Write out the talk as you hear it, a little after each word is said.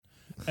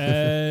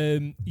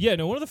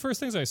One of the first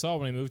things I saw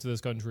when I moved to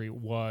this country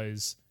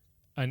was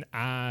an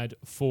ad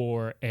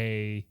for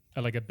a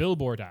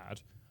billboard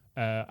ad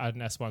at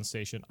an S-Bahn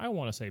station. I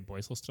want to say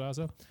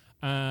Beuselstraße.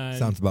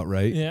 Sounds about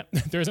right. Yeah,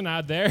 there's an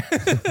ad there.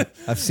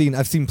 I've seen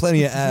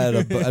plenty of ad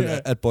at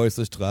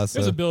Beuselstraße.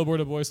 There's a billboard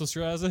at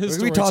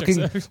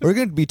Beuselstraße. We're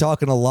going to be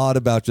talking a lot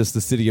about just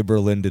the city of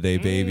Berlin today,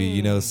 baby.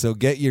 You know, so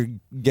get your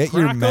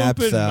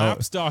maps open out.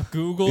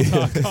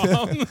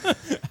 maps.google.com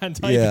and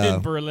type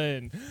in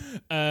Berlin.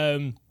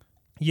 The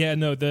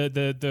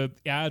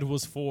ad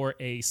was for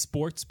a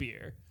sports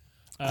beer.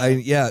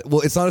 Well,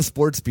 it's not a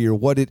sports beer.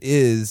 What it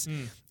is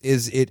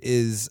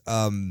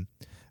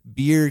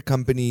beer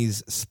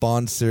companies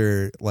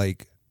sponsor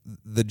like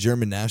the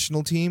German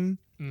national team.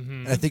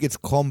 And I think it's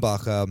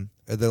Krombacher.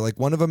 They're like,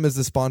 one of them is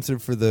the sponsor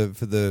for the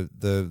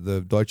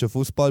Deutsche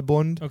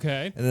Fußballbund.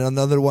 Okay. And then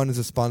another one is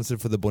a sponsor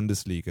for the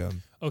Bundesliga.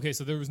 Okay,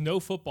 so there was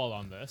no football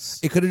on this.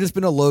 It could have just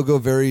been a logo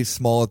very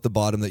small at the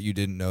bottom that you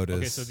didn't notice.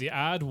 Okay, so the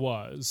ad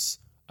was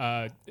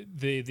the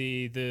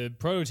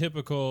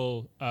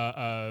prototypical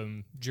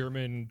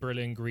German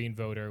Berlin Green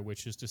voter,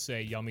 which is to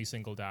say yummy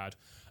single dad.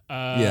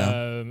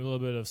 A little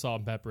bit of salt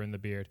and pepper in the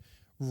beard.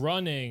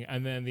 Running,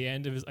 and then the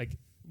end of his, like,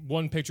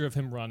 one picture of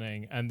him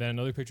running, and then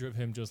another picture of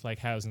him just, like,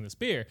 housing this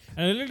beer.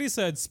 And it literally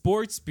said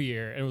sports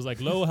beer, and it was, like,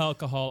 low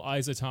alcohol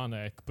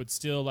isotonic, but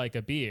still, like,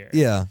 a beer.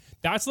 Yeah.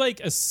 That's, like,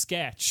 a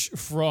sketch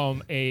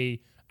from a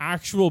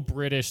actual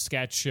British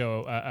sketch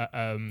show.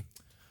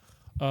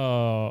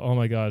 Oh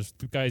my god,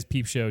 the guys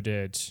Peep Show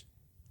did.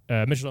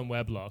 Mitchell and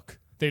Weblock.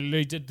 They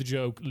literally did the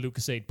joke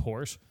Lucasade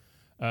Port.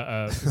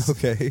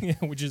 Okay.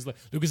 Which is like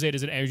Lucasade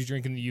is an energy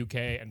drink in the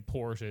UK and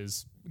port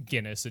is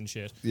Guinness and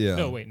shit. Yeah.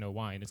 No, wait, no,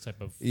 wine. It's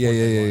type of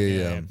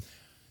Yeah.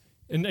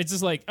 And it's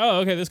just like,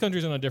 oh, okay, this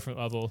country's on a different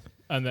level.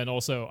 And then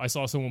also, I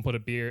saw someone put a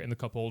beer in the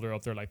cup holder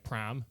up their like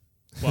pram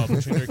while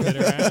pushing their kid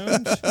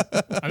around.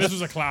 And this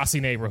was a classy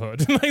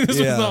neighborhood. Like this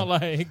was not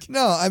like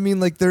no. I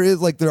mean, like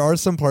there are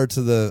some parts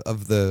of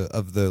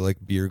the like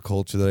beer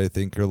culture that I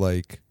think are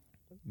like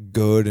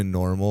good and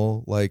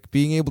normal, like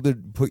being able to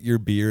put your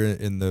beer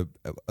in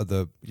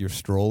your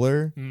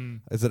stroller.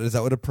 Is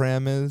that what a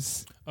pram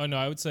is? Oh no,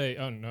 I would say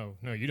no,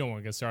 you don't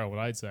want to get started. What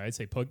I'd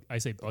say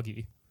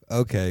buggy.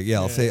 Okay, yeah,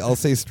 I'll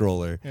say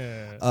stroller.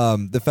 Yeah.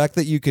 The fact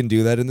that you can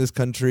do that in this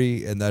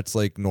country and that's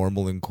like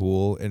normal and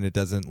cool and it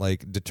doesn't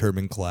like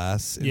determine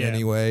class in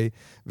any way,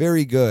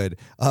 very good.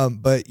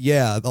 But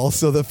yeah,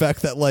 also the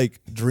fact that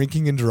like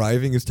drinking and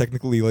driving is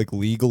technically like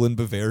legal in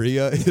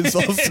Bavaria is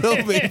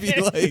also maybe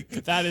like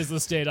that is the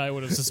state I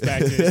would have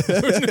suspected.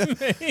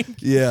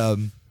 Yeah.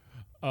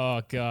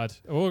 Oh god,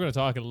 we're going to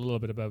talk a little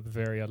bit about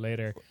Bavaria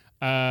later.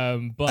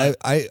 But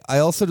I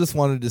also just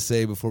wanted to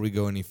say before we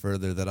go any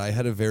further that I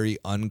had a very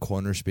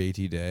uncorner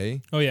spatey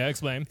day. Oh yeah,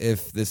 explain.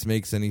 If this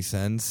makes any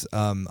sense.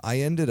 I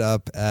ended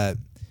up at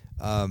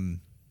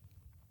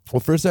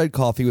first I had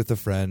coffee with a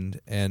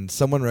friend and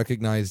someone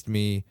recognized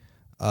me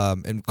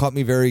and caught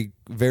me very,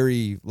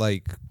 very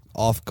like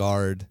off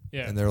guard.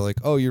 Yeah. And they're like,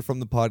 "Oh, you're from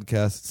the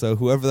podcast." So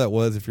whoever that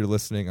was, if you're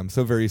listening, I'm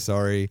so very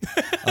sorry.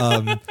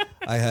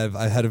 I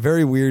had a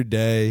very weird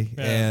day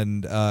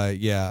and I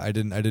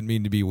didn't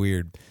mean to be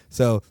weird.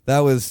 So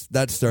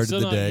that started Still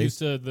the not day. Used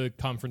to the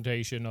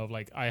confrontation of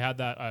like I had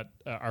that at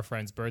our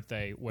friend's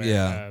birthday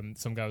where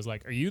some guy was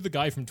like, "Are you the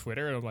guy from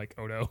Twitter?" And I'm like,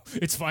 "Oh no,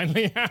 it's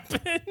finally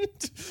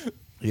happened."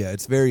 Yeah,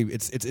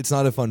 it's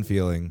not a fun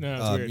feeling. No,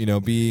 it's weird. You know,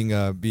 being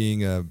a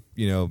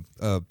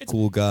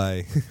cool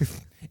guy.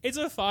 It's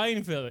a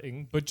fine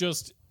feeling, but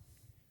just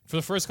for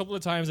the first couple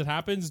of times it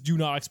happens, do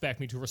not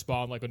expect me to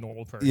respond like a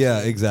normal person.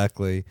 Yeah,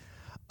 exactly.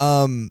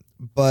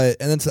 But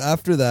then so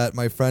after that,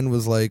 my friend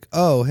was like,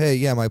 "Oh, hey,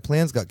 yeah, my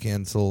plans got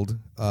canceled."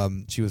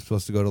 She was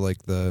supposed to go to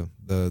like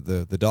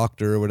the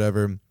doctor or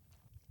whatever,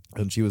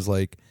 and she was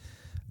like,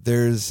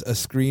 "There's a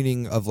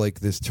screening of like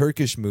this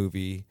Turkish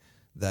movie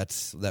that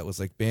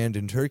was like banned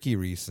in Turkey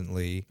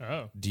recently.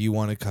 Oh. Do you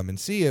want to come and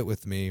see it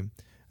with me?"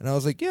 And I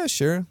was like, "Yeah,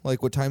 sure.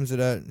 Like, what time's it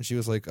at?" And she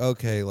was like,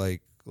 "Okay,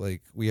 like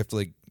we have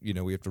to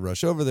we have to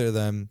rush over there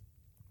then."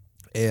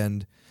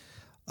 And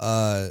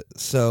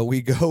so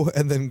we go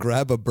and then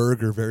grab a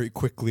burger very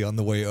quickly on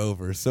the way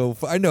over. So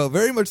I know,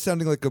 very much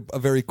sounding like a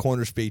very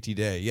corner spatey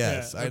day.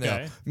 Yes, yeah, I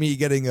know. Me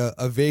getting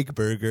a vague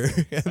burger.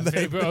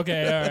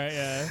 Okay, all right,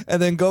 yeah. And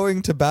then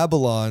going to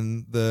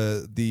Babylon,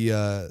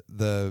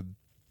 the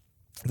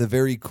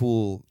very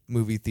cool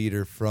movie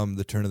theater from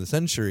the turn of the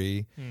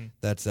century.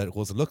 That's at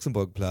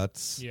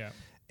Rosa-Luxemburg-Platz. Yeah.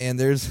 And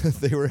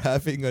they were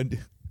having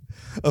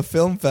a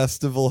film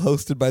festival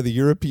hosted by the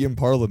European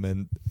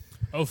Parliament.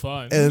 Oh,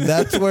 fun. And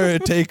that's where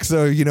it takes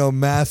a,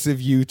 massive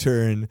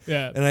U-turn.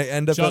 Yeah. And I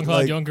end up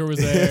Jean-Claude Juncker was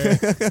there,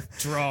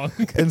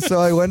 drunk. And so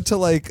I went to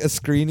like a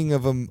screening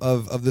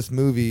of this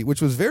movie,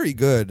 which was very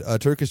good, a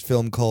Turkish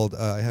film called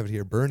I have it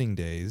here, Burning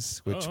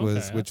Days, which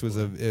was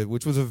a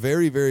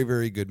very, very,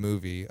 very good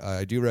movie.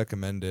 I do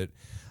recommend it.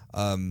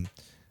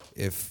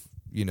 If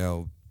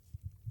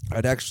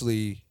I'd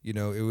actually, it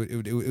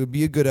would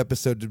be a good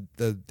episode.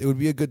 It would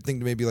be a good thing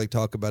to maybe like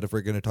talk about if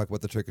we're going to talk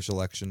about the Turkish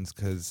elections,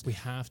 because we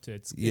have to.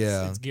 It's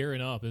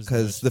gearing up, isn't it?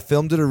 Because the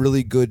film did a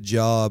really good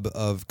job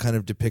of kind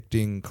of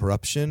depicting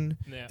corruption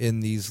in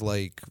these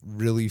like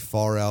really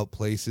far out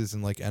places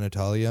in like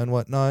Anatolia and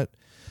whatnot.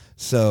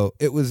 So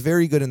it was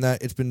very good in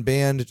that. It's been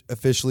banned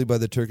officially by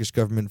the Turkish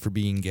government for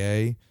being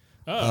gay.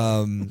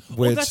 Oh,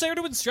 that's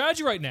Erdogan's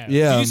strategy right now.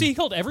 Yeah. Did you see he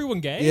called everyone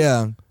gay?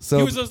 Yeah. So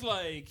he was just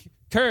like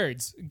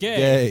Kurds,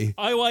 gay.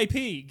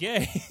 IYP,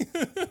 gay.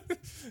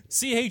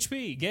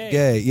 CHP, gay.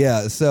 Gay,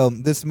 yeah. So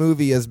this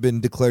movie has been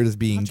declared as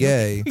being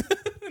gay.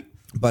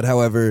 But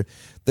however,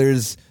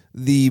 there's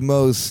the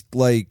most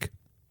like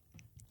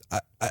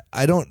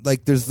I don't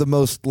like there's the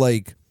most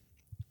like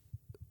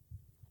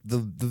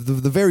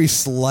the very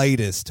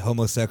slightest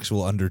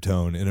homosexual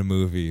undertone in a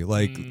movie,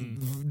 like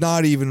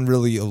not even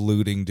really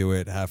alluding to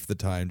it half the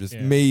time, just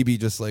maybe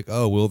just like,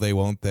 oh, will they,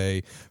 won't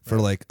they, for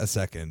like a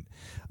second.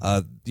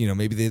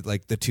 Maybe they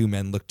like the two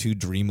men look too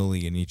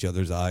dreamily in each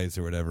other's eyes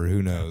or whatever,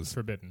 who knows.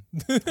 Forbidden.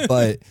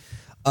 But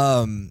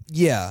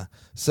yeah,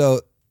 so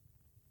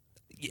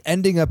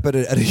ending up at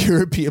a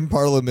European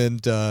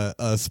Parliament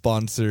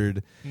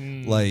sponsored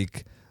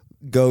like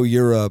Go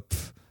Europe.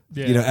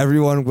 Yeah.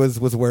 Everyone was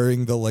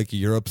wearing the like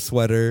Europe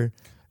sweater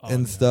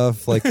and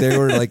stuff. Like they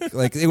were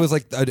like it was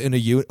like in a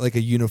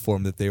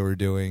uniform that they were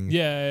doing.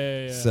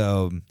 Yeah.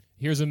 So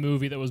here's a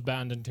movie that was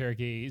banned in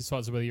Turkey,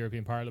 sponsored by the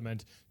European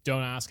Parliament.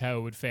 Don't ask how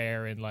it would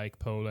fare in like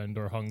Poland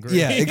or Hungary.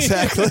 Yeah,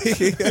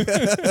 exactly.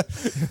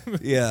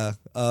 Yeah.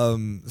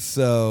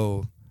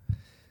 So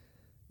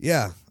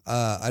yeah.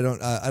 I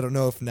don't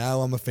know if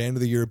now I'm a fan of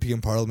the European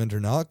Parliament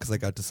or not, because I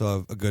got to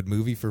saw a good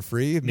movie for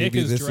free. Nick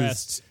is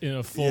dressed in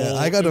a full. Yeah,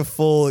 I got a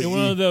full. In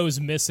one of those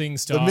missing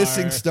star. The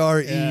missing star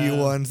EU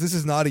ones. This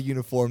is not a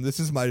uniform. This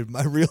is my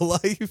real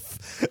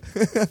life.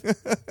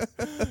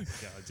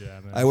 God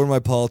damn it! I wear my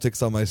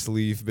politics on my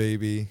sleeve,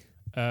 baby.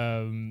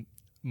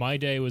 My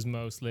day was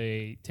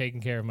mostly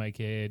taking care of my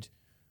kid,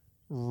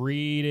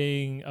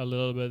 reading a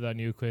little bit of that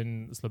new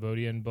Quinn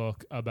Slobodian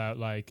book about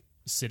like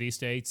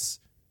city-states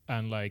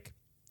and like.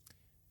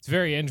 It's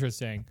very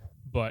interesting,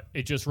 but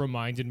it just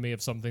reminded me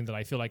of something that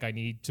I feel like I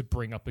need to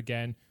bring up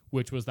again,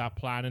 which was that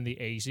plan in the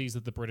 80s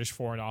that the British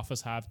Foreign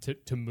Office have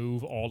to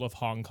move all of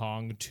Hong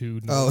Kong to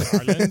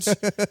Northern Ireland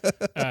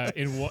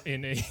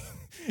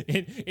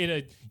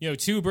in a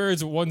two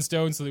birds with one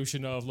stone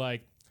solution of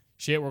like,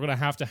 shit, we're going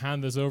to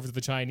hand this over to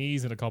the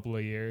Chinese in a couple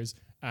of years.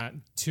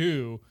 And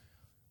two,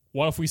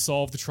 what if we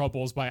solve the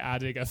troubles by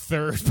adding a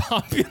third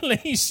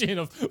population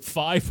of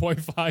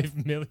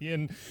 5.5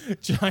 million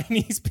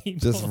Chinese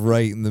people? Just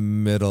right in the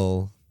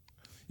middle.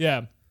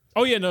 Yeah.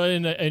 Oh, yeah, no,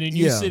 in a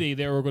new city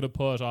they were going to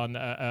put on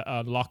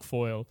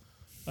Lockfoyle.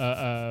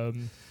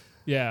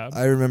 Yeah.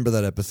 I remember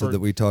that episode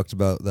that we talked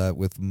about that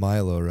with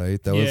Milo,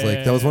 right? That was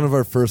that was one of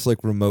our first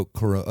like remote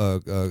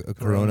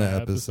corona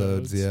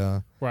episodes,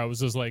 yeah. Where I was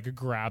just like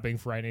grabbing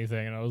for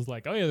anything, and I was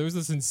like, oh yeah, there was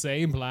this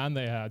insane plan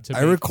they had to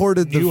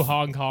recorded new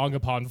Hong Kong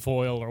upon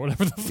foil or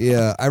whatever the fuck.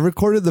 Yeah, I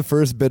recorded the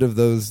first bit of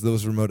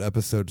those remote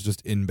episodes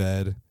just in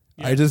bed.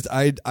 Yeah.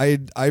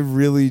 I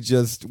really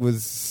just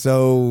was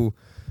so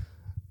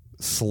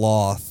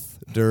sloth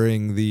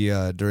during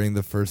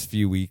the first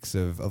few weeks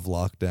of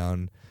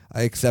lockdown.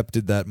 I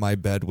accepted that my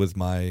bed was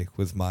my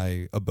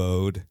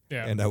abode,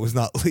 and I was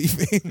not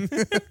leaving.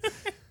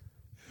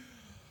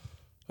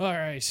 All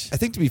right. I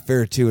think to be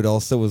fair too, it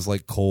also was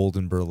like cold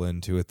in Berlin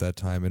too at that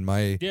time, and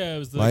my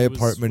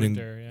apartment in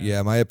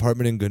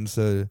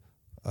Gunza,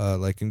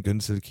 like in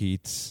Gunza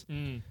Kiez,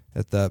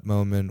 at that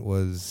moment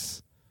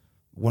was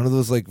one of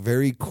those like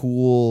very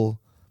cool,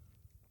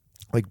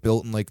 like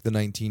built in like the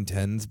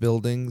 1910s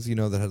buildings,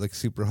 that had like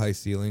super high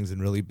ceilings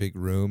and really big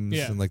rooms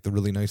and like the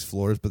really nice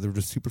floors, but they were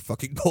just super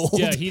fucking cold.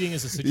 Yeah, heating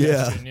is a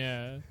suggestion.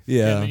 Yeah.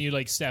 And then you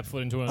like step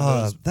foot into one of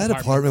those. That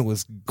apartment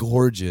was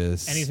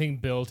gorgeous. Anything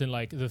built in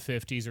like the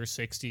 50s or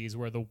 60s,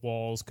 where the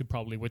walls could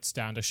probably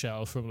withstand a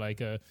shell from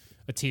like a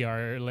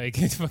TR like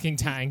fucking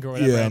tank or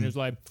whatever. And it was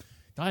like,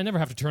 God, I never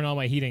have to turn on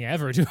my heating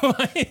ever, do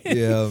I?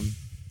 Yeah.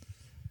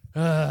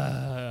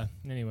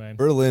 Anyway,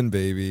 Berlin,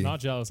 baby.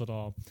 Not jealous at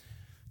all.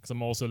 Because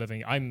I'm also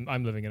living in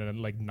a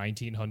like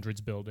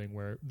 1900s building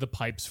where the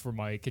pipes for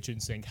my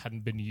kitchen sink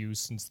hadn't been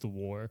used since the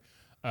war,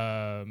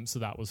 so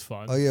that was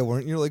fun. Oh yeah,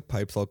 weren't your like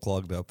pipes all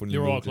clogged up when you? They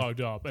were all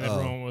clogged up, and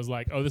everyone was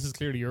like, "Oh, this is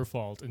clearly your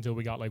fault." Until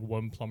we got like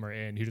one plumber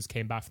in who just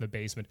came back from the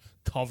basement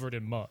covered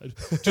in mud,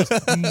 just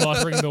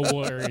muttering the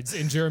words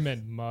in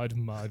German, "Mud,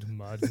 mud,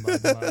 mud,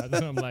 mud, mud."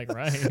 And I'm like,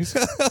 right.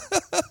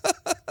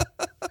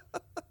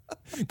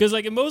 Because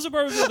like in most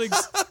apartment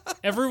buildings,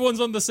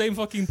 everyone's on the same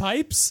fucking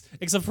pipes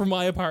except for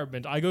my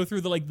apartment. I go through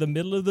the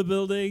middle of the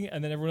building,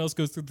 and then everyone else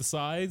goes through the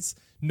sides.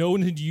 No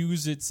one had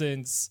used it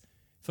since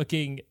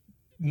fucking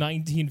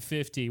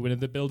 1950 when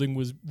the building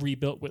was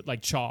rebuilt with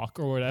like chalk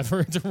or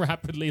whatever to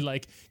rapidly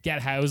like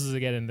get houses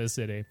again in this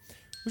city,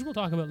 which we'll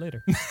talk about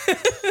later.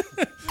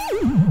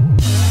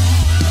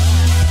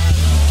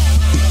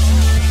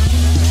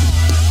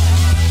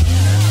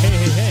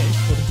 Hey.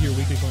 Welcome to your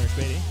weekly corner,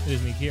 Spady. It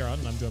is me, Kieran,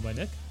 and I'm joined by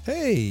Nick.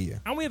 Hey.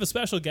 And we have a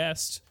special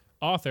guest,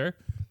 author,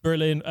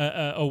 Berlin,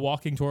 a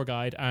walking tour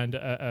guide,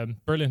 and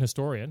Berlin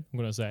historian, I'm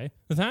going to say,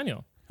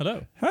 Nathaniel.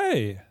 Hello.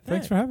 Hey,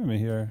 thanks for having me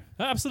here.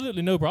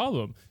 Absolutely no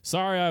problem.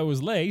 Sorry I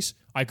was late.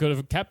 I could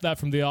have kept that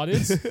from the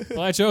audience, but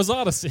I chose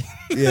Odyssey.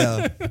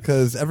 Yeah,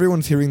 because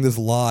everyone's hearing this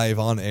live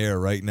on air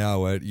right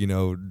now at, I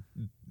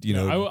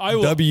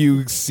will,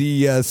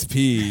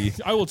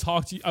 WCSP. I will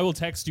talk to you. I will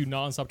text you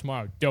nonstop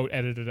tomorrow. Don't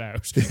edit it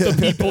out. The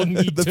people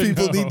need the to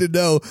people know need to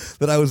know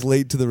that I was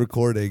late to the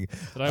recording.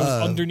 that I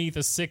was underneath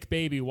a sick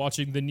baby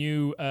watching the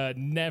new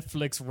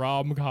Netflix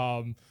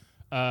rom-com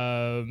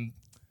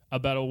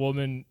about a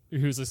woman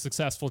who's a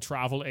successful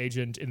travel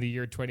agent in the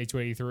year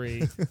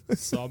 2023,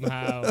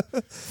 somehow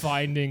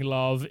finding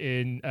love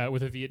in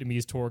with a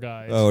Vietnamese tour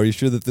guide. Oh, are you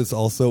sure that this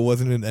also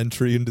wasn't an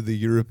entry into the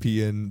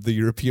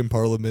European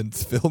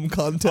Parliament's film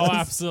contest? Oh,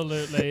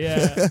 absolutely,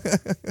 yeah.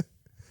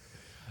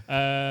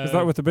 Is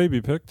that what the baby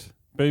picked?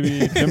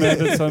 Baby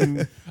demanded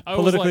some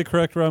politically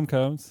correct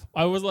rom-coms.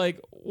 I was like,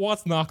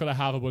 what's not going to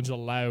have a bunch of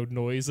loud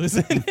noises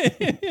in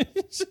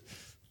it?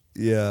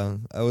 Yeah,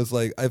 I was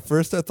like, at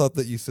first I thought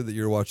that you said that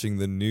you were watching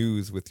the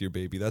news with your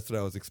baby. That's what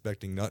I was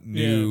expecting, not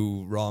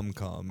new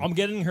rom-com. I'm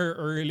getting her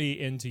early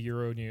into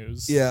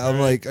Euronews. Yeah, I'm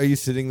like, are you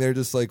sitting there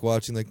just like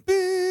watching like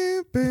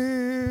bam,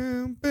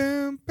 bam,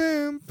 bam,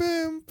 bam,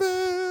 bam,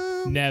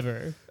 bam?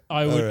 Never.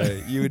 I would. All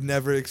right. You would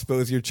never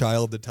expose your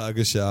child to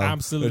Tagesschau.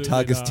 Absolutely or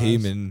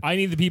Tagesthemen. I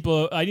need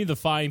the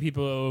fine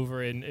people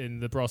over in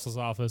the Brussels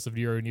office of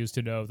Euronews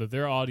to know that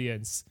their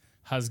audience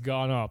has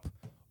gone up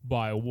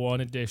by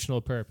one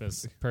additional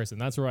person.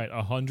 That's right,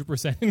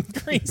 100%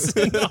 increase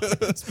in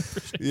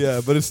audience. Yeah,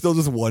 but it's still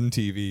just one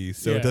TV,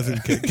 so it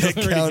doesn't get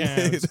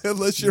counted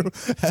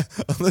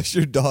unless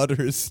your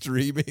daughter is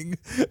streaming.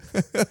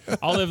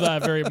 I'll live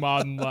that very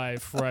modern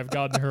life where I've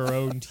gotten her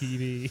own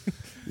TV.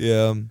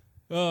 Yeah.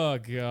 Oh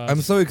god.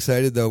 I'm so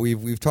excited though.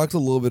 We've talked a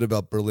little bit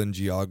about Berlin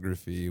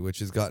geography, which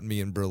has gotten me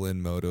in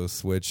Berlin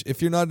modus, which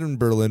if you're not in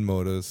Berlin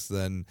modus,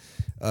 then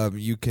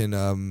you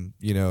can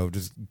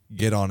just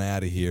get on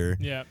out of here.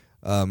 Yeah.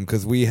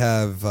 Because we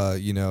have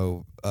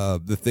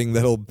the thing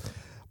that'll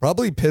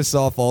probably piss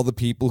off all the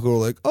people who are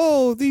like,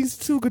 oh, these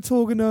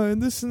Zugezogene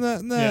and this and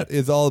that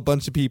is all a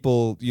bunch of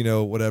people,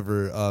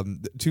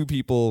 two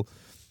people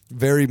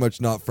very much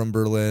not from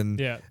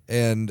Berlin,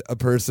 and a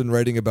person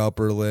writing about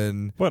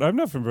Berlin. What? I'm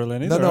not from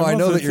Berlin either. No, I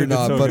know that you're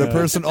not, but a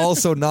person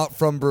also not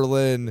from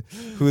Berlin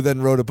who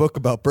then wrote a book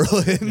about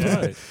Berlin.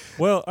 Right.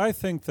 Well, I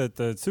think that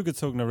the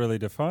Zugezogene really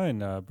define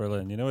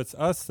Berlin. It's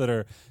us that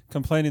are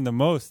complaining the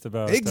most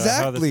about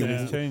how the city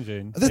is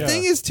changing. The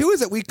thing is, too,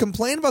 is that we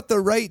complain about the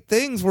right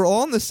things. We're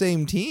all on the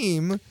same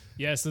team.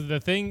 Yeah, so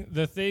the thing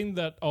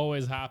that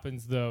always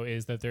happens, though,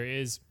 is that there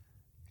is...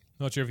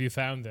 Not sure if you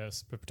found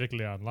this, but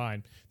particularly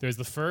online, there's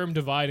the firm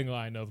dividing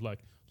line of like,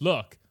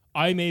 look,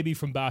 I may be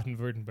from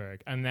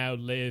Baden-Württemberg and now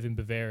live in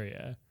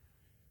Bavaria,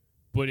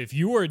 but if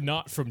you are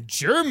not from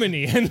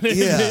Germany and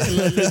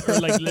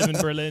live in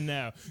Berlin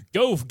now,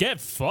 go get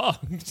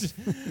fucked.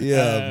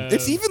 Yeah,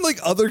 it's even like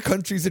other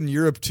countries in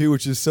Europe too,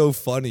 which is so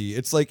funny.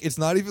 It's like it's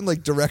not even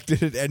like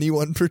directed at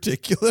anyone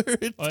particular.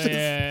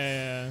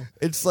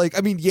 It's like,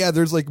 I mean,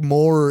 there's like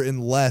more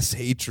and less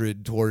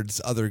hatred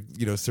towards other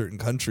certain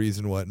countries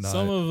and whatnot.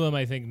 Some of them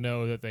I think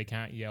know that they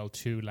can't yell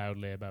too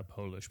loudly about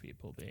Polish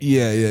people being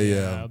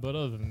but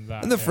other than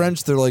that, and the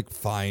French they're like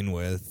fine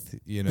with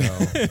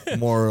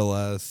more or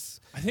less.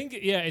 I think,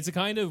 it's a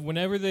kind of,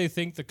 whenever they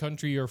think the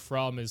country you're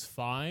from is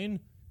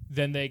fine,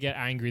 then they get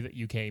angry that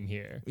you came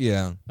here.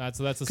 Yeah. That's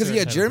a because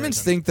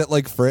Germans think that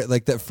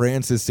that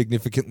France is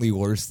significantly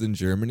worse than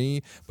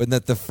Germany, but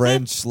that the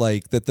French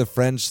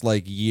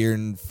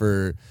yearn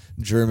for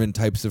German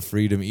types of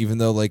freedom, even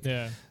though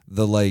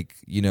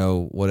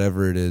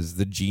whatever it is,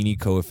 the Gini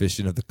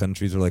coefficient of the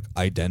countries are like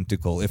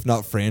identical. If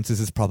not, France's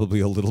is probably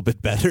a little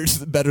bit better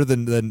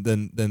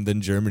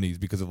than Germany's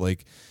because of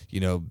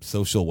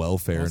social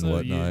welfare also, and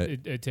whatnot.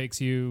 It takes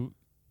you,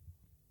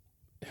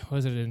 what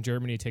is it in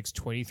Germany? It takes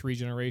 23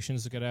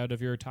 generations to get out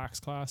of your tax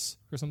class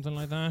or something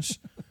like that.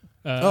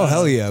 Oh,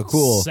 hell yeah,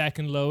 cool.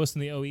 Second lowest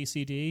in the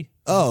OECD.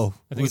 Oh,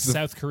 I think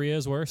South Korea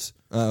is worse.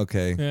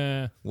 Okay.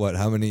 Yeah. What?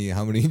 How many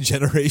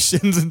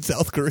generations in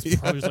South Korea?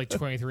 Probably just like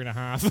 23 and a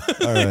half.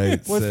 All right.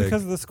 Well, it's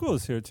because of the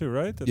schools here too,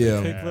 right? That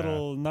they take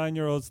little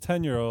 9-year-olds,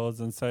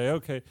 10-year-olds and say,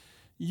 okay,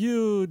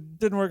 you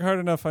didn't work hard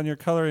enough on your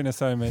coloring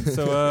assignment,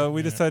 so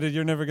we decided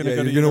you're never going to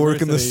go to university. You're going to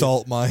work in the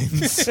salt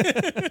mines.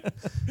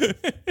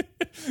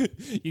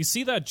 You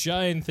see that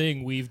giant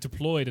thing we've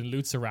deployed in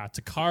Lutzerat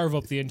to carve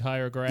up the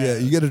entire ground. Yeah,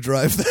 you got to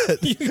drive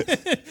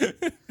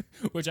that.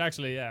 Which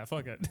actually,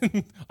 fuck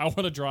it. I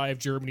want to drive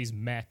Germany's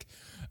mech.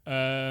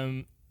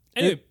 Anyway.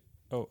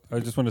 I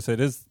just want to say, it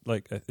is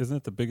isn't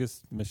it the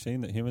biggest machine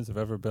that humans have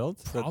ever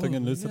built? Probably, that thing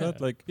in Lutzerat?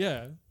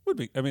 Would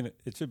be. I mean,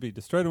 it should be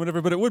destroyed or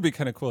whatever, but it would be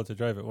kind of cool to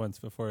drive it once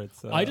before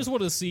it's. I just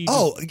want to see.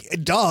 Oh,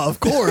 duh! Of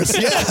course,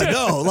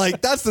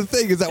 that's the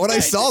thing is that when I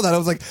saw that, I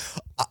was like,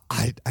 I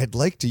I'd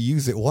like to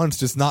use it once,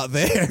 just not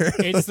there.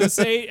 It's the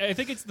same. I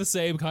think it's the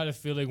same kind of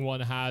feeling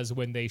one has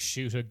when they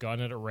shoot a gun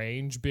at a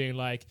range, being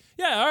like,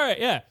 "Yeah, all right,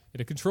 yeah,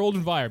 in a controlled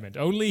environment,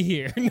 only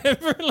here."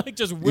 Never like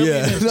just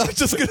not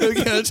just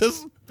gonna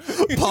just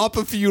pop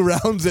a few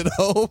rounds at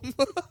home.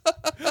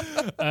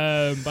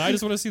 But I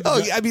just want to see.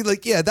 I mean,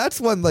 like, yeah,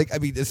 that's one. Like, I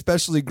mean,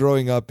 especially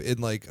growing up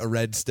in like a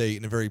red state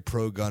in a very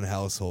pro-gun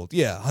household.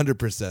 Yeah,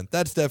 100%.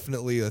 That's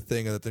definitely a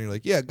thing. That then you're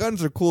like, yeah,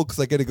 guns are cool because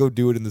I get to go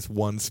do it in this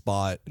one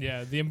spot.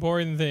 Yeah, the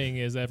important thing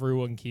is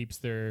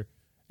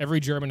every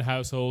German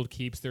household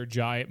keeps their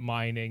giant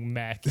mining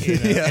mech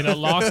in a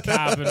locked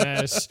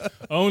cabinet,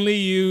 only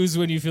used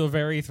when you feel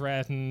very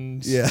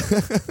threatened. Yeah.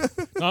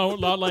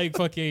 Not like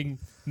fucking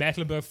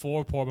Mecklenburg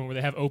Vorpommern where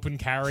they have open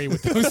carry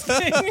with those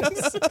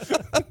things.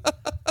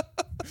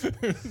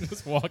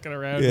 Just walking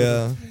around.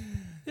 Yeah.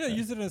 Yeah,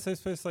 use it in a safe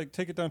space. Like,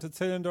 take it down to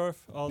Zehlendorf,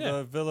 all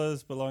the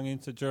villas belonging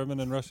to German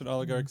and Russian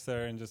oligarchs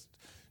there, and just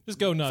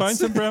go nuts. Find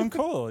some brown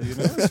coal, you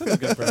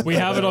know? We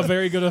have it on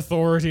very good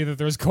authority that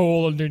there's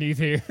coal underneath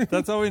here.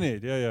 That's all we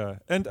need, yeah.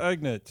 And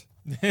Agnet.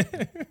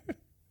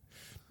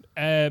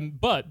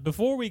 But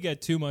before we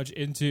get too much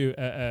into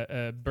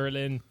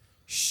Berlin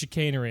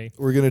chicanery,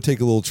 we're going to take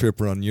a little trip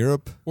around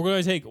Europe. We're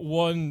going to take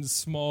one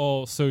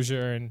small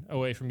sojourn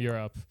away from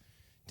Europe,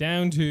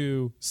 down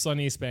to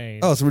sunny Spain.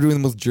 Oh, so we're doing the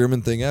most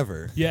German thing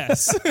ever.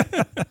 Yes.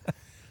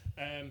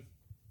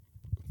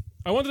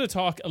 I wanted to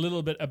talk a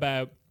little bit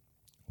about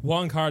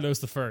Juan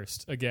Carlos I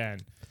again,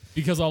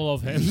 because I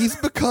love him. He's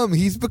become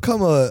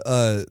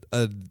a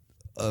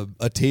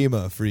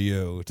tema for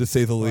you, to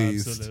say the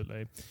least.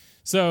 Absolutely.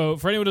 So,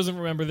 for anyone who doesn't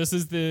remember, this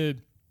is the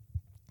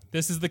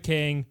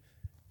king,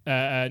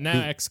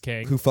 now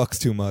ex-king, who fucks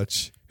too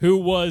much, who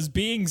was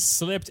being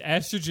slipped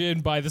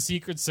estrogen by the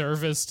Secret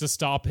Service to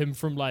stop him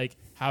from like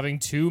having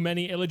too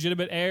many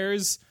illegitimate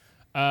heirs,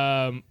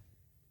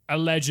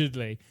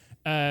 allegedly,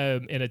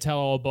 in a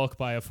tell-all book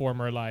by a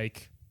former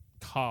like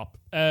cop.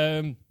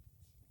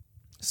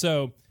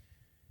 So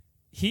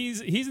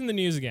he's in the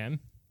news again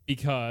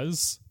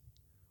because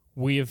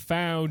we have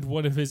found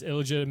one of his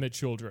illegitimate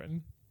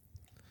children.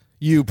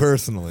 You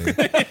personally.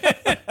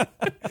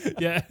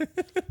 Yeah.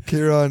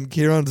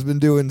 Kieran's been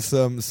doing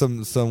some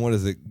what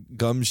is it,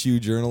 gumshoe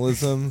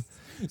journalism.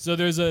 So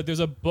there's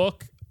a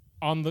book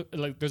on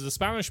there's a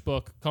Spanish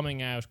book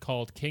coming out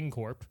called King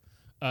Corp.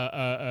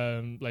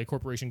 Like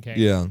Corporation King.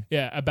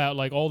 Yeah, about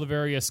like all the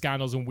various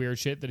scandals and weird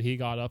shit that he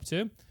got up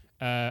to.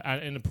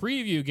 And in a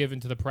preview given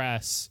to the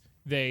press,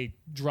 they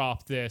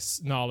dropped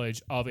this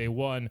knowledge of a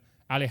one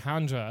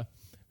Alejandra,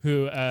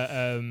 who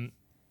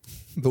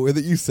the way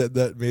that you said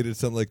that made it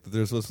sound like that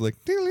there's supposed to like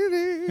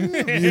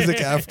music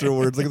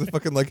afterwards, like the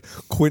fucking like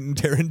Quentin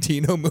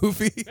Tarantino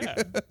movie.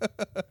 Yeah.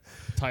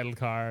 Title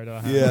card.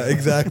 Yeah,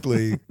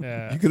 exactly.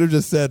 Yeah. You could have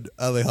just said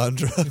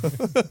Alejandra.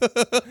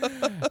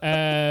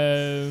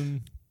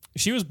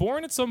 She was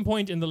born at some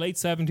point in the late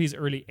 70s,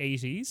 early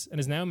 80s,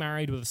 and is now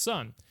married with a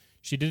son.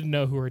 She didn't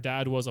know who her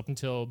dad was up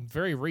until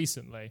very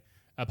recently,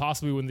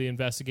 possibly when the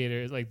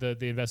investigators, like the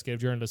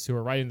investigative journalists who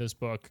are writing this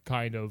book,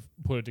 kind of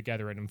put it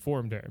together and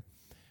informed her.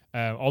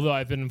 Although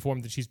I've been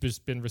informed that she's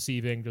just been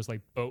receiving just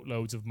like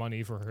boatloads of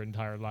money for her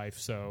entire life,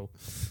 so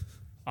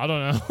I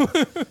don't know.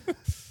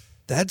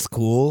 That's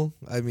cool.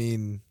 I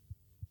mean,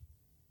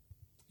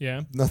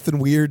 yeah, nothing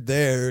weird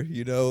there,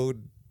 you know.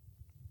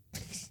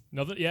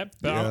 Nothing. Yeah,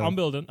 but yeah. I'm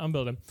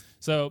building.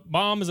 So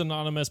mom is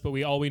anonymous, but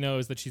all we know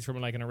is that she's from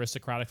like an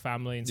aristocratic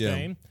family in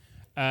Spain.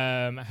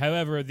 Yeah.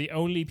 However, the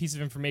only piece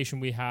of information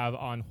we have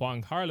on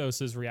Juan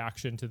Carlos's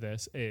reaction to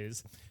this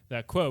is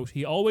that, quote,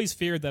 he always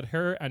feared that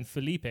her and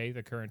Felipe,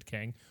 the current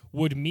king,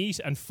 would meet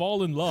and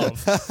fall in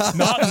love,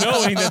 not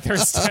knowing that they're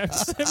step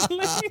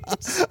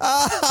siblings.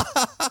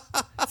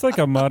 It's like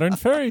a modern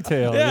fairy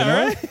tale, yeah, you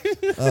know? Right?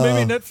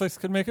 Maybe Netflix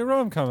could make a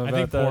rom-com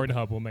about that. I think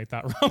Pornhub will make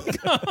that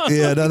rom-com.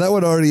 Yeah, no, that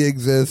one already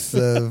exists.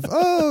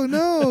 Oh,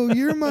 no,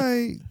 you're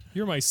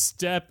my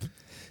step.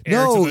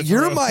 No,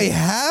 you're my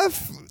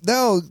half.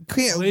 No,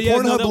 can't. Well, yeah,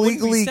 Pornhub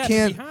legally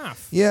can't.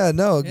 Yeah,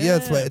 no, yeah,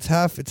 it's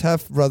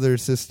half brother,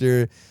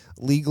 sister.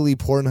 Legally,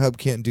 Pornhub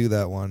can't do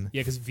that one.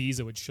 Yeah, because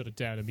Visa would shut it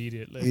down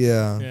immediately.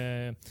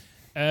 Yeah.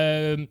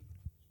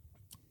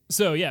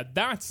 So yeah,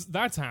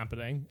 that's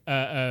happening.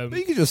 But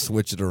you can just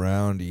switch it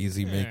around,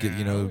 easy, make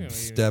it,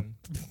 step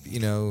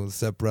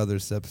brother,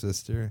 step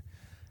sister.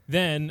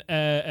 Then,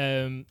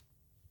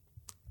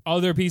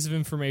 other piece of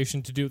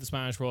information to do with the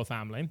Spanish royal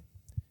family.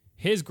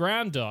 His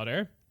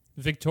granddaughter,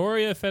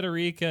 Victoria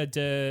Federica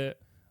de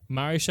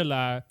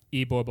Maréchal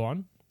y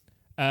Bourbon,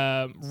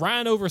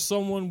 ran over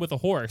someone with a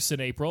horse in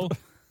April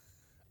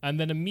and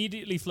then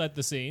immediately fled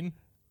the scene.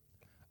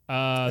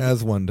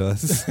 As one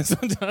does. As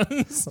one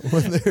does.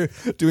 When they're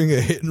doing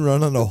a hit and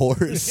run on a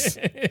horse.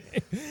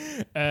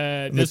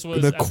 This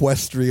was an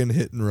equestrian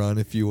hit and run,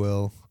 if you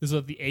will. This was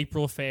at the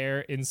April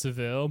Fair in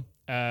Seville.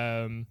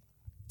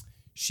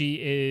 She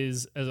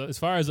is, as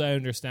far as I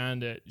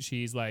understand it,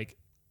 she's like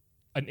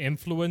an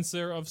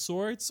influencer of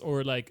sorts,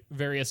 or like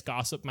various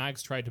gossip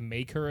mags tried to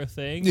make her a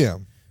thing. Yeah.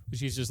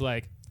 She's just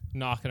like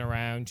knocking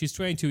around. She's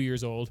 22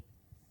 years old.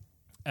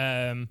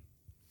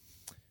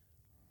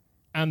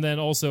 And then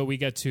also we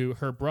get to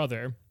her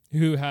brother,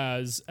 who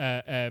has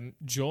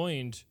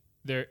joined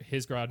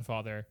his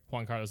grandfather,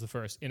 Juan Carlos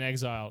I, in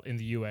exile in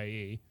the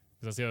UAE.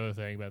 That's the other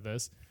thing about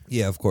this.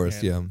 Yeah, of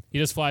course, yeah. He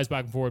just flies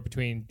back and forth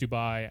between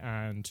Dubai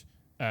and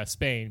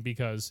Spain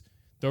because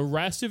the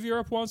rest of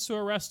Europe wants to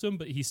arrest him,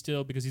 but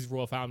because he's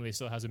royal family,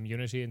 still has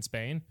immunity in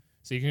Spain.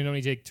 So you can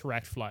only take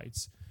direct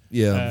flights.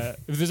 Yeah.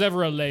 If there's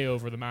ever a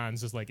layover, the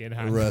man's just like in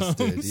handcuffs.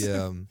 Arrested,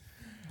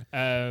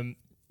 yeah.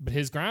 But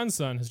his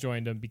grandson has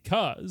joined him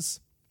because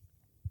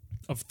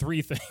of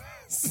three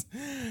things.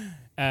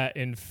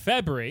 In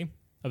February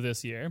of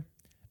this year,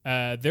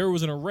 there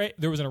was a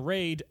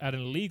raid at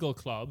an illegal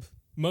club,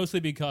 mostly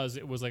because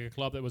it was like a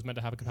club that was meant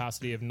to have a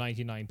capacity of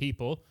 99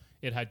 people.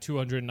 It had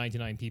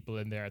 299 people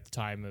in there at the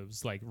time it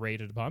was like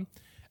raided upon.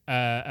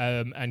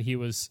 And he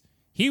was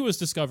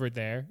discovered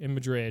there in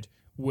Madrid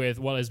with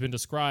what has been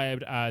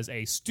described as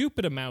a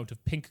stupid amount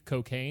of pink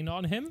cocaine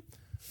on him.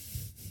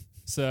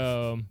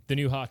 So the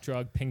new hot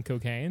drug, pink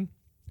cocaine.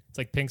 It's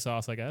like pink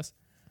sauce, I guess.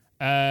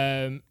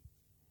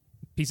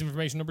 Piece of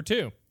information number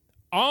 2.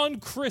 On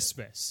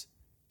Christmas,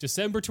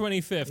 December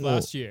 25th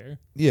last year.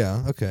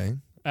 Yeah, okay.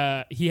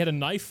 He had a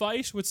knife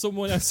fight with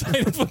someone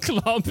outside of a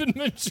club in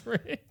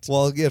Madrid.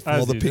 Well, yeah, from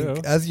all the pink,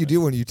 do. as you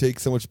do when you take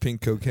so much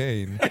pink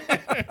cocaine.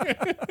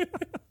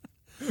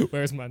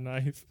 Where's my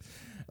knife?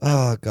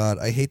 Oh God,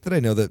 I hate that I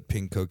know that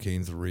pink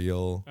cocaine's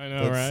real. I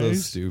know, That's right? so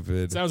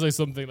stupid. Sounds like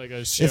something like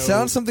a show. It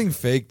sounds something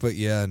fake, but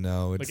yeah,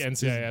 no, it's like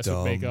NCIS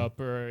would make up,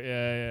 or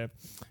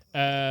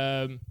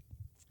yeah.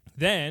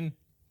 Then,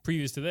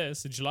 previous to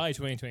this, in July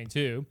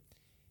 2022,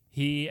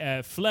 he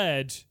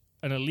fled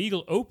an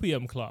illegal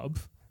opium club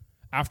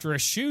after a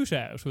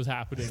shootout was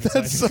happening.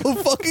 That's so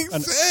fucking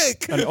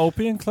sick. An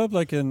opium club,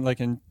 like in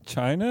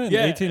China in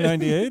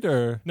 1898,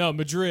 or no,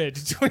 Madrid,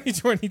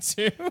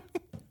 2022.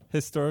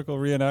 Historical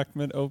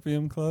reenactment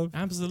opium club.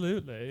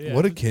 Absolutely. Yeah.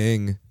 What a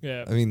king.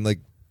 Yeah. I mean, like,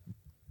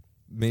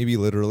 maybe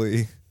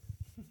literally.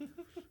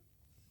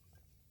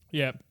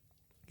 Yeah.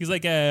 He's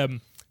like, if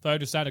I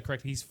understand it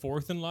correctly, he's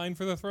 4th in line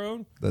for the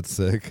throne. That's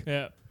sick.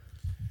 Yeah.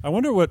 I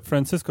wonder what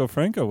Francisco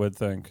Franco would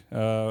think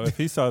if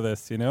he saw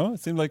this, you know? It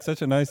seemed like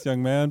such a nice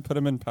young man, put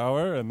him in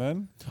power, and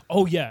then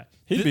Oh, yeah.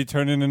 he'd be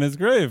turning in his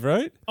grave,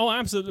 right? Oh,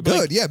 absolutely. But,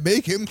 Good, yeah,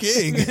 make him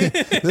king.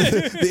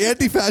 the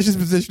anti-fascist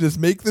position is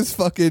make this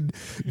fucking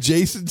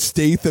Jason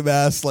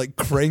Statham-ass, like,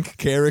 crank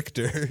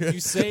character. you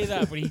say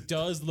that, but he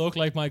does look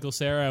like Michael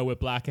Cera with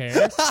black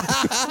hair.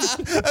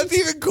 That's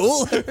even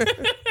cooler.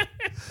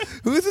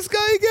 Who is this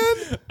guy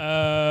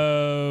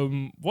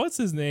again? What's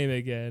his name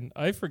again?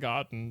 I've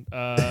forgotten.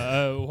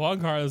 Juan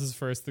Carlos's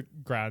first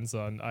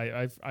grandson.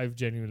 I've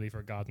genuinely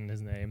forgotten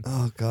his name.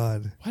 Oh,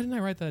 God. Why didn't I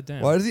write that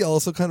down? Why does he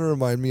also kind of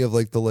remind me of,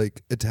 like, the,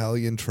 like,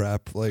 Italian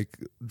trap, like,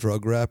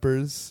 drug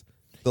rappers?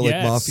 The, like,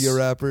 Yes. mafia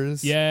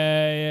rappers?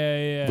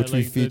 Yeah. Which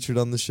we Like featured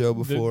on the show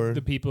before.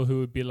 The people who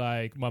would be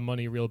like, my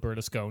money real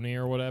Berlusconi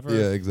or whatever.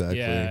 Yeah, exactly.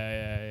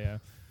 Yeah.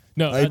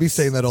 No, I'd be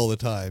saying that all the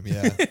time,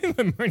 yeah.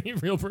 my money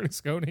real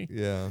Berlusconi.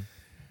 Yeah.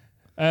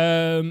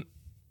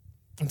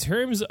 In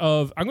terms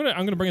of, I'm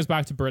gonna bring us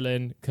back to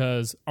Berlin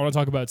because I want to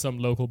talk about some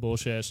local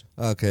bullshit.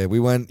 Okay, we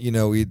went,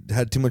 we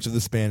had too much of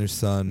the Spanish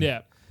sun.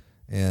 Yeah.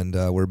 And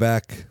we're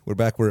back. We're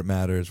back where it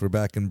matters. We're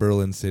back in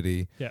Berlin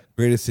City. Yeah.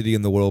 Greatest city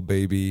in the world,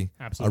 baby.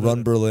 Absolutely. I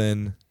run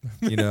Berlin,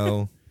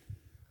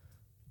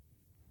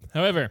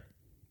 However,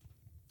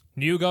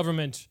 new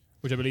government,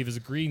 which I believe is a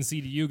green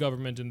CDU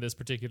government in this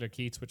particular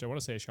Keats, which I want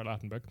to say is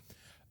Charlottenburg,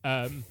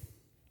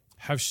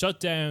 have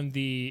shut down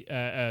the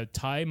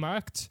Thai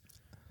market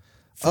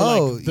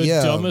for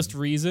the dumbest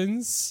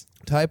reasons.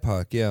 Thai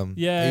Park, yeah.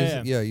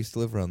 Yeah. I used to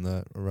live around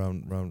that,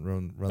 around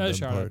them parts.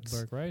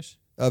 Charlottenburg, right?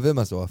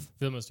 Wilmersdorf.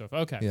 Wilmersdorf,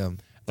 okay. Yeah.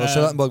 Well,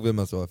 Charlottenburg,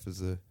 Wilmersdorf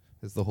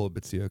is the whole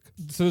Bezirk.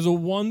 So there's a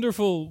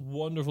wonderful,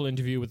 wonderful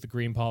interview with the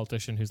Green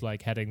politician who's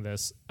like heading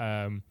this,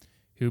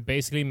 who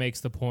basically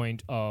makes the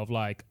point of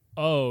like,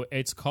 oh,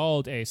 it's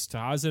called a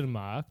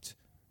Straßenmarkt,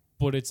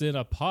 but it's in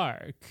a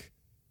park,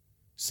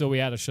 so we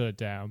had to shut it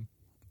down,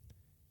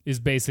 is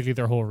basically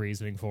their whole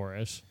reasoning for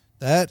it.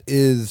 That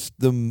is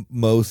the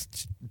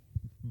most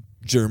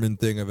German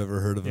thing I've ever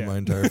heard of in my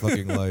entire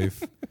fucking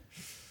life.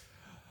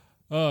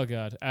 Oh,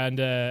 God. And,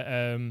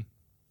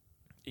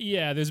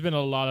 there's been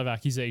a lot of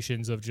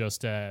accusations of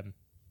just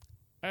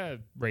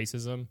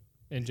racism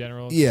in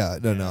general. Yeah,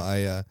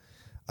 no.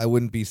 I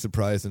wouldn't be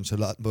surprised in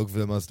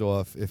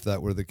Charlottenburg-Wilmersdorf if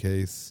that were the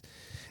case.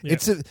 Yeah.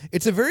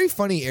 It's a very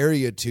funny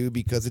area, too,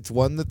 because it's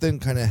one that then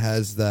kind of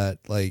has that,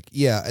 like,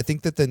 I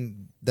think that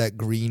then that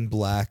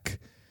green-black...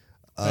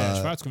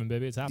 Schwarzkopf,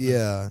 baby, it's happening.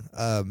 Yeah,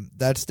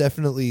 that's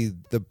definitely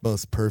the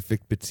most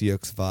perfect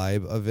Bezirks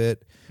vibe of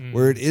it,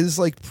 where it is,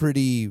 like,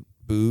 pretty...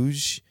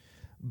 bouge,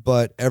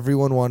 but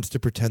everyone wants to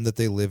pretend that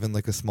they live in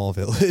like a small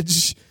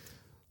village.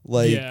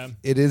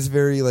 It is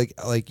very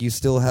like you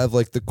still have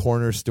like the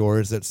corner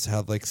stores that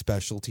have like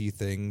specialty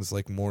things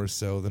like more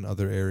so than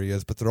other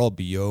areas, but they're all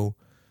bio.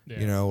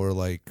 you know, or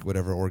like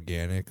whatever,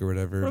 organic or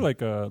whatever. Or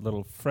like a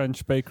little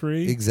French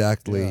bakery.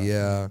 Exactly,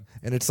 yeah.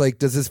 And it's like,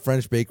 does this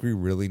French bakery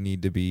really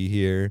need to be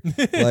here?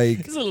 Like,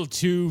 it's a little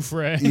too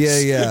French.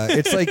 Yeah.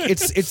 It's like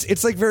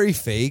it's like very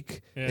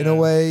fake in a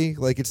way.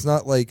 Like, it's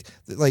not like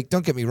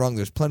don't get me wrong,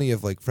 there's plenty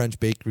of like French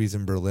bakeries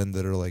in Berlin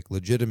that are like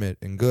legitimate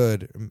and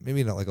good.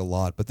 Maybe not like a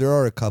lot, but there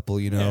are a couple,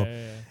 you know.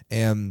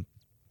 And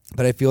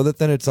but I feel that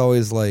then it's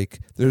always like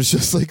there's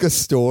just like a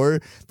store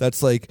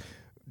that's like,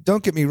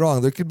 don't get me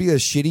wrong, there could be a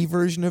shitty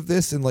version of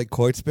this in like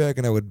Kreuzberg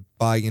and I would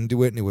buy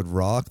into it and it would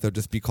rock. There'd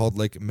just be called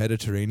like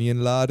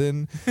Mediterranean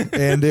Laden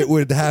and it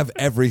would have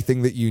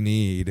everything that you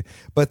need.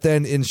 But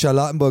then in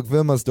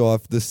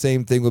Charlottenburg-Wilmersdorf, the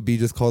same thing would be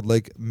just called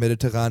like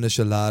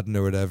Mediterranische Laden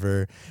or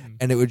whatever.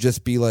 And it would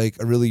just be like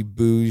a really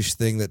bouge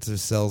thing that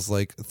just sells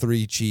like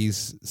 3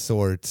 cheese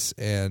sorts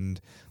and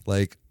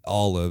like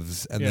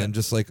olives and then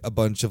just like a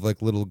bunch of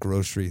like little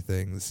grocery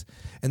things.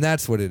 And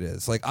that's what it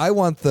is. Like I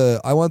want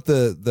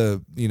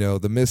the you know,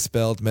 the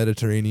misspelled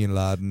Mediterranean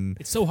Laden.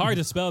 It's so hard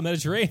to spell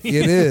Mediterranean.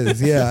 It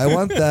is. Yeah, I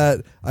want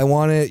that. I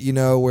want it, you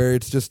know, where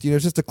it's just, you know,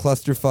 it's just a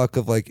clusterfuck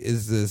of like,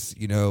 is this,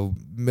 you know,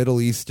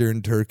 Middle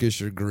Eastern,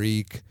 Turkish or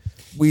Greek?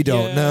 We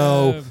don't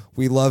know.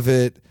 We love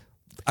it.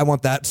 I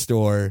want that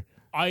store.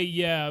 I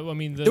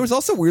mean there was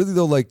also weirdly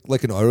though like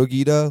an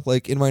Eurogita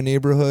like in my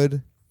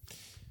neighborhood.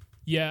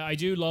 Yeah, I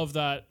do love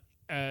that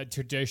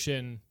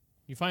tradition.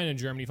 You find in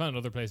Germany, you find in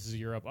other places in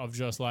Europe of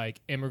just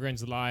like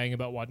immigrants lying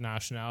about what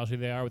nationality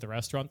they are with the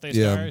restaurant they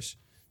start.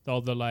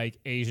 All the like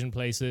Asian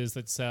places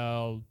that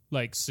sell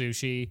like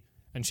sushi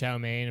and chow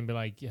mein and be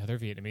like, yeah, they're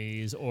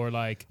Vietnamese, or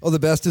like, oh, the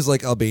best is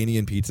like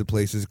Albanian pizza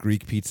places,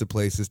 Greek pizza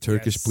places,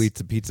 Turkish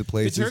pizza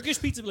places. The Turkish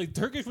pizza, like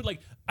Turkish with like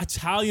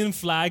Italian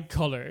flag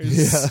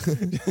colors,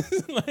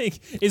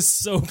 like is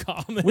so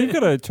common. We've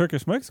got a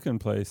Turkish Mexican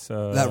place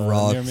that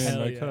rocks. near me and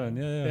my cousin.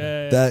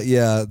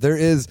 That there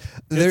is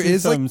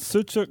some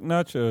sucuk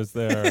nachos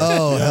there.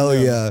 Oh hell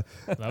yeah!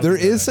 There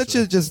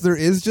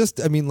is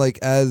just I mean, like,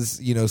 as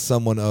you know,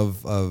 someone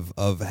of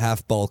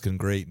half Balkan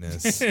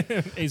greatness,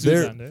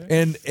 there,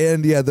 and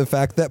yeah, the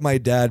fact that my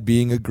dad,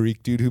 being a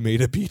Greek dude who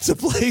made a pizza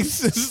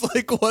place, is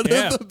like one of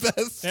the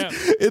best. Yeah.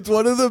 It's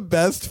one of the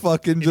best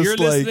fucking. If just you're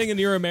like, listening and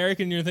you're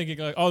American, you're thinking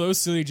like, oh, those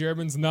silly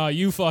Germans. Nah,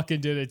 you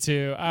fucking did it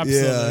too.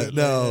 Absolutely. Yeah,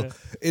 no,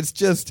 it's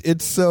just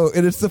it's so,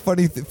 and it's the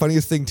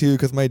funniest thing too,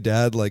 because my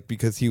dad, like,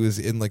 because he was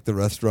in like the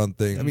restaurant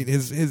thing. I mean,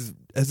 his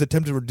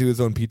attempt to do his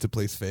own pizza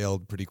place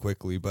failed pretty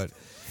quickly, but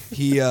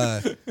he,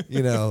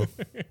 you know.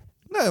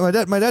 No,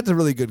 my dad's a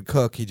really good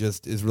cook. He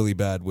just is really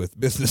bad with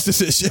business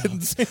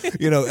decisions.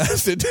 You know,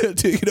 as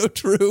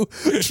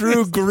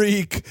true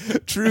Greek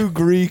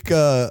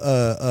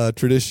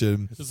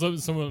tradition. So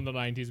someone in the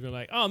 90s be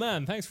like, "Oh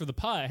man, thanks for the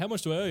pie. How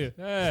much do I owe you?"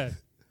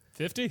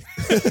 50.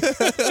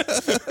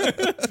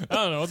 I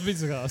don't know, what's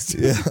pizza cost?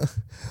 Yeah,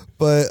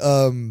 but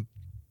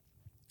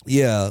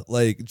yeah,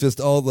 like,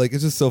 just all, like,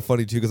 it's just so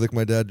funny too, because like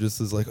my dad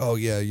just is like, oh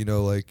yeah, you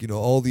know, like, you know,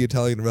 all the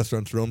Italian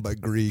restaurants are owned by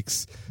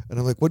Greeks, and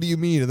I'm like, what do you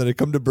mean? And then I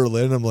come to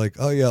Berlin and I'm like,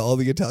 oh yeah, all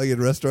the Italian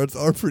restaurants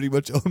are pretty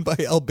much owned by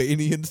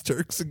Albanians,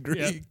 Turks, and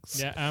Greeks.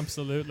 Yeah,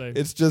 absolutely.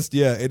 It's just,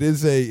 yeah, it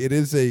is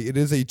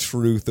a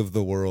truth of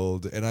the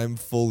world, and I'm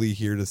fully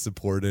here to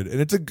support it. And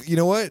it's you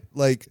know what,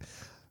 like,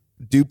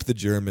 dupe the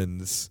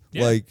Germans.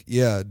 Like,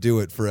 yeah,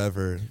 do it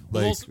forever.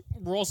 Like,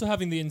 we're also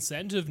having the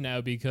incentive now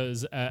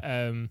because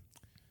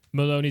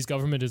Maloney's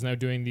government is now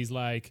doing these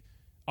like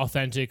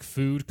authentic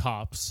food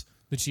cops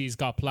that she's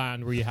got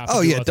planned, where you have to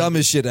oh yeah,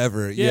 dumbest shit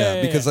ever.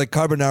 Yeah, because like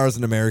carbonara is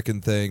an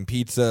American thing.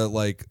 Pizza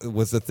like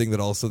was the thing that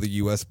also the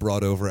U.S.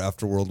 brought over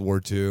after World War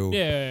II.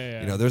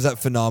 Yeah. You know, there's that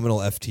phenomenal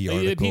FT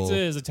article. Pizza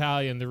is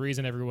Italian. The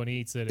reason everyone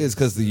eats it is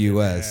because the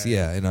U.S.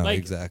 Yeah, you know, like,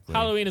 exactly.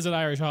 Halloween is an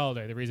Irish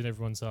holiday. The reason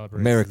everyone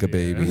celebrates America,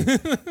 baby.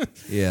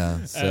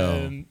 Yeah,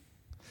 so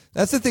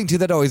that's the thing too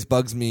that always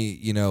bugs me.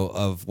 You know,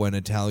 of when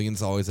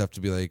Italians always have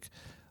to be like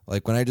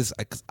when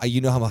I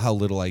you know how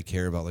little I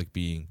care about like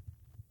being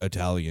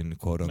Italian,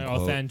 quote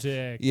unquote,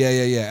 authentic.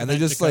 Yeah, and they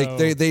just like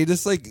they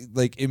just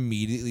like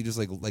immediately just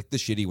like the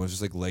shitty ones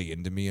just like lay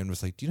into me and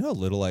was like, do you know how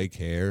little I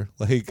care?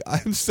 Like,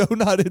 I'm so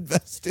not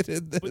invested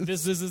in this. But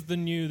this is the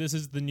new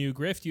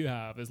grift you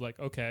have, is like,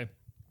 okay,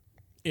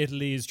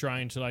 Italy's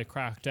trying to like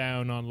crack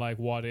down on like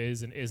what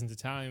is and isn't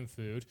Italian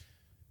food.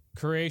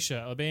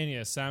 Croatia,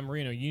 Albania, San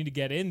Marino, you need to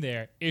get in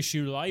there,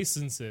 issue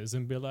licenses,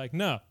 and be like,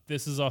 no,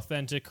 this is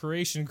authentic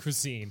Croatian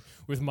cuisine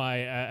with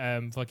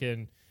my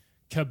fucking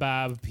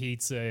kebab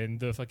pizza in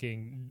the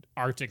fucking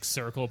Arctic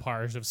Circle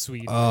part of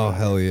Sweden. Oh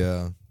hell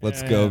yeah,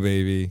 let's go,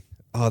 baby.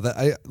 Oh,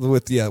 that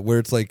where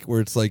it's like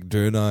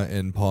döner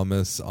and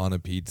pommes on a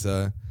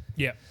pizza.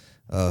 Yeah.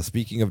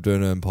 Speaking of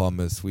döner and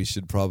pommes, we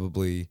should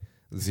probably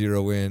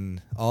zero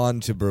in on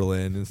to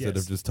Berlin instead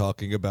of just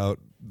talking about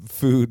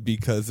food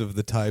because of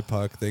the Thai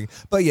Park thing.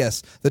 But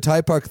yes, the Thai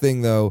Park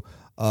thing though,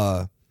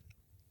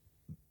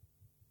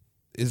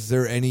 is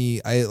there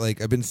any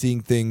I've been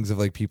seeing things of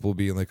like people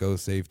being like, oh,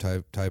 save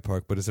Thai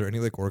Park, but is there any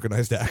like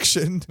organized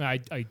action? I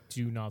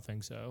do not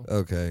think so.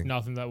 Okay.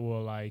 Nothing that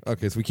will like.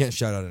 Okay, so we can't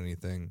shout out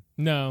anything.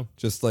 No.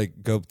 Just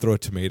like go throw a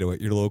tomato at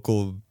your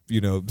local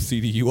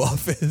CDU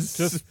office.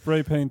 Just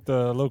spray paint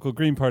the local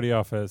Green Party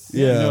office.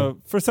 Yeah.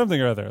 For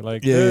something or other.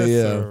 Like Yeah, this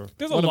yeah. or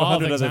There's a one of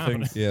lot of 100 things other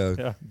happening. things.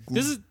 Yeah.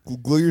 This is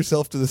Glue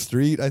yourself to the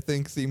street, I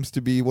think, seems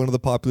to be one of the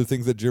popular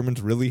things that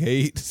Germans really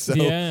hate. So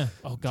yeah.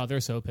 Oh god, they're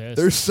so pissed.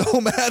 they're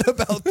so mad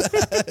about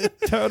that.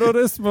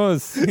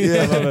 Terrorismus.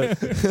 Yeah. I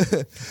love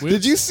it.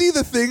 Did you see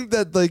the thing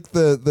that like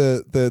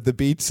the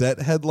Beat Set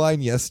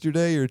headline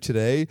yesterday or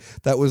today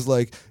that was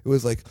like it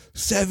was like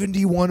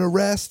 71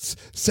 arrests,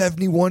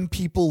 71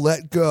 people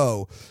let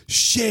go.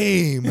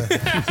 Shame.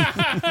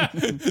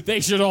 They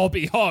should all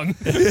be hung.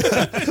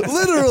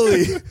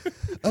 Literally.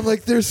 I'm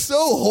like, they're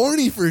so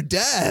horny for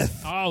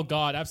death. Oh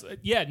god, absolutely.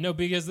 Yeah, no,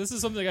 because this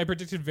is something I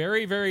predicted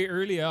very, very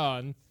early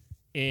on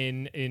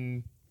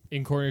in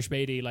Cornish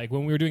Beatty. Like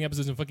when we were doing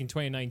episodes in fucking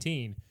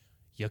 2019,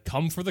 you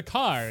come for the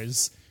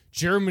cars.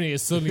 Germany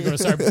is suddenly going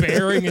to start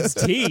baring its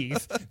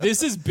teeth.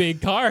 This is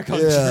big car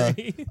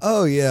country. Yeah.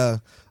 Oh yeah.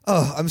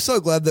 Oh, I'm so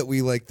glad that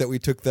we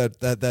took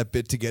that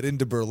bit to get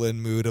into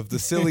Berlin mood of the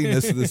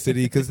silliness of the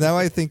city, because now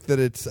I think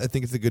it's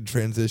a good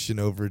transition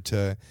over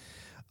to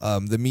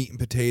the meat and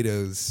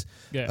potatoes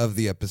of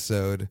the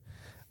episode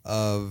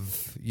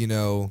of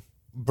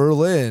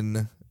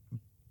Berlin.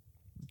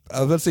 I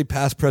was about to say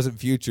past, present,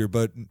 future,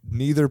 but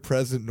neither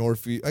present nor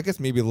future. I guess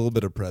maybe a little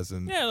bit of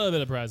present. Yeah, a little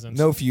bit of present.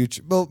 No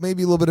future. Well,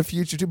 maybe a little bit of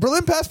future too.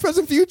 Berlin past,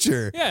 present,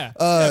 future. Yeah.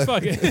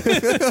 Fuck it.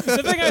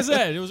 The thing I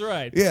said, it was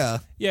right. Yeah.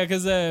 Yeah,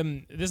 because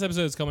this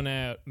episode is coming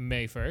out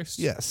May 1st.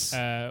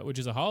 Yes. Which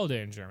is a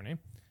holiday in Germany.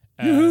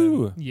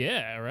 Yoo-hoo.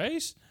 Yeah,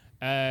 right?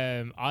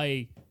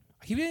 I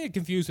keep getting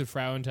confused with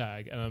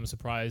Frauentag, and I'm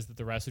surprised that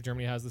the rest of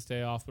Germany has this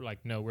day off, but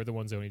no, we're the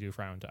ones that only do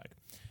Frauentag.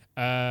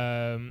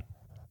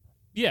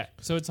 Yeah,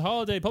 so it's a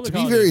holiday, public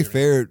holiday. To be very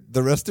fair,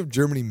 the rest of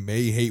Germany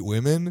may hate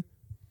women.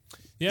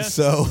 Yeah.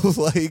 So,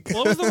 like...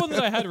 What was the one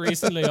that I had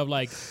recently of,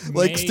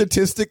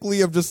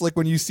 statistically, of just,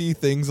 when you see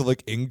things of,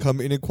 income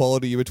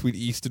inequality between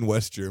East and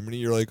West Germany,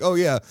 you're like, oh,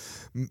 yeah,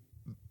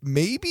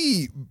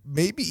 maybe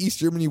East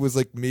Germany was,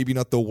 maybe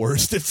not the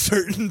worst at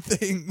certain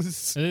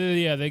things.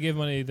 Yeah, they give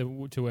money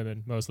to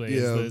women, mostly,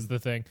 is the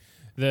thing.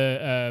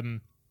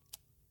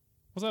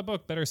 What's that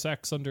book? Better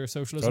Sex Under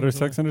Socialism? Better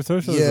Sex Under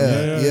Socialism.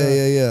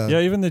 Yeah.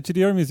 Yeah, even the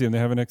GDR Museum, they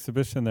have an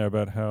exhibition there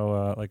about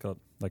how, like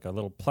a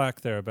little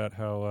plaque there about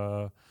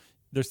how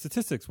their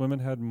statistics, women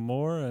had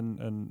more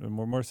and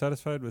were more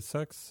satisfied with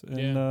sex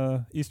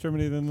in East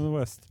Germany than in the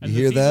West. And you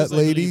hear that,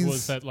 ladies?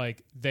 Was that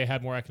they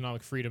had more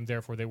economic freedom,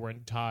 therefore they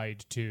weren't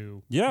tied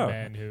to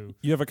men who...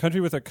 You have a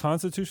country with a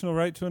constitutional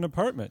right to an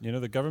apartment.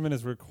 The government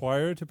is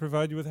required to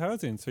provide you with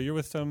housing. So you're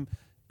with some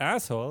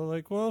asshole,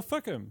 well,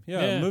 fuck him.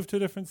 Yeah, move to a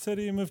different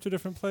city, move to a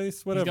different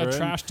place, whatever. He's got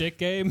trash dick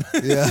game.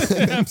 Yeah.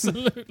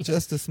 Absolutely.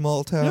 Just a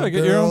small town Yeah,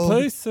 get your own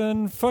place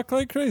and fuck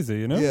like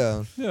crazy,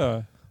 Yeah.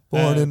 Yeah.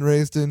 Born and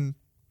raised in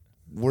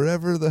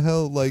wherever the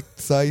hell,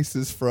 Zeiss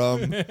is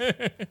from.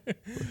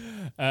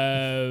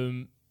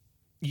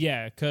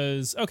 Yeah,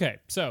 because, okay,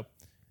 so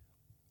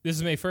this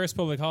is May 1st,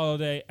 public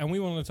holiday, and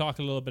we want to talk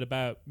a little bit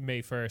about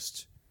May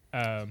 1st.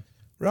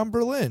 Around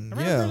Berlin,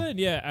 Berlin,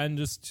 and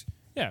just...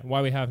 Yeah,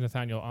 why we have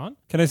Nathaniel on.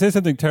 Can I say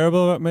something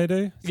terrible about May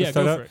Day? Yeah,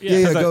 go for it.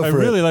 Yeah, go for it. I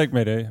really like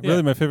May Day.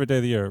 Really my favorite day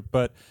of the year.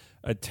 But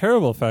a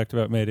terrible fact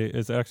about May Day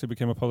is it actually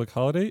became a public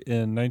holiday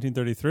in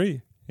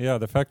 1933. Yeah,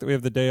 the fact that we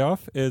have the day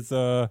off is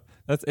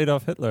that's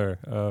Adolf Hitler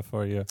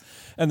for you.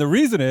 And the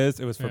reason is,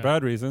 it was for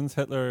bad reasons.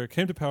 Hitler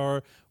came to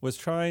power, was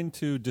trying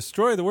to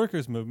destroy the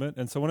workers' movement,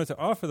 and so wanted to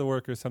offer the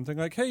workers something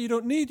like, hey, you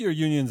don't need your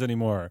unions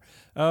anymore.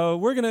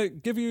 We're going to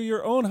give you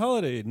your own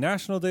holiday,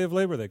 National Day of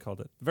Labor, they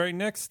called it. The very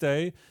next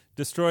day,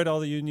 destroyed all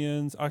the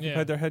unions,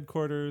 occupied their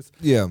headquarters.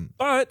 Yeah.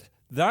 But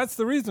that's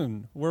the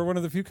reason we're one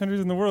of the few countries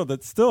in the world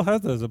that still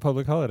has that as a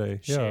public holiday.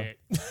 Shit.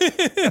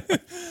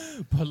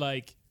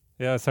 But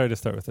yeah, sorry to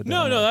start with it.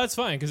 No, that's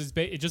fine, because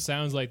it just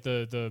sounds like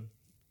the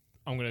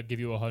I'm going to give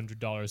you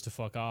 $100 to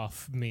fuck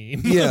off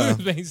meme. Yeah.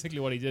 Basically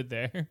what he did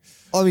there.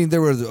 I mean, there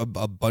were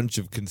a bunch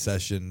of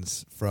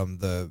concessions from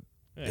the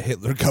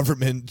Hitler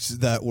government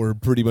that were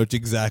pretty much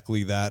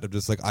exactly that. I'm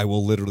just I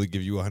will literally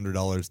give you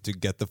 $100 to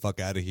get the fuck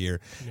out of here,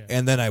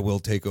 and then I will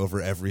take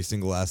over every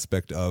single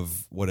aspect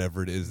of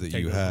whatever it is that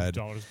you had.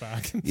 $dollars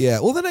back. Yeah,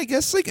 well then I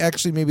guess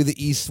actually maybe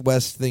the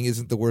East-West thing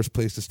isn't the worst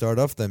place to start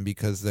off then,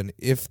 because then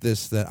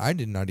then I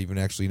did not even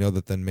actually know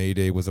that then May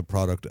Day was a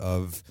product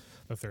of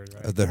the Third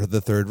Reich.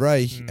 The Third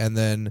Reich, and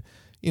then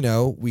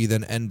we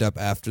then end up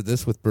after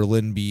this with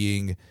Berlin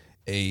being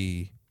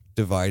a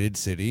divided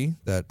city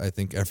that I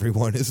think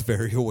everyone is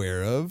very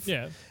aware of.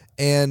 Yeah.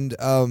 And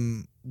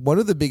one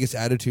of the biggest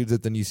attitudes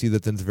that then you see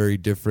that then's very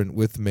different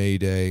with May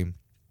Day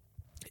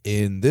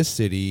in this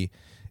city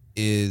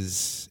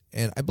is,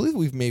 and I believe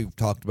we've maybe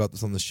talked about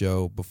this on the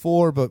show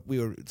before, but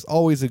it's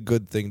always a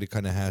good thing to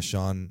kind of hash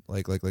on,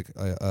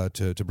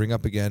 to bring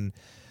up again,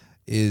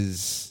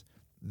 is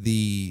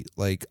the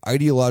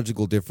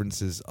ideological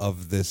differences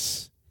of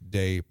this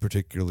day,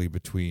 particularly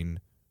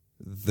between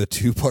the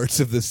two parts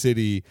of the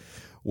city,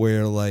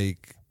 where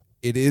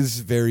it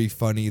is very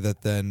funny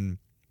that then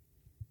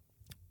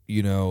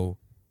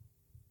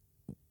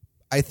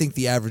I think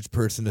the average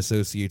person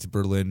associates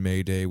Berlin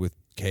May Day with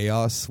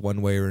chaos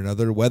one way or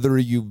another, whether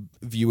you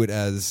view it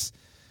as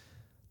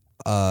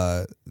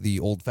the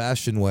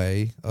old-fashioned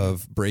way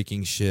of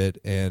breaking shit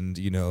and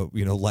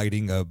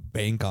lighting a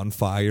bank on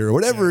fire or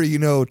whatever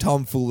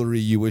tomfoolery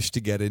you wish to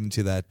get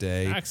into that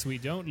day. Acts we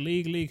don't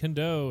legally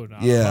condone.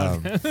 Yeah,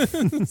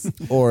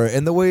 or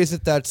in the ways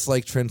that's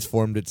like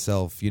transformed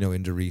itself,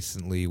 into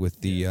recently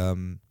with the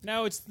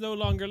now it's no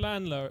longer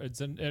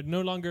landlords and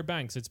no longer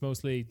banks. It's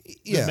mostly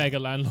Yeah. the mega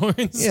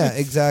landlords. Yeah,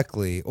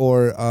 exactly.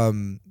 Or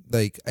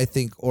I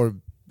think, or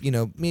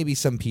maybe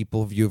some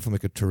people view it from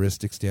like a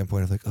touristic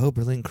standpoint of like, oh,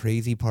 Berlin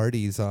crazy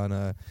parties on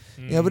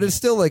but it's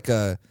still like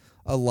a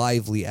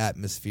lively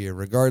atmosphere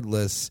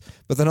regardless.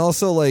 But then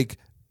also like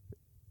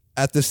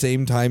at the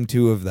same time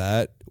too of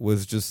that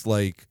was just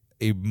like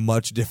a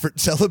much different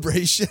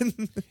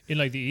celebration. In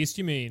like the East,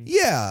 you mean?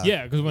 Yeah.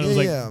 Yeah, because when it was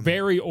like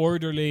very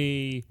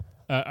orderly,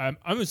 I'm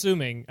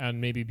assuming, and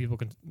maybe people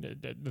can,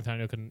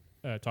 Nathaniel can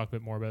talk a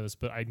bit more about this,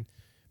 but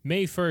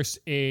May 1st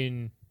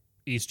in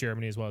East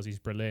Germany as well as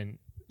East Berlin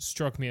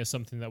struck me as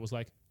something that was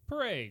like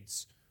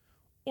parades,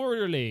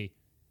 orderly.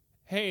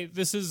 Hey,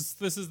 this is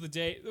the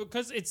day,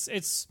 because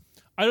it's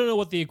I don't know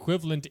what the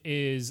equivalent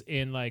is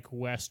in like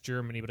West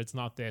Germany, but it's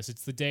not this.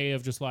 It's the day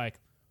of just like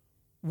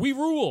we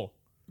rule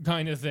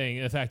kind of thing,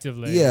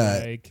 effectively.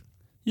 Yeah.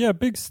 Yeah,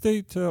 big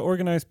state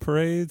organized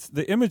parades.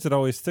 The image that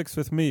always sticks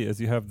with me is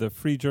you have the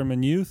Free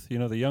German Youth,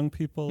 the young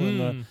people in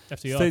the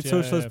FDJ, State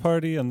Socialist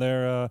Party, and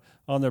they're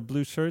on their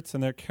blue shirts,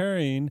 and they're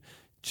carrying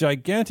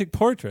gigantic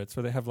portraits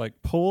where they have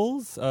like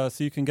poles, so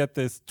you can get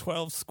this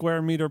 12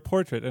 square meter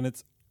portrait, and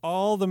it's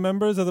all the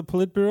members of the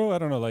Politburo. I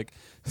don't know, like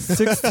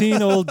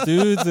 16 old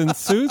dudes in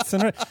suits,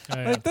 and like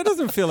that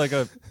doesn't feel like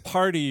a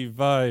party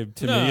vibe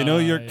to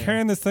me. You're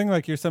carrying this thing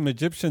like you're some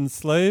Egyptian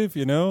slave.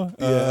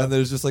 And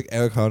there's just like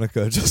Eric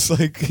Hanukkah, just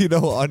like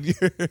on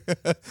your.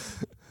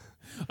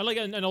 I like,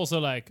 and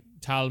also like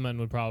Talman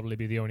would probably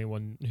be the only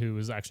one who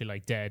was actually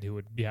like dead who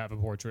would have a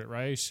portrait,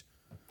 right?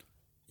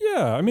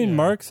 Yeah, I mean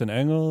Marx and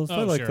Engels,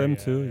 I like them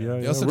too. Yeah.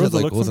 Yeah. He also did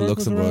like Rosa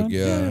Luxemburg,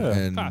 yeah.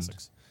 and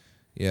classics.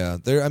 Yeah,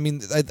 I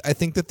mean, I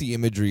think that the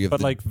imagery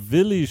of like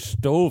Willy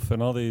Stoff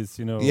and all these,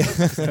 kind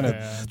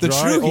of the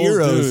true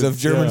heroes dudes, of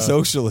German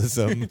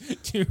socialism.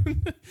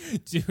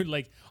 dude,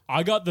 like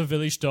I got the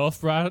Willy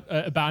Stoff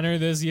banner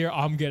this year.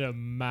 I'm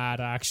getting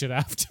mad action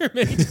after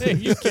May Day.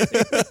 You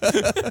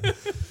kidding?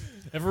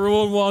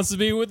 Everyone wants to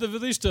be with the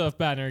Willy Stoff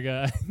banner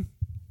guy.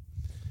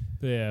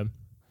 Yeah.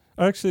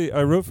 Actually,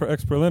 I wrote for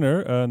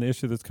Ex-Berliner an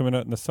issue that's coming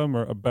out in the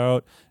summer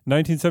about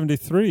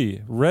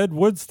 1973, Red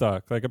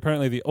Woodstock. Like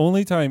apparently the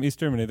only time East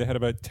Germany, they had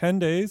about 10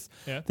 days.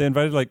 Yeah. They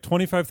invited like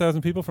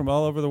 25,000 people from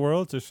all over the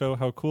world to show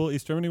how cool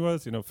East Germany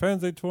was.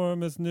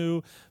 Fernsehturm is new,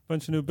 a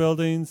bunch of new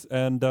buildings.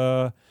 And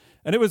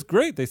it was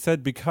great. They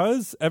said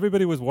because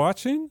everybody was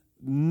watching,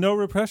 no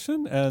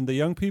repression, and the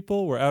young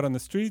people were out on the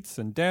streets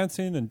and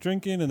dancing and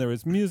drinking, and there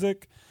was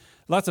music.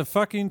 Lots of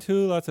fucking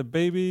too, lots of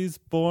babies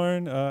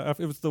born.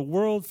 It was the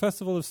World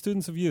Festival of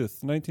Students of Youth,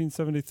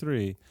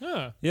 1973.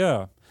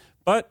 Yeah.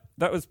 But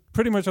that was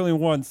pretty much only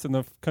once in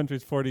the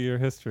country's 40-year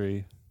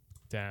history.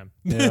 Damn.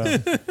 Yeah.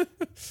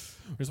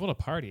 There's what a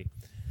party.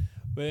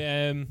 But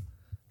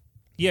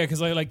yeah,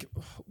 because I like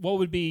what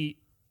would be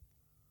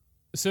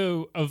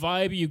so a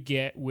vibe you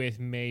get with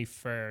May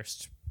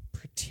 1st,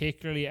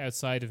 particularly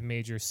outside of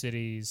major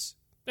cities,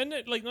 and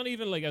like not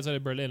even like outside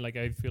of Berlin. Like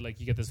I feel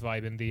like you get this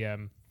vibe in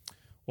the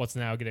what's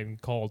now getting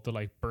called the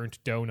like burnt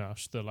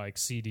donut, the like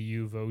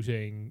CDU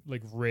voting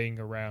like ring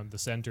around the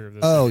center of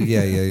this. Oh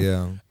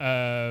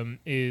yeah.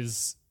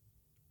 Is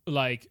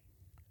like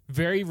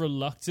very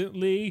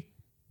reluctantly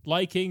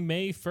liking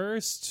May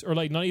 1st, or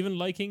like not even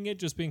liking it,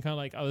 just being kind of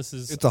like, oh,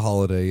 it's a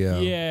holiday.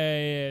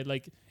 Yeah.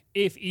 Like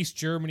if East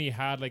Germany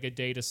had like a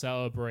day to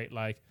celebrate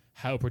like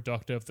how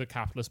productive the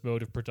capitalist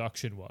mode of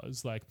production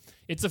was, like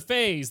it's a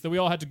phase that we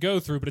all had to go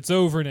through, but it's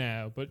over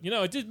now. But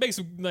it did make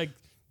some like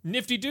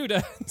nifty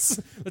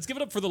doodads. Let's give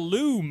it up for the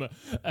loom,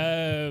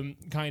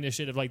 kind of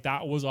shit of like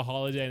that was a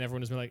holiday and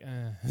everyone has been like,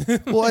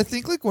 Well, I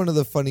think like one of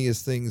the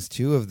funniest things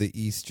too of the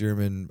East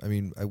German, I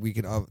mean, we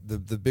can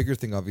the bigger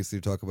thing obviously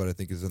to talk about, I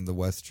think, is in the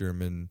West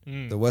German,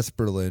 the West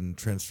Berlin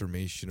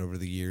transformation over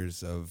the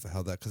years of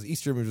how that, because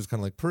East Germany was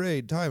kind of like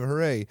parade time,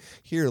 hooray,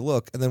 here,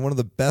 look, and then one of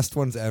the best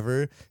ones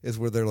ever is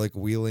where they're like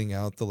wheeling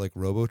out the like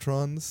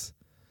Robotrons.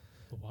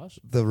 What?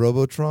 The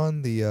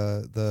Robotron,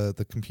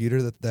 the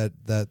computer that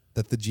the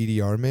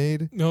GDR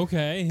made.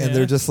 Okay, and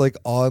they're just like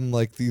on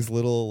like these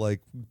little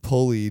like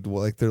pulleyed,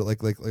 like they're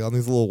like on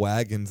these little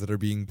wagons that are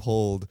being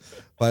pulled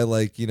by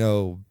like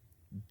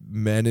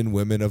men and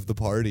women of the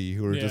party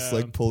who are just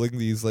like pulling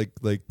these like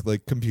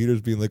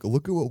computers, being like,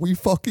 look at what we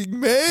fucking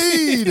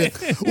made.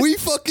 We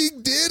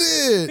fucking did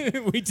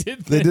it. We did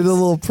this. They did a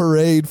little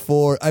parade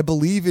for, I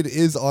believe it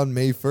is on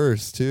May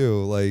 1st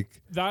too.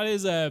 Like that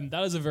is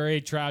a very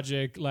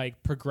tragic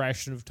like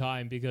progression of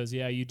time, because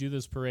you do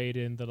this parade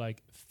in the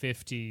like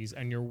 50s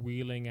and you're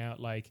wheeling out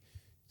like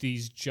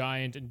these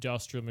giant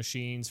industrial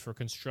machines for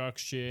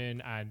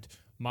construction and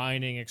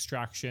mining,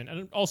 extraction,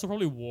 and also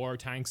probably war,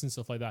 tanks and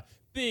stuff like that.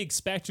 Big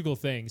spectacle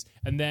things.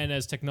 And then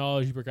as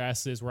technology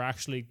progresses, we're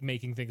actually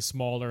making things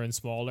smaller and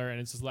smaller. And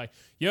it's just like,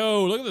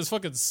 yo, look at this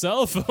fucking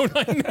cell phone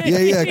I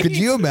made. Yeah. Could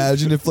you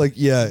imagine if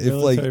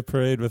military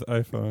parade with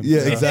iPhone. Yeah,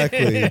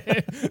 exactly.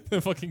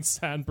 The fucking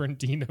San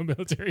Bernardino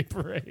military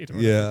parade.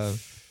 Yeah.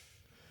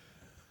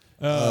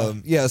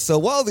 So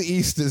while the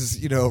East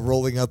is,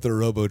 rolling out their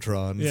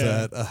Robotrons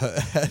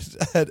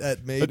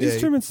at May But Day.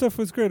 East German stuff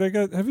was great.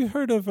 Have you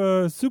heard of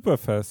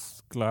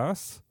Superfest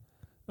glass?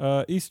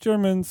 East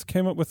Germans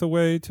came up with a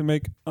way to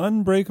make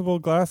unbreakable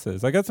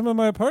glasses. I got some in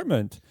my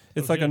apartment.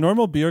 It's like a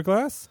normal beer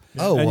glass.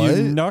 Oh, and what?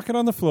 you knock it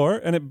on the floor,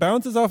 and it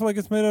bounces off like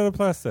it's made out of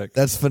plastic.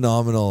 That's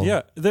phenomenal.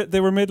 Yeah, they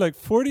were made like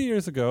 40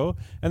 years ago,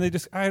 and they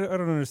just, I don't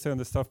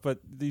understand this stuff, but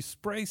you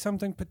spray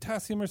something,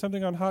 potassium or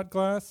something on hot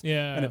glass,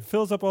 and it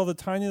fills up all the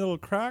tiny little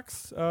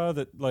cracks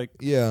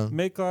that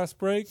make glass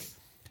break.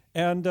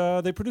 And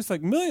they produce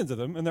like millions of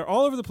them, and they're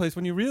all over the place.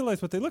 When you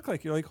realize what they look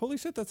like, you're like, holy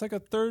shit, that's like a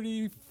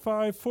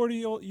 35,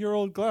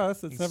 40-year-old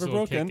glass that's never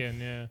broken.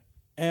 Kicking,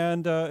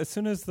 And as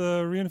soon as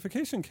the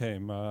reunification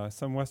came,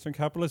 some Western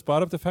capitalists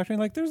bought up the factory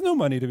and there's no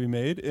money to be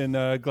made in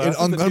glass.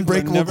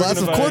 Unbreakable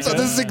glass, of course.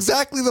 This is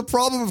exactly the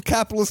problem of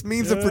capitalist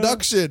means of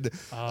production.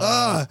 Is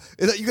that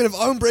you can have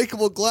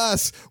unbreakable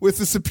glass with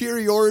the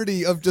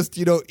superiority of just,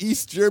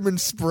 East German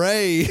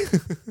spray.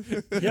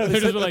 They're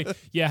just like,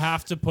 you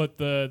have to put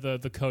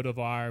the coat of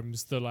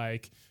arms, the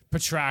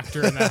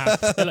protractor in the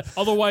half.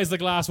 Otherwise the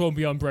glass won't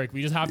be unbreakable.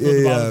 We just have to put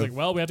the bottom. It's like,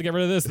 well, we have to get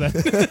rid of this then.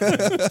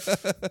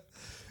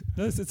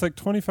 It's like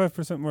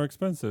 25% more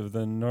expensive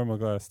than normal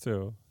glass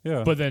too.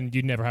 Yeah, but then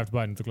you'd never have to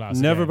buy another glass.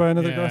 Never again. buy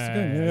another glass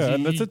again. Yeah,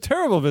 and that's a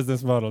terrible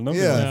business model.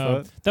 Nobody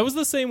likes that. That was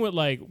the same with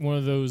one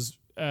of those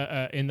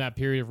in that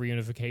period of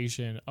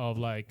reunification of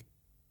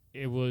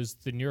it was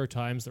the New York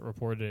Times that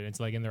reported it. It's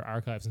in their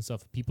archives and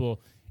stuff.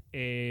 People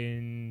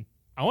in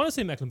I want to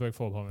say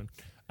Mecklenburg-Vorpommern.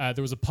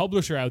 There was a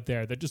publisher out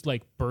there that just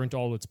burnt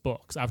all its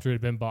books after it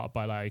had been bought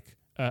by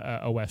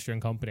a Western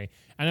company,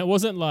 and it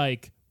wasn't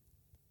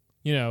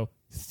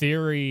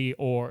theory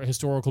or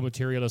historical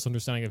materialist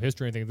understanding of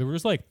history or anything. There were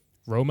just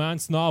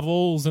romance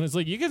novels, and it's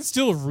you can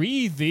still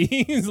read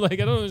these. I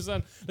don't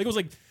understand. It was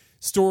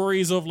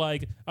stories of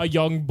a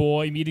young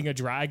boy meeting a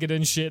dragon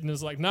and shit, and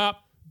it's nah,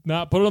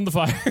 put it on the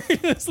fire.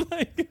 It's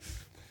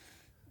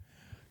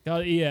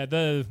God,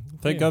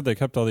 Thank God they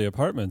kept all the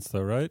apartments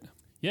though, right?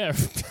 Yeah.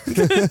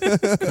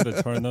 Could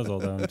have torn those all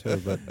down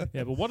too, but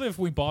yeah, but what if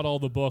we bought all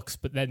the books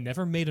but then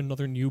never made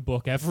another new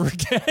book ever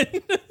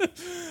again?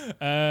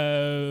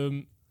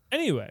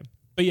 Anyway,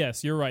 but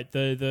yes, you're right.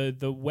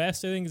 The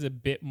West, I think, is a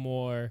bit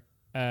more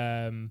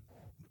poppin'.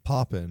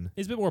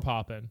 It's a bit more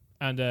poppin'.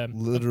 And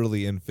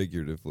literally and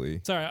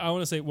figuratively. Sorry, I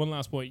want to say one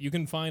last point. You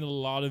can find a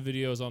lot of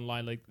videos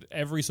online,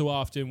 every so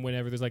often,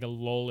 whenever there's a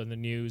lull in the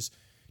news,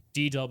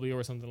 DW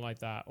or something like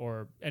that,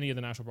 or any of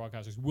the national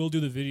broadcasters will do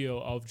the video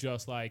of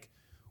just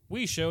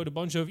we showed a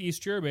bunch of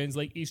East Germans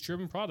East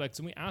German products,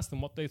 and we asked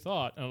them what they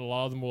thought, and a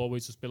lot of them will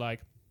always just be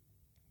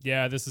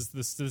yeah, this is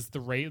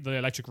the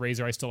electric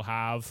razor I still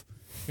have.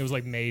 It was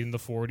made in the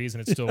 40s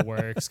and it still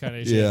works, kind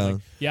of shit.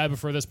 Yeah. I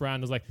prefer this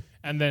brand. It was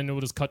and then it would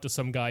just cut to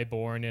some guy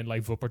born in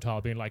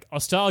Wuppertal being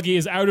Ostalgie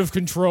is out of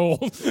control.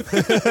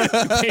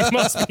 It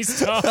must be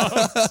stopped.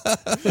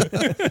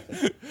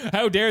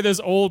 How dare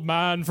this old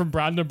man from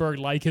Brandenburg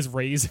like his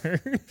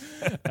razor?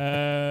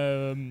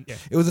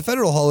 It was a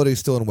federal holiday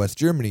still in West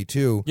Germany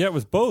too. Yeah, it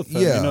was both.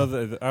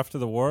 After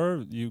the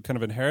war, you kind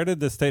of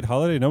inherited the state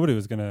holiday. Nobody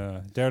was going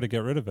to dare to get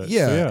rid of it.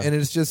 Yeah, and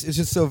it's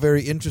just so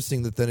very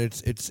interesting that then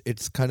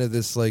it's kind of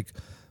this a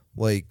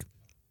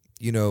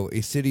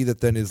city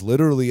that then is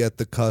literally at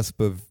the cusp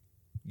of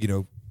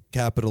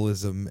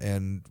capitalism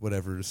and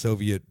whatever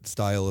Soviet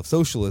style of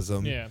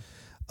socialism. Yeah.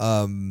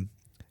 And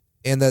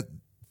that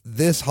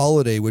this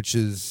holiday, which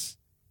is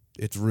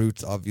its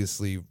roots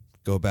obviously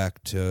go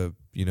back to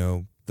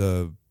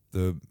the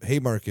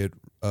Haymarket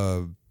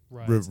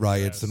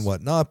riots and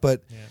whatnot,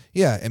 but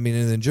I mean,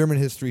 and then German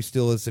history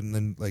still is, and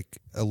then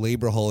a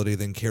labor holiday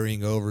then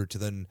carrying over to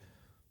then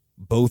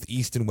both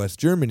East and West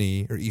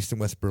Germany, or East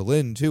and West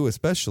Berlin too,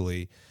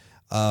 especially,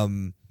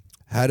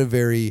 had a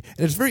very,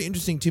 and it's very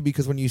interesting too,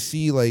 because when you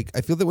see I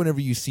feel that whenever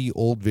you see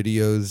old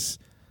videos,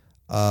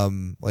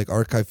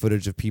 archive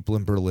footage of people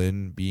in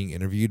Berlin being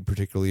interviewed,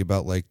 particularly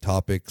about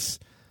topics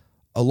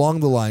along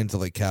the lines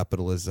of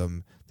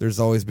capitalism, there's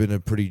always been a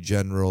pretty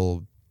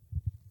general,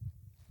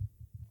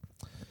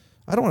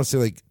 I don't want to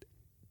say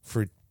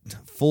for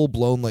full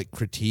blown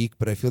critique,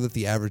 but I feel that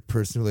the average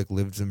person who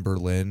lives in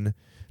Berlin,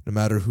 no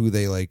matter who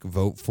they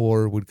vote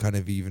for, would kind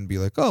of even be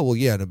oh well,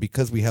 yeah, no,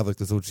 because we have the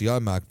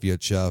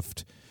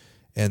Sozialmarktwirtschaft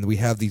and we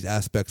have these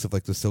aspects of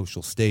the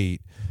social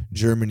state,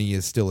 Germany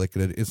is still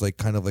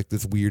kind of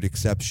this weird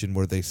exception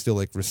where they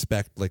still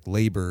respect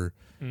labor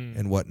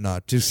and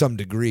whatnot to some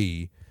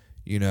degree,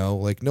 no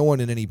one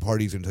in any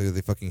party is gonna tell you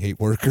they fucking hate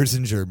workers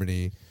in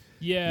Germany.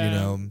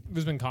 Yeah,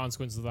 there's been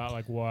consequences of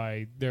that,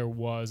 why there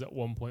was at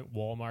one point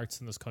Walmarts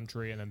in this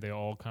country, and then they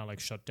all kind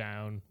of shut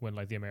down when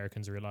the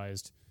Americans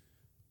realized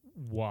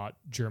what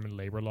German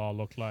labor law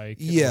looked like.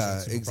 Yeah,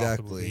 super exactly.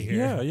 profitable to be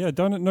here. Yeah,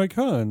 down at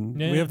Neukölln.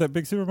 Yeah. We have that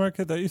big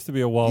supermarket that used to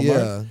be a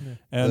Walmart. Yeah.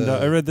 And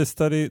I read this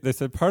study. They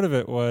said part of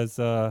it was,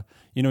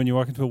 when you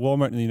walk into a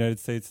Walmart in the United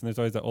States and there's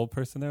always that old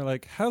person there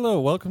like, hello,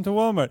 welcome to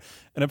Walmart.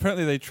 And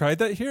apparently they tried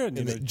that here.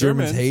 And,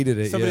 Germans hated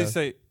it, Somebody yeah.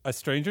 say, a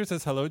stranger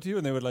says hello to you,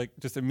 and they would like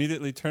just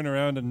immediately turn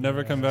around and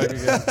never come back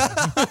again.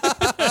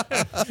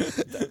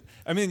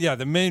 I mean,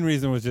 the main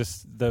reason was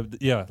just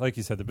like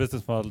you said, the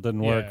business model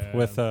didn't work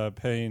with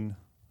paying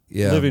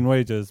living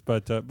wages,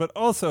 but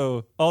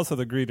also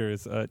the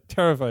greeters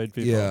terrified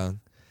people. Yeah.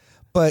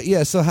 But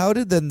so how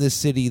did then this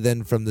city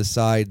then from the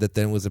side that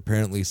then was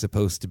apparently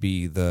supposed to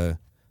be the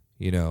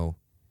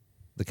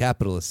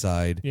capitalist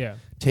side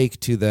take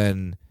to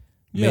then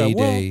May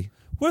Day?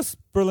 West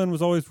Berlin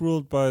was always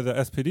ruled by the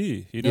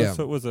SPD,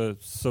 so it was a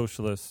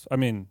socialist,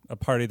 a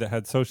party that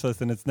had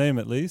socialist in its name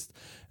at least.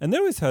 And they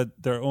always had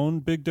their own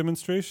big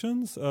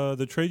demonstrations,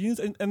 the trade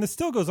unions, and this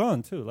still goes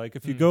on too. Like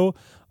if you go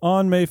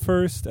on May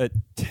 1st at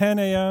 10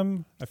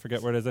 a.m., I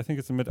forget where it is, I think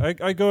it's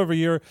I go every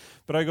year,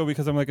 but I go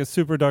because I'm like a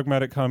super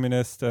dogmatic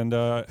communist and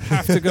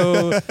have to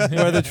go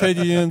where the trade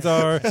unions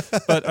are,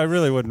 but I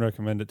really wouldn't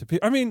recommend it to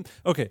people.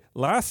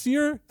 Last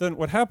year, then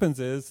what happens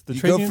is the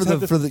trade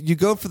unions you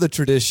go for the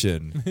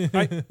tradition.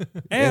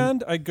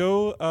 I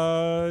go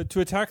to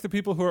attack the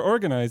people who are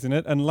organizing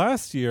it. And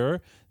last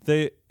year,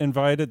 they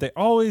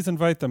always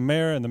invite the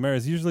mayor, and the mayor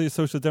is usually a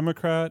social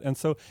democrat. And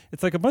so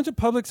it's like a bunch of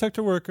public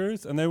sector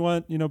workers, and they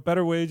want,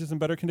 better wages and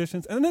better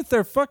conditions. And then it's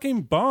their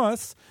fucking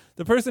boss,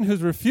 the person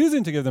who's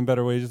refusing to give them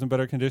better wages and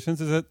better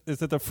conditions,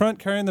 is at the front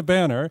carrying the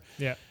banner.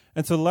 Yeah.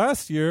 And so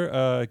last year,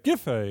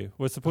 Giffey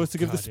was supposed to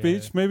give the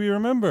speech. Yeah. Maybe you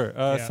remember.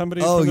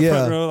 Somebody from the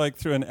front row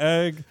threw an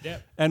egg.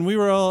 Yep. And we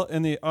were all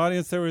in the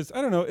audience. There was,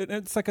 I don't know,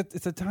 it's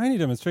a tiny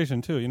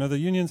demonstration too. The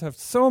unions have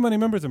so many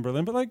members in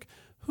Berlin, but like,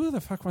 who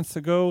the fuck wants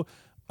to go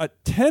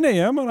at 10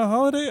 a.m. on a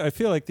holiday? I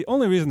feel like the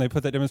only reason they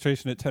put that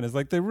demonstration at 10 is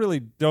like they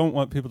really don't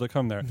want people to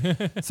come there.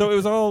 So it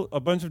was all a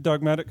bunch of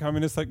dogmatic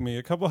communists like me,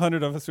 a couple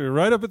hundred of us. We were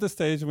right up at the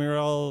stage and we were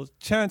all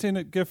chanting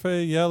at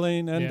Giffey,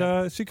 yelling,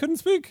 and she couldn't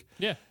speak.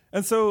 Yeah.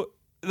 And so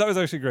that was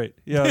actually great.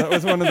 Yeah, that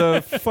was one of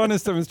the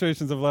funnest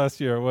demonstrations of last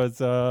year.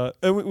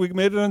 And we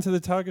made it onto the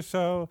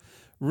Tagesschau,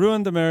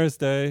 ruined the mayor's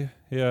day.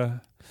 Yeah.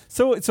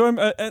 So I'm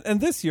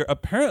and this year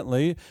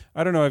apparently,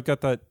 I don't know. I've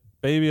got that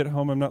baby at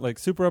home. I'm not like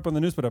super up on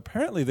the news, but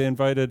apparently they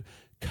invited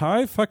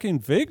Kai fucking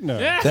Wegner.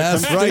 Yeah.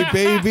 That's right,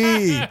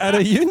 baby. At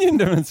a union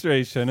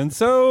demonstration, and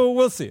so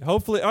we'll see.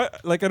 Hopefully, I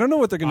don't know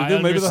what they're going to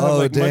do. Maybe they'll have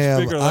like much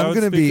bigger loudspeakers.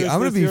 I'm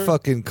gonna be year.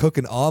 fucking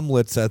cooking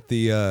omelets at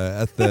the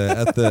at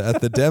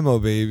the demo,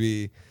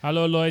 baby.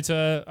 Hello, Leute.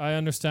 I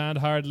understand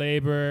hard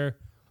labor.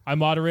 I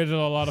moderated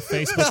a lot of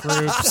Facebook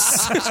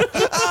groups.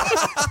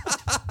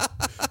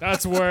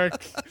 That's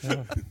work.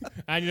 Yeah.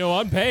 And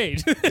I'm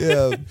paid.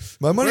 Yeah,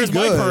 my money's Where's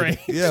my good. parade?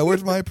 Yeah,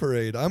 where's my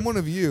parade? I'm one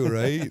of you,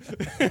 right?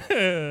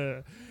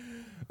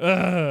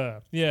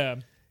 Yeah.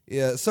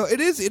 Yeah, so it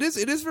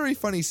is very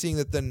funny seeing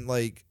that. Then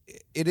like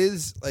it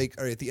is like,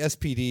 all right, the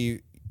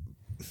SPD.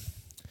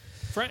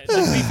 To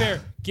be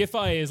fair,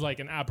 Giffey is like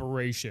an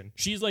aberration.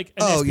 She's like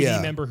an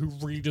SPD member who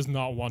really does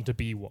not want to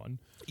be one.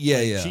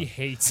 Yeah. She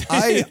hates it.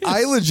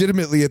 I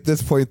legitimately at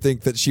this point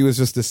think that she was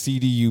just a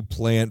CDU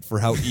plant for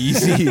how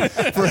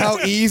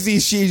easy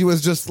she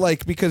was, just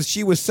like, because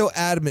she was so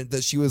adamant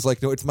that she was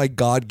like, no, it's my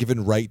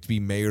God-given right to be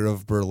mayor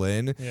of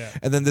Berlin. Yeah.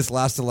 And then this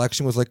last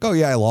election was like, oh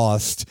yeah, I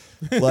lost.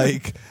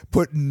 Like,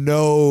 put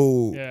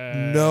no,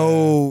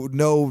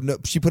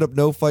 she put up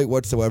no fight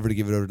whatsoever to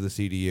give it over to the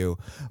CDU.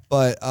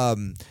 But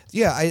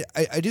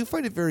I do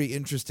find it very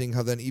interesting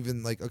how then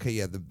even like, okay,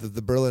 yeah,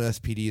 the Berlin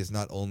SPD is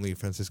not only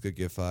Franziska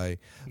Giffey,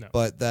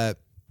 but that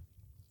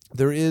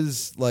there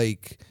is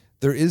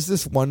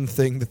this one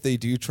thing that they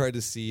do try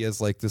to see as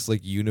like this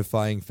like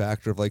unifying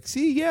factor of like,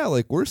 see, yeah,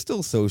 like we're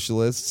still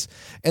socialists,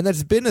 and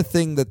that's been a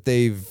thing that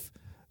they've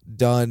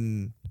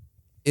done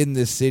in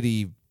this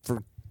city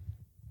for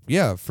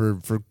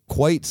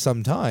quite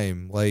some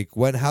time. Like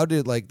how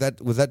did like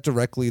that, was that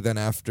directly then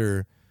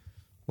after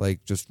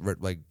like just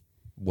like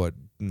what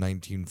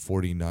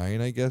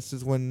 1949 I guess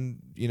is when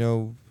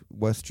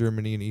West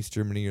Germany and East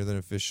Germany are then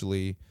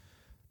officially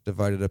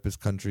divided up as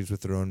countries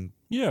with their own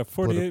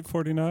 48,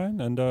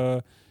 49, and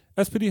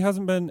SPD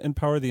hasn't been in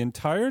power the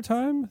entire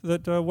time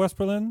that West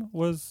Berlin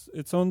was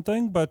its own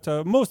thing, but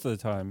most of the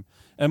time,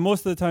 and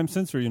most of the time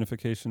since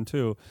reunification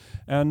too.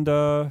 And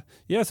so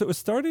it was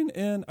starting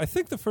in, I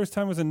think the first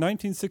time was in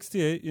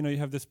 1968. You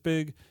have this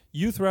big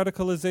youth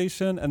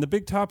radicalization, and the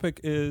big topic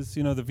is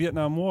the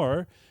Vietnam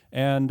War.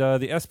 And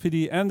the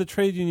SPD and the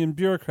trade union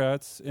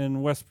bureaucrats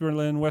in West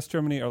Berlin, West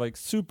Germany, are like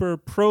super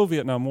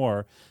pro-Vietnam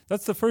War.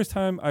 That's the first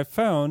time I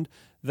found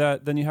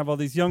that then you have all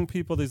these young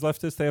people, these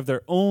leftists, they have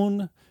their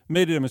own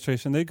May Day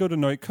demonstration. They go to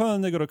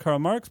Neukölln, they go to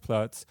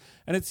Karl-Marx-Platz,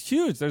 and it's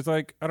huge. There's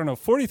like,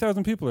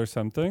 40,000 people or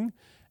something.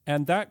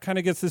 And that kind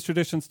of gets this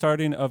tradition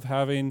starting of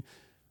having,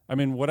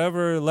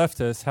 whatever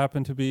leftists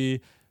happen to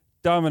be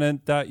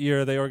dominant that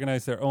year, they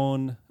organized their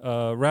own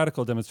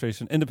radical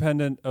demonstration,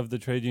 independent of the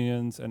trade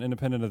unions and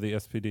independent of the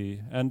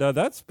SPD. And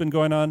that's been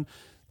going on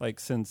like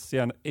since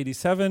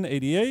 87,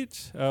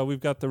 88.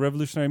 We've got the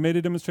Revolutionary May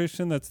Day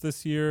demonstration that's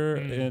this year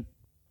at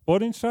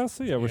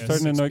Bodenstrasse. Yeah, we're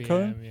starting in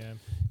Neukölln.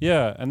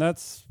 Yeah, and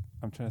that's,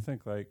 I'm trying to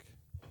think, like,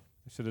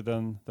 I should have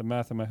done the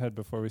math in my head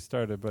before we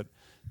started, but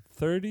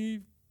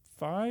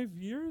 35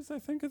 years, I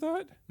think, of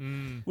that,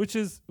 which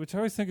I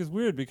always think is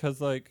weird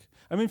because, like,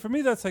 I mean, for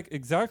me, that's like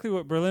exactly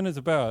what Berlin is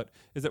about,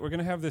 is that we're going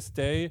to have this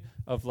day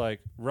of like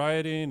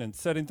rioting and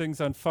setting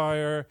things on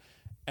fire.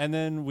 And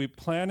then we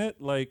plan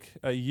it like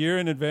a year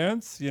in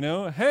advance, you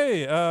know.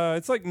 Hey,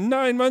 it's like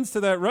 9 months to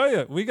that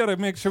riot. We got to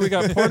make sure we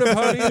got porta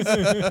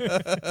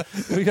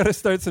potties. We got to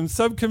start some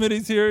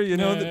subcommittees here, you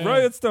know. The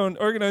riots don't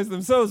organize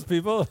themselves,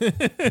 people.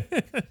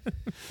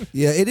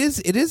 Yeah, it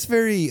is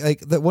very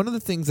like that. One of the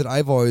things that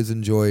I've always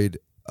enjoyed.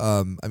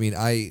 I mean,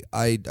 I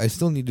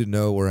still need to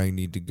know where I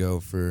need to go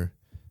for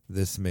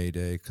this May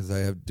Day because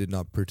I did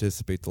not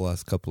participate the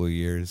last couple of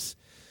years.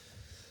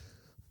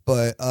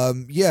 But,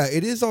 yeah,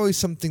 it is always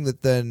something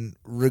that then,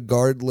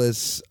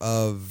 regardless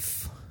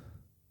of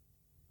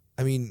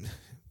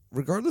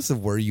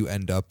where you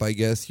end up, I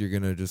guess, you're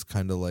going to just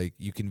kind of like,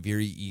 you can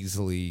very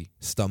easily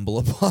stumble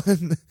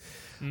upon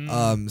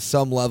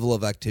some level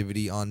of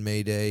activity on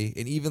May Day.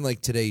 And even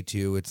like today,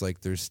 too, it's like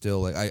there's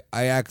still like,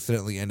 I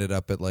accidentally ended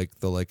up at like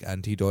the like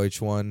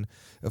anti-Deutsch one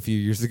a few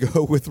years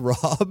ago with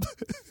Rob.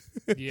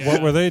 Yeah.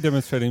 What were they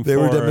demonstrating for? They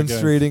were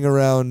demonstrating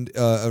around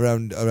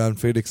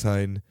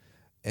Friedrichshain.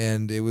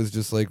 And it was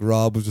just like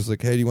Rob was just like,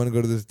 "Hey, do you want to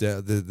go to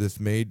this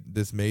May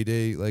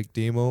Day like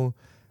demo?"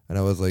 And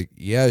I was like,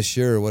 "Yeah,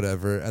 sure,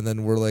 whatever." And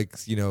then we're like,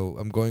 you know,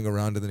 I'm going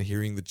around and then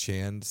hearing the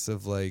chants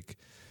of like,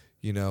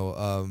 you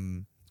know,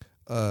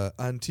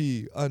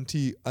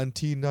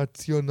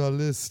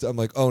 anti-nationalist. I'm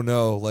like, oh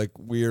no, like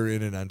we're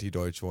in an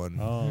anti-Deutsch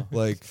one. Oh.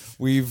 Like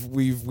we've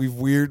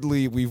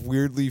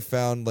weirdly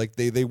found like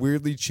they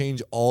weirdly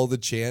change all the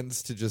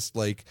chants to just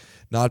like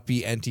not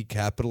be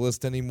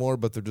anti-capitalist anymore,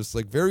 but they're just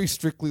like very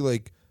strictly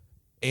like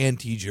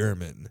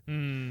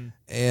anti-German.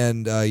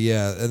 And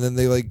yeah, and then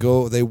they like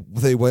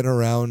they went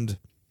around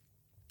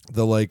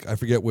the like, I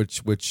forget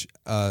which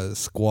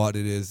squad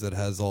it is that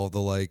has all the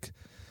like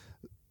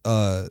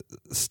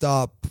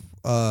stop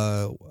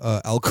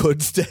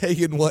Al-Quds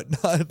Day and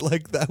whatnot.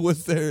 Like that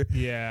was their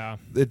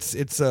it's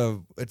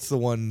the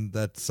one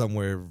that's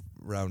somewhere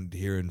around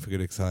here in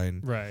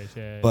Friedrichshain, right?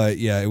 Yeah, but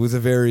yeah, it was a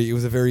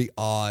very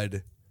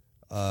odd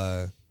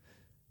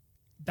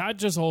that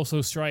just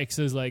also strikes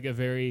as like a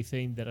very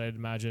thing that I'd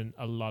imagine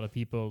a lot of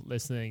people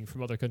listening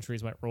from other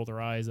countries might roll their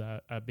eyes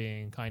at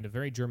being kind of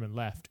very German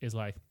left, is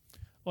like,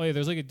 oh yeah,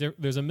 there's like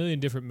there's a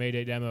million different May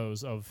Day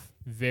demos of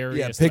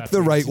various. Yeah, pick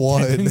the right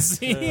one.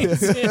 There's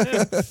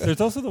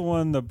also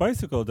the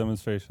bicycle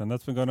demonstration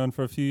that's been going on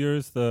for a few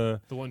years. The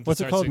one,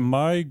 what's it called?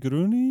 My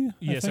Gruni?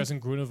 Yeah, it starts in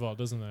Grunewald,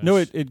 doesn't it? No,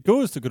 it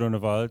goes to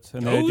Grunewald,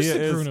 and the idea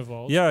is,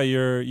 Grunewald. Yeah,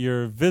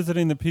 you're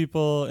visiting the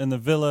people in the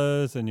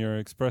villas, and you're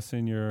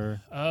expressing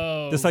your.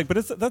 It's like, but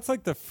that's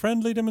like the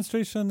friendly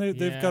demonstration.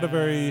 They've got a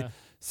very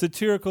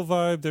satirical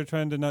vibe. They're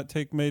trying to not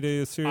take May Day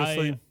as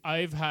seriously.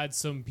 I've had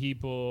some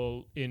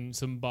people in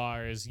some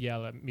bars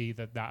yell at me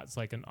that that's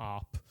like an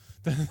op.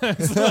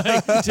 That's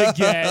like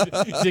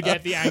to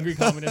get the angry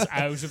communists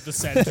out of the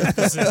center of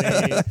the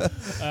city.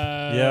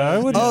 I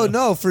would. Oh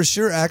no, for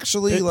sure.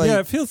 Actually,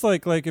 it feels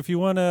like if you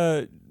want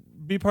to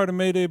be part of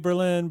May Day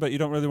Berlin, but you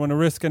don't really want to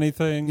risk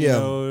anything. You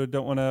know,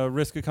 don't want to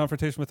risk a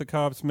confrontation with the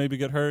cops, maybe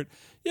get hurt.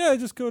 Yeah,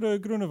 just go to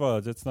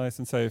Grunewald. It's nice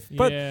and safe.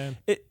 But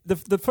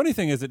the funny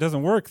thing is, it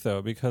doesn't work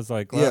though, because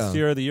like last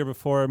year, the year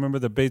before, I remember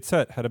the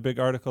BZ had a big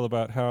article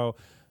about how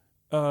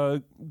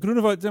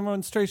Grunewald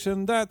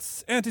demonstration,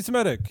 that's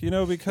anti-Semitic, you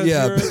know, because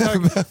you're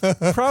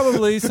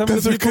probably some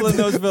of the people in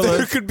those villas.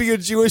 There could be a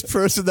Jewish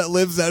person that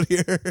lives out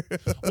here.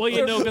 Well,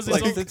 you know, because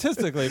like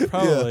statistically,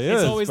 probably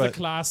is. It's always the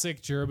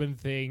classic German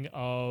thing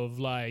of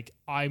like,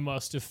 I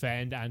must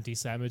defend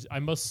anti-Semitism. I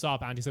must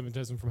stop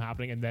anti-Semitism from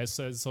happening, and this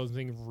says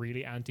something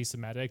really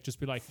anti-Semitic. Just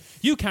be like,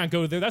 you can't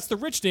go there. That's the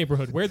rich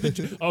neighborhood. Where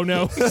the oh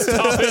no,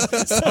 stop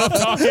it! Stop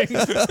talking.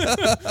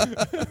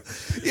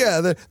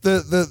 Yeah,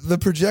 the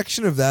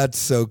projection of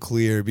that's so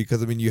clear,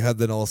 because I mean, you have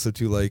then also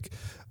to like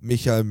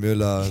Michael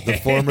Müller, the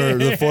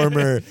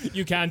former.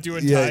 You can't do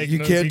it. Yeah, you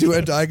can't do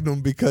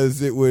Enteignung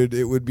because it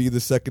would be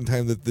the second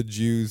time that the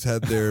Jews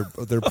had their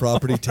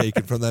property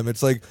taken from them.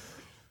 It's like,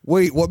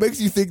 wait, what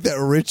makes you think that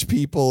rich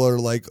people are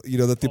like, you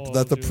know, that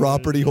the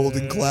property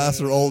holding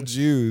class are all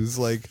Jews?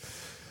 Like,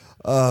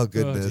 oh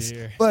goodness.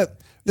 But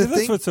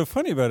that's what's so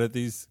funny about it.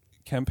 These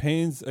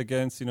campaigns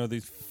against, you know,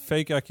 these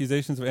fake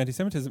accusations of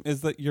anti-Semitism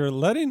is that you're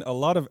letting a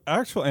lot of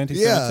actual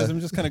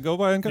anti-Semitism just kind of go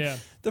by. And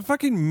the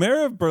fucking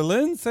mayor of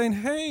Berlin saying,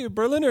 hey,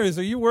 Berliners,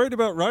 are you worried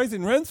about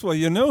rising rents? Well,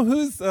 you know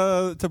who's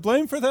to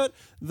blame for that?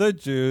 The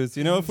Jews.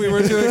 You know, if we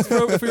were to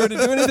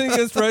do anything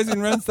against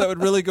rising rents, that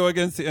would really go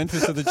against the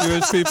interests of the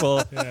Jewish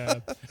people. Yeah.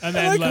 And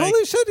then like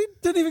holy shit, he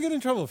didn't even get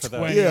in trouble for that.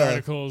 20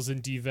 articles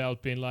in Die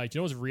Welt being like, you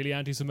know what's really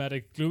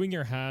anti-Semitic? Gluing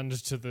your hand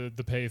to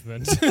the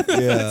pavement.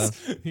 Yeah.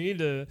 You need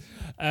to,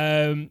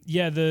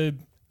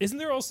 Isn't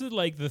there also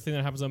like the thing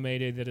that happens on May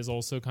Day that is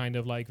also kind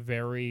of like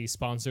very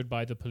sponsored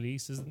by the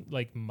police? Isn't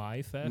like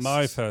MyFest?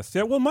 MyFest.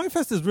 Yeah, well,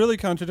 MyFest is really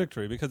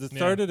contradictory because it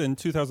started in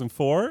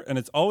 2004 and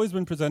it's always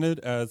been presented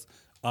as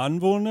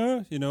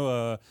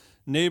Anwohner,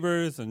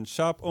 neighbors and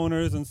shop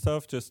owners and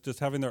stuff, just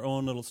having their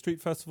own little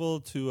street festival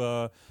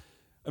to,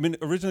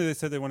 originally they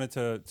said they wanted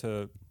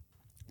to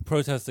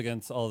protest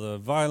against all the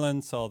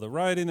violence, all the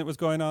rioting that was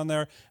going on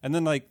there. And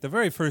then like the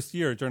very first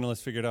year,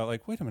 journalists figured out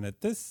like, wait a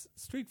minute, this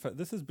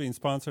this is being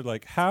sponsored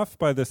like half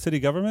by the city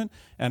government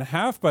and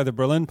half by the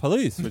Berlin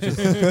police, which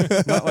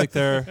is not like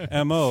their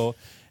MO.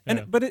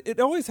 But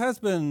it always has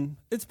been,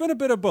 it's been a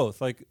bit of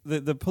both. Like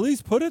the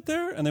police put it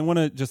there and they want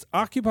to just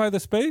occupy the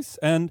space.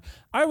 And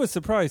I was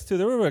surprised too.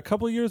 There were a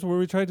couple of years where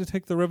we tried to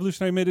take the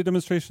Revolutionary May Day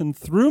demonstration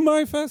through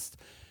MyFest.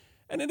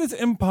 And it is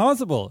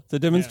impossible to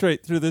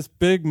demonstrate through this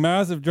big,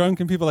 massive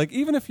drunken people. Like,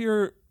 even if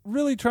you're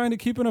really trying to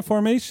keep in a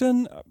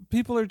formation,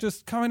 people are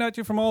just coming at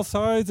you from all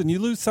sides, and you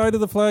lose sight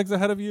of the flags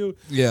ahead of you.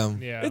 Yeah.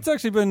 It's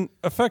actually been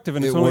effective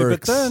in its It own way. But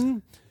works.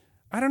 then,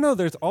 I don't know,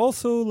 there's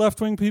also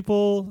left-wing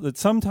people that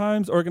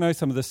sometimes organize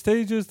some of the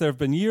stages. There have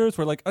been years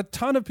where, like, a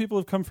ton of people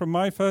have come from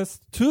MyFest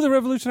to the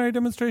revolutionary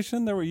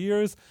demonstration. There were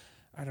years,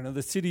 I don't know,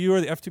 the CDU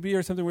or the FTB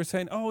or something were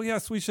saying, oh,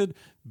 yes, we should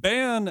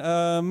ban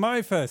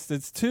MyFest.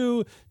 It's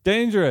too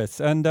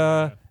dangerous. And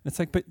it's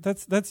like, but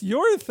that's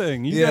your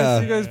thing. You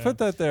guys put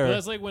that there. Well,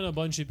 that's like when a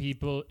bunch of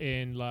people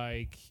in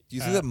like... Do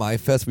you see that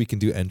MyFest we can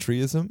do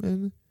entryism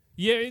in?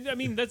 Yeah, I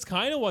mean, that's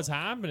kind of what's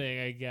happening,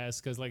 I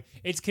guess, because like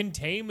it's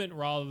containment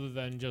rather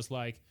than just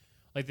like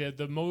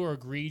the more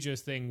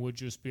egregious thing would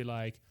just be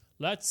like,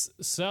 let's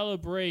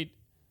celebrate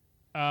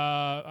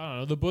I don't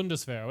know, the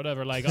Bundeswehr,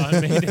 whatever, like on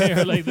May Day,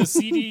 or like the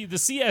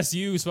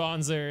CSU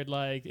sponsored,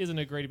 like, isn't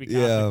it great to be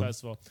Catholic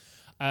festival?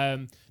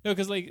 No,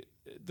 because like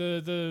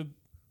the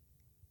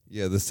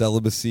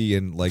celibacy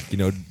and like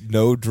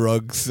no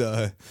drugs,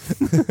 no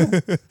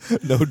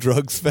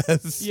drugs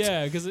fest.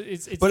 Yeah, because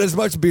it's but as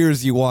much beer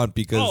as you want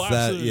because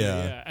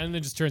and then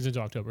it just turns into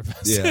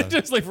Oktoberfest,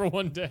 just like for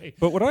one day.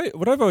 But what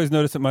I've always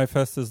noticed at my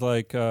fest is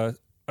like.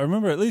 I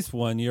remember at least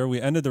one year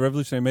we ended the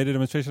Revolutionary May Day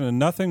demonstration and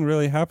nothing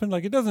really happened.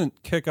 Like, it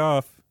doesn't kick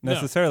off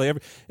necessarily.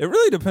 It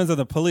really depends on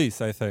the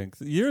police, I think.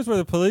 Years where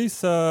the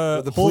police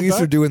are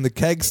doing the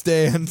keg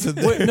stands. And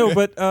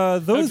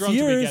those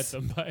years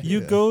you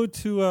go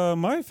to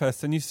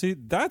MyFest and you see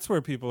that's where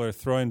people are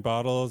throwing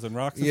bottles and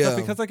rocks and stuff.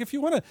 Because like if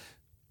you want to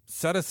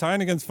set a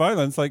sign against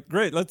violence, like,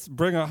 great, let's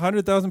bring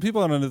 100,000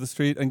 people out onto the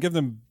street and give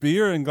them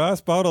beer and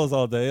glass bottles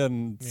all day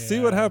and see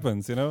what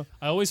happens, I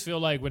always feel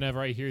like whenever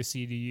I hear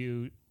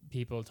CDU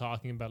people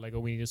talking about like,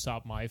 oh, we need to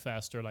stop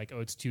MyFest, or like, oh,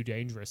 it's too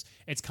dangerous.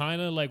 It's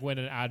kind of like when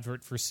an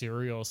advert for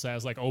cereal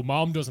says like, oh,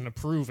 mom doesn't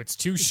approve, it's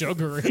too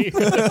sugary.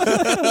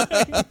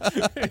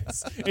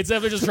 it's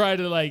ever just trying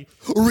to like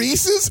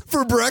Reese's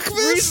for breakfast.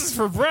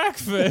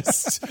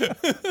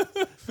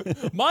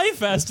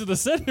 MyFest to the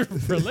center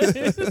of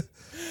Berlin.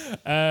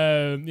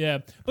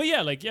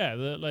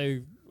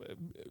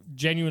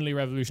 Genuinely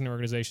revolutionary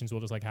organizations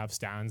will just like have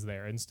stands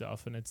there and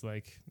stuff, and it's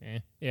like,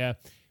 but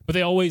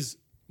they always.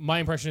 My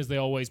impression is they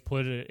always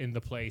put it in the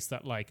place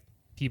that like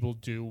people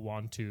do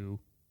want to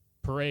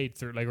parade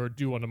through, like, or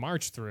do want to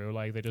march through.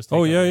 Like they just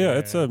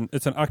it's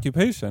an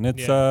occupation.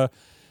 It's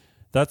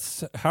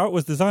that's how it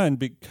was designed,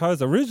 because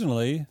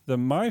originally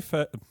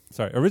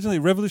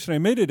Revolutionary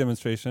May Day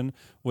demonstration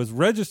was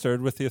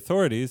registered with the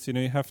authorities.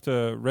 You have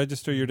to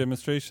register your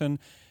demonstration.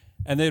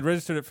 And they had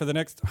registered it for the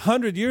next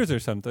 100 years or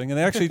something. And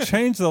they actually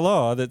changed the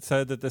law that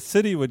said that the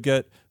city would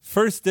get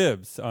first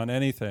dibs on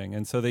anything.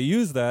 And so they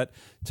used that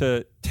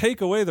to take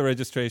away the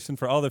registration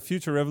for all the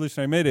future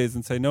Revolutionary May Days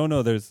and say,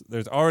 no, there's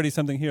already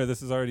something here.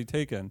 This is already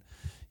taken.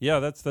 Yeah,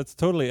 that's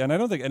totally. And I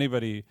don't think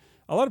a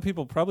lot of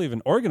people probably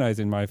even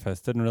organizing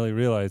MyFest didn't really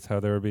realize how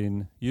they were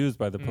being used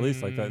by the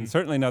police like that. And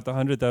certainly not the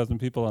 100,000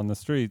 people on the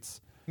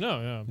streets.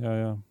 No,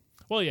 Yeah.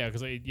 Well, yeah,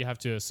 because you have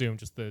to assume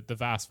just the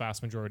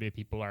vast majority of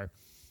people are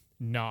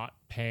not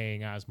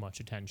paying as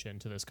much attention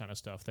to this kind of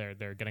stuff.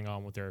 They're getting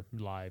on with their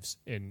lives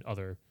in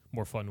other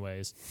more fun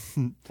ways,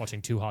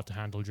 watching Too Hot to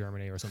Handle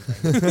Germany or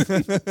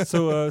something.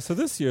 So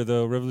this year,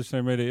 though,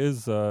 Revolutionary May Day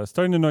is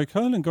starting in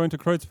Neukölln and going to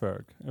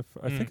Kreuzberg.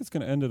 I think it's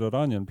going to end at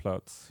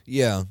Oranienplatz.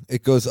 Yeah,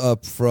 it goes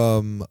up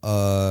from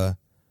I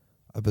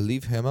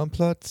believe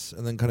Hermannplatz,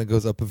 and then kind of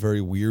goes up a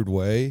very weird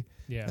way,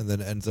 and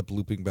then ends up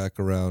looping back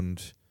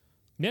around.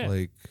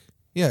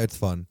 It's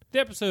fun. The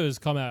episode has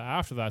come out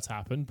after that's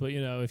happened, but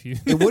if you...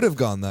 It would have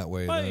gone that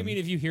way. Well, I mean,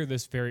 if you hear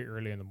this very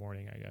early in the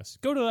morning, I guess.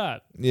 Go to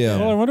that. Yeah.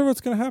 Well, I wonder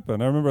what's going to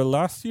happen. I remember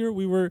last year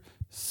we were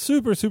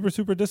super, super,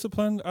 super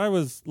disciplined. I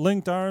was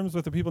linked arms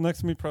with the people next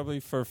to me probably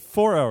for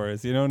 4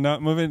 hours,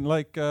 not moving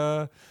like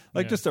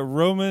just a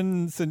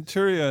Roman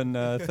centurion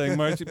thing,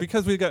 marching,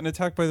 because we'd gotten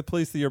attacked by the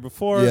police the year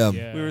before.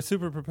 Yeah. We were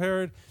super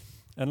prepared.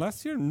 And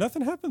last year,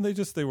 nothing happened.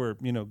 They were,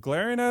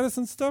 glaring at us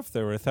and stuff.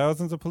 There were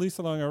thousands of police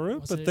along our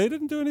route, but they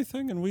didn't do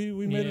anything, and we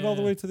made it all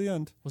the way to the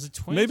end. Was it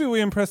 20? Maybe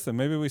we impressed them.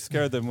 Maybe we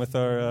scared them with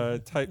our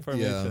tight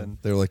formation. Yeah,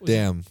 they were like,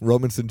 "Damn,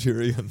 Roman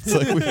centurions!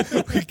 Like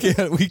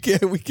we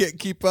can't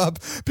keep up,"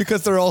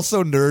 because they're all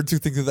so nerds who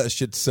think that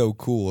shit's so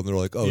cool, and they're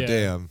like, "Oh,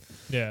 damn,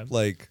 yeah,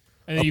 like."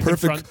 And then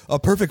A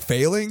perfect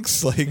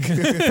phalanx, like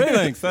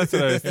phalanx. That's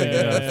what I was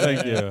thinking.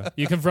 Thank you.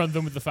 You confront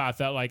them with the fact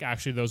that like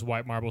actually those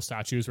white marble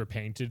statues were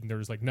painted, and they're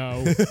just like,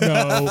 no.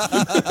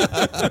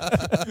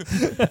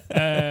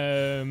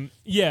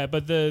 Yeah,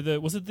 but the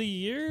was it the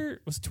year?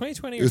 Was it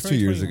 2020 or 2021? It was 2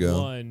 years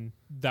ago.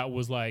 That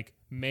was like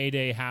May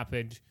Day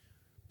happened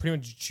pretty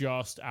much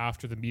just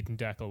after the Meeting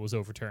Decal was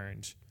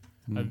overturned,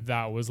 and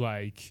that was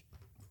like,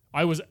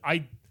 I was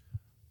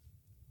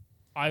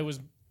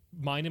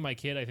minding my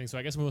kid, I think, so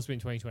I guess it must have been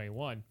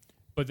 2021.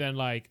 But then,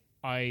 like,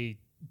 I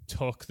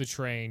took the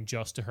train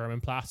just to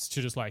Hermannplatz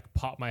to just, like,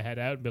 pop my head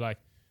out and be like,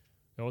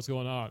 yo, what's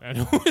going on? And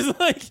it was,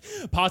 like,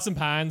 pots and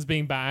pans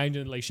being banged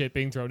and, like, shit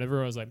being thrown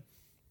everywhere. I was like,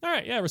 all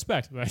right, yeah,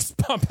 respect. And I just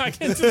popped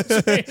back into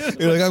the train.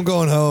 You're like, I'm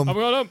going home. I'm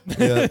going home.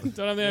 Yeah.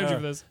 Don't have the energy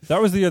for this.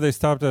 That was the year they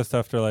stopped us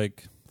after,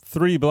 like,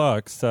 3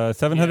 blocks,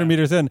 700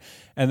 meters in.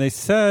 And they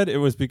said it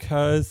was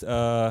because...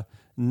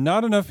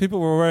 not enough people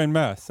were wearing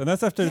masks. And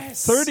that's after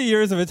 30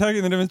 years of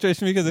attacking the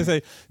demonstration because they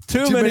say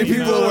too many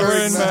people are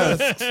wearing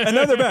masks. And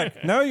now they're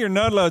back. Now you're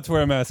not allowed to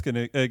wear a mask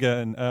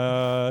again.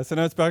 So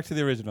now it's back to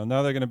the original.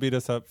 Now they're going to beat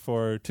us up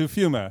for too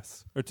few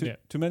masks. Or too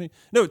many?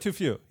 No, too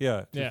few.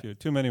 Yeah, too few.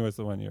 Too many was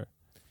the 1 year.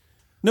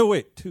 No,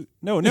 wait.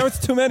 Now it's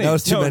too many. Now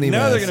it's too many Now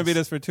masks. they're going to beat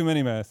us for too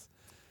many masks.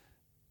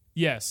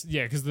 Yes,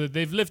 yeah, because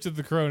they've lifted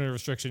the corona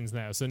restrictions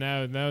now. So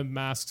now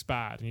masks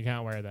bad and you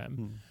can't wear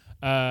them.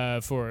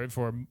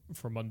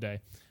 For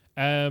Monday.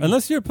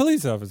 Unless you're a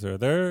police officer,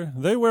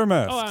 they wear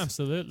masks. Oh,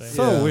 absolutely.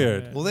 So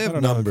weird. Well, they have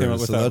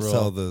numbers, so that's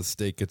how the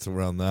state gets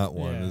around that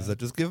one. Is that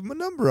just give them a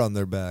number on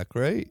their back,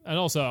 right? And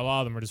also, a lot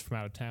of them are just from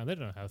out of town. They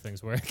don't know how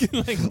things work.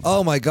 Like,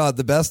 oh my god,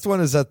 the best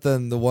one is that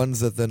then the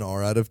ones that then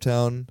are out of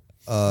town.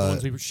 The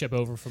ones we ship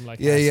over from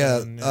like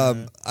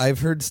I've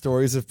heard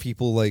stories of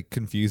people like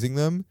confusing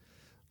them.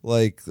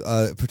 Like,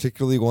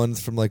 particularly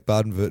ones from, like,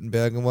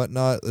 Baden-Württemberg and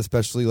whatnot,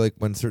 especially, like,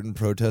 when certain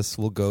protests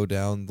will go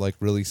down, like,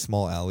 really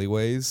small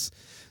alleyways.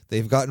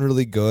 They've gotten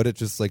really good at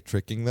just, like,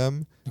 tricking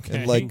them. Okay.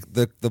 And, like,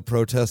 the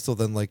protests will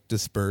then, like,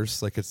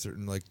 disperse, like, at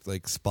certain,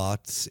 like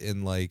spots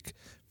in, like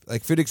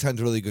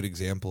Friedrichshain's a really good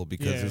example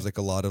because there's, like,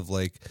 a lot of,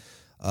 like...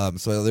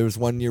 so there was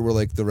 1 year where,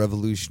 like, the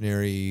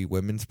revolutionary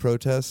women's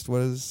protest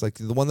was, like,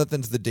 the one that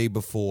then's the day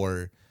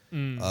before,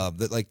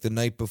 that like, the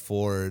night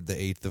before the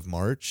 8th of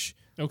March...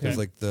 Okay.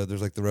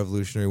 There's like the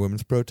revolutionary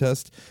women's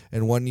protest,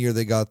 and 1 year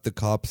they got the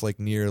cops like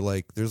near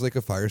like there's like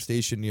a fire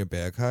station near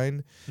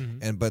Berghain,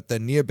 but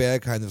then near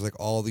Berghain there's like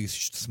all these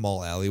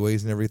small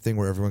alleyways and everything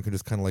where everyone can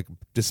just kind of like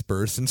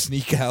disperse and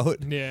sneak out.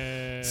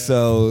 Yeah.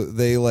 So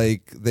they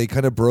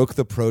kind of broke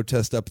the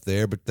protest up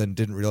there, but then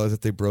didn't realize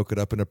that they broke it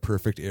up in a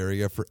perfect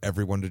area for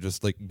everyone to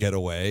just like get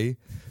away,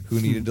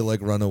 who needed to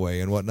like run away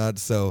and whatnot.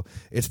 So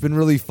it's been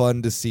really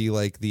fun to see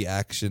like the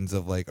actions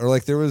of like, or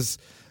like there was.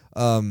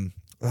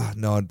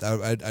 No,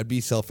 I'd be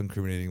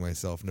self-incriminating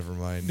myself. Never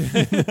mind.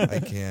 I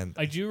can't.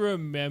 I do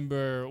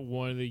remember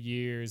one of the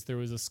years there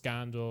was a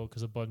scandal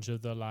because a bunch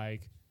of the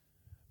like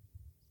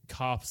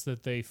cops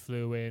that they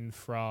flew in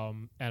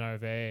from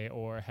NRV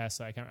or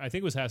Hesse, I think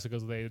it was Hesse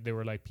because they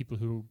were like people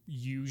who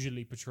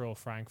usually patrol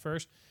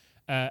Frankfurt,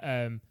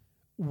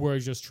 were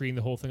just treating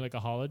the whole thing like a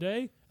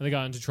holiday, and they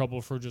got into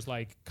trouble for just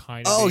like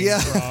kind of being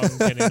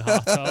drunk and in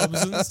hot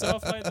tubs and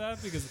stuff like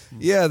that because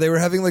they were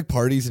having like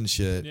parties and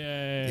shit.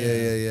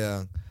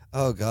 Yeah.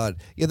 Oh god,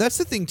 yeah. That's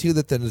the thing too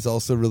that then has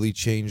also really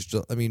changed.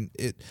 I mean,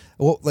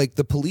 like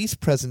the police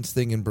presence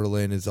thing in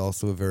Berlin is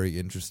also a very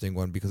interesting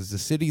one because it's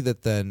a city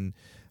that then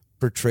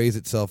portrays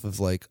itself as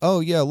like, oh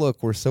yeah,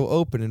 look, we're so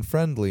open and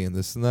friendly and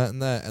this and that,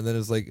 and then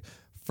it's like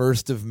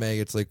 1st of May,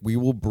 it's like we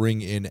will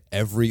bring in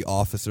every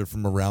officer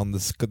from around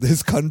this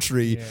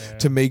country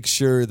to make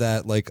sure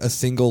that like a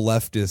single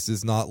leftist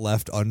is not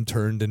left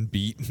unturned and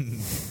beaten.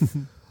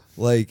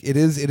 Like it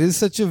is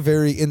such a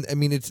very, I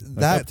mean it's like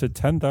that up to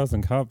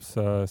 10,000 cops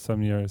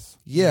some years.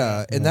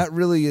 Yeah, and that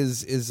really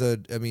is a.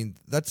 I mean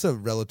that's a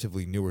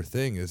relatively newer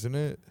thing, isn't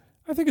it?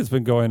 I think it's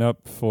been going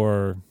up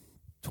for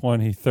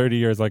 20, 30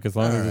 years, like as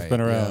long as it's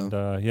been around.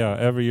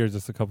 Every year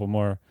just a couple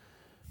more.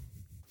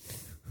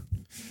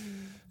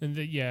 And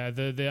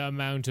the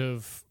amount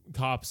of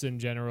cops in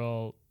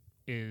general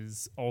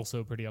is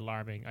also pretty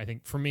alarming. I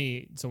think for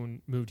me,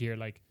 someone moved here,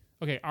 like,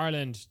 okay,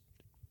 Ireland,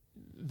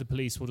 the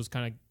police will just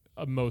kind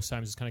of, most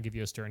times, just kind of give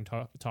you a stern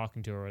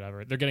talking to or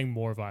whatever. They're getting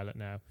more violent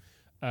now.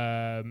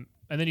 And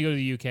then you go to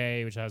the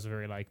UK, which has a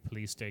very, like,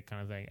 police state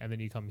kind of thing. And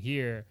then you come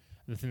here,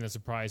 and the thing that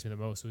surprised me the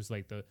most was,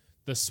 like,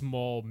 the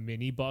small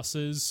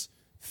minibuses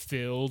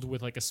filled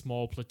with like a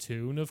small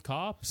platoon of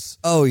cops.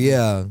 Oh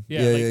yeah.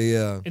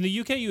 In the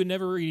UK you would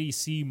never really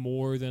see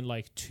more than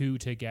like 2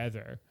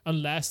 together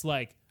unless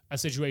like a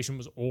situation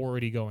was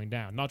already going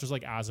down, not just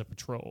like as a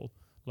patrol.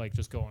 like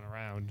just going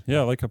around.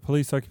 Yeah, like a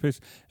police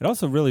occupation. It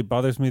also really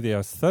bothers me the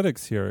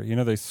aesthetics here. You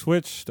know, they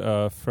switched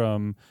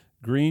from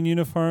green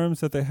uniforms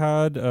that they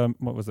had,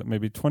 what was it,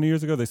 maybe 20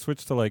 years ago? They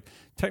switched to like,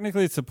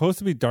 technically it's supposed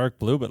to be dark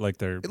blue, but like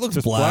they're It looks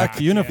just black.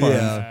 uniforms.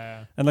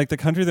 Yeah. And like the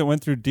country that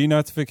went through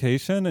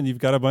denazification, and you've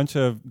got a bunch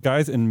of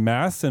guys in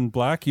masks and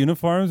black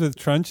uniforms with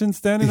truncheons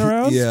standing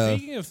around. Yeah.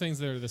 Speaking of things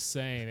that are the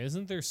same,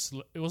 isn't there?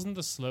 Wasn't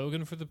the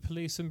slogan for the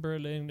police in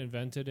Berlin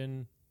invented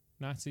in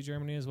Nazi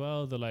Germany as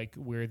well? The like,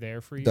 we're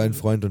there for you. Dein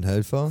Freund und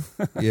Helfer.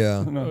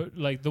 Yeah. No.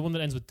 Like the one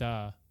that ends with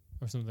da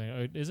or something.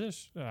 Is it?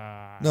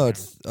 No,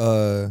 it's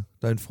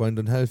Dein Freund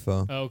und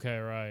Helfer. Okay,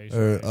 right.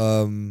 Or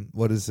right.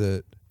 what is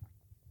it?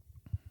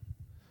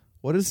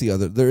 What is the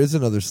other? There is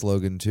another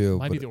slogan too.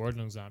 Might be but- the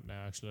Ordnungsamt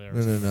now, actually.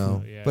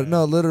 No. Yeah. But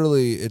no,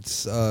 literally,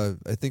 it's. I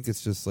think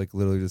it's just like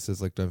literally just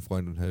says like Dein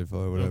Freund und Helfer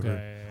or whatever.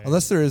 Okay.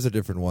 Unless there is a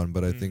different one,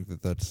 but I Mm.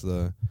 think that's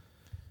the.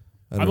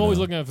 I'm always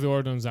looking out for the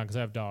Ordnungsamt because I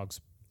have dogs.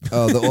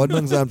 Oh, the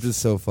Ordnungsamt is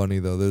so funny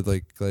though. They're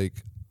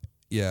like,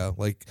 yeah,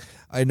 like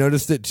I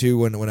noticed it too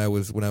when I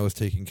was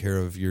taking care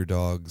of your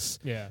dogs.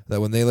 Yeah.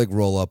 That when they like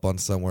roll up on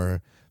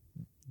somewhere,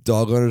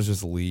 dog owners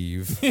just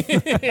leave.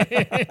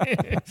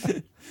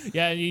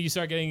 Yeah, and you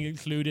start getting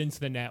clued into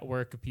the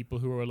network of people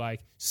who are like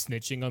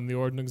snitching on the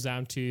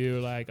Ordnungsamt to you,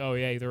 like, oh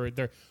yeah,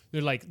 they're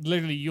like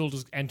literally you'll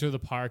just enter the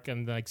park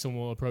and like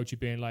someone will approach you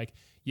being like,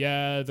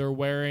 yeah, they're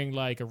wearing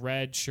like a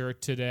red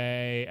shirt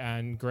today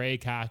and gray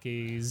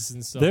khakis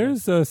and stuff.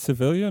 There's a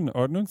civilian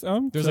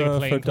Ordnungsamt. There's like a for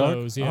plain dog-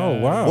 clothes, yeah.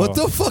 Oh wow! What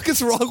the fuck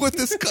is wrong with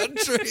this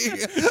country?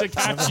 to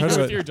catch you heard of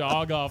with it. your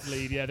dog off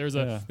lead. Yeah, there's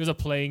a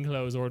plain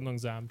clothes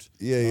Ordnungsamt.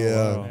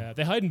 yeah. wow. Yeah,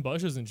 they hide in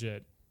bushes and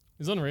shit.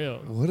 It's unreal.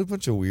 What a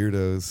bunch of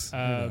weirdos.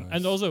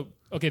 And also,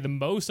 okay, the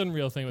most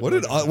unreal thing with What the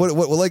an Ordnungsamt-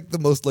 what like the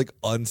most like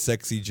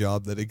unsexy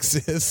job that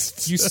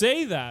exists. You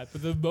say that,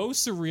 but the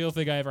most surreal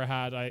thing I ever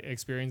had, I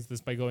experienced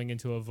this by going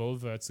into a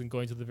Volvets and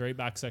going to the very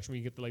back section where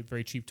you get the like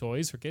very cheap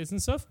toys for kids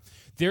and stuff.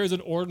 There is an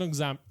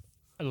Ordnungsamt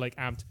like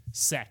amped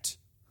set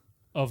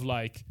of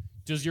like,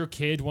 does your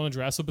kid want to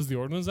dress up as the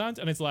Ordnungsamt?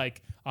 And it's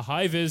like a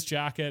high vis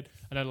jacket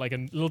and then like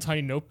a little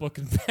tiny notebook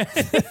and pen,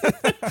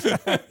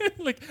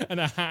 like and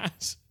a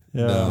hat.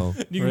 Yeah. No.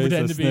 You can Raise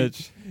pretend a to be.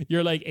 snitch.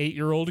 You're like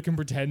 8-year-old can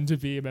pretend to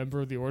be a member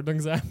of the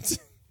Ordnungsamt.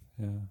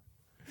 Yeah.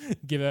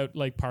 Give out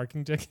like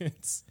parking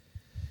tickets.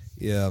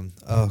 Yeah.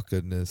 Oh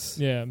goodness.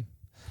 Yeah.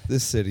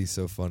 This city's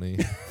so funny.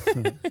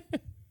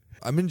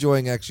 I'm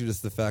enjoying actually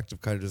just the fact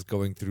of kind of just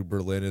going through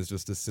Berlin as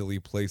just a silly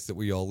place that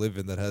we all live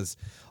in that has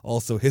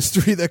also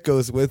history that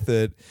goes with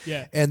it.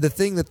 Yeah. And the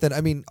thing that then,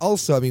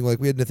 like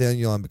we had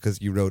Nathaniel on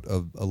because you wrote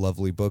a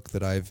lovely book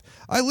that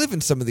I live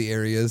in some of the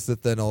areas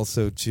that then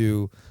also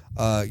too,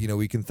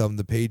 we can thumb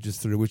the pages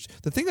through, which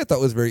the thing I thought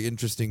was very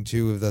interesting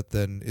too of that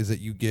then is that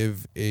you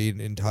give an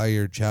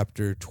entire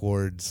chapter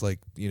towards like,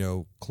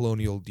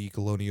 colonial,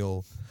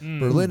 decolonial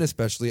Berlin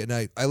especially. And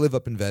I live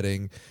up in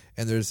Wedding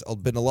and there's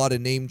been a lot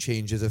of name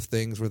changes of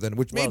things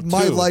which made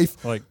my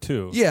life like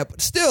two. yeah, but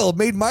still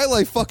made my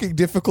life fucking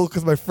difficult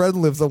because my friend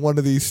lives on one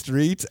of these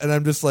streets, and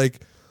I'm just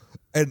like,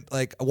 and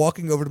like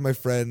walking over to my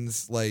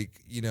friends, like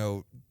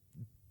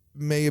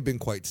may have been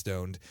quite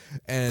stoned,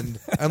 and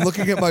I'm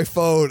looking at my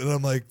phone, and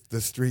I'm like,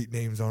 the street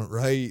names aren't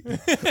right,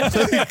 and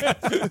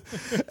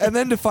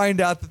then to find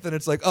out that then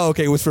it's like, oh,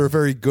 okay, it was for a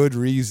very good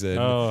reason.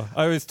 Oh,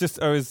 I was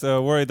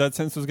worried that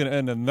sentence was going to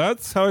end, and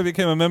that's how I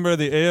became a member of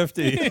the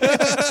AFD.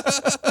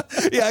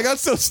 Yeah, I got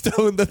so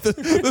stoned that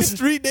the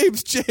street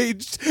names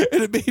changed,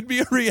 and it made me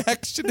a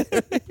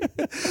reactionary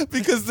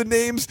because the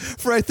names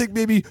for I think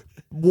maybe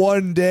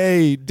one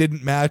day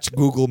didn't match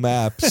Google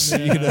Maps,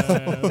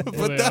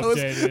 But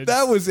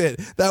that was it.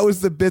 That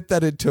was the bit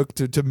that it took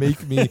to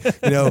make me,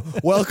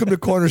 welcome to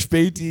Corner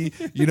Spatey.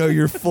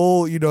 You're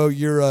full, you're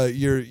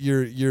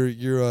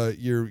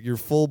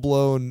full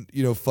blown,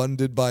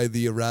 funded by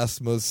the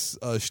Erasmus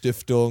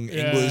Stiftung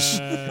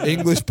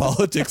English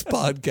politics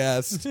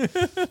podcast.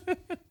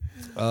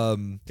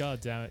 God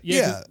damn it.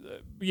 Yeah.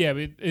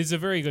 It's a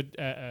very good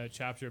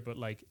chapter, but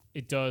like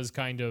it does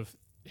kind of.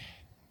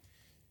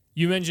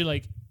 You mentioned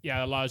like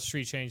a lot of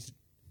street names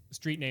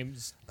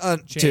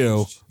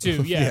changed.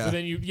 Two, Yeah. But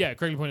then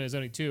correctly pointed out it's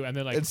only two, and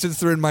then like And since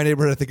they're in my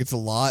neighborhood, I think it's a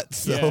lot.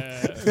 So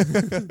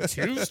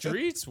 2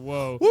 streets.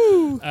 Whoa.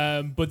 Woo.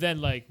 But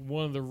then like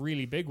one of the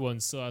really big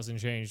ones still hasn't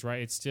changed,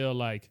 right? It's still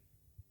like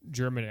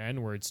German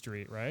N-word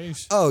street, right?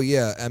 Oh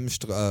yeah,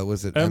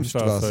 was it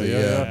Emstrasse, yeah.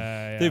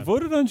 Yeah. They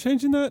voted on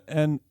changing that,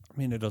 and I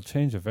mean it'll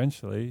change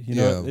eventually.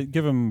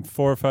 Give them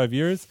 4 or 5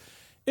 years.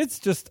 It's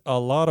just a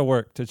lot of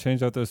work to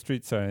change out those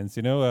street signs.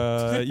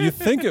 You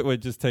think it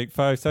would just take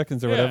 5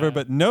 seconds or whatever,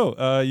 but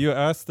no. You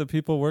ask the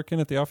people working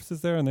at the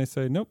offices there, and they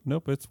say, nope.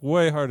 It's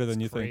way harder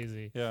than you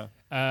crazy. think.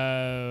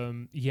 Yeah.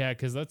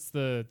 Because that's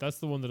the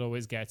one that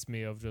always gets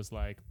me. Of just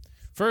like,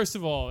 first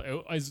of all,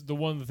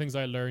 one of the things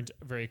I learned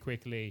very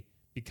quickly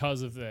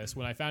because of this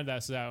when I found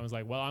that out, I was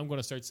like, well, I'm going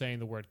to start saying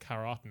the word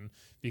Karotten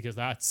because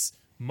that's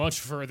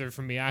much further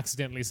from me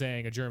accidentally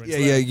saying a German Yeah,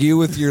 slur. yeah. You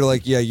with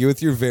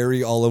your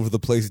very all over the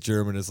place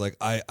German is like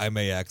I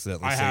may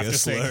accidentally I say have a to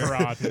slur. say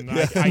Karat, and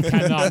I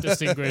cannot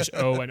distinguish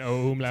O and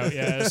O umlaut.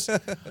 Yes,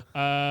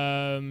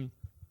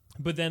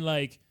 but then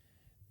like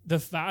the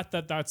fact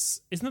that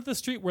isn't it the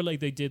street where like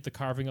they did the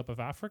carving up of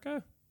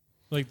Africa,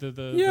 like the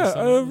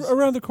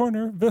around the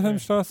corner,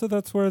 Wilhelmstrasse.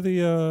 That's where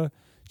the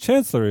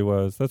chancellery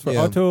was. That's where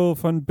Otto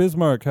von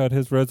Bismarck had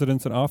his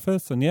residence and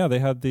office, and they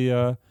had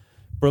the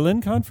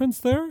Berlin conference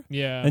there.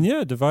 Yeah,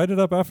 and divided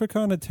up Africa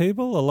on a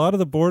table. A lot of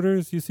the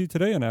borders you see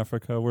today in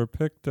Africa were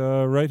picked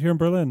right here in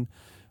Berlin.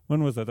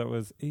 When was that? That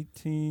was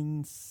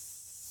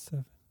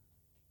 1807.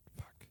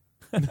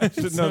 I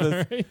should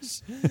know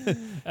this.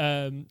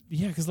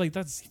 Because like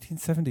that's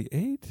 1878,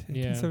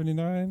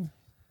 1879.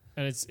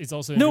 And it's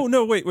also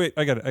no, wait,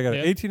 I got it.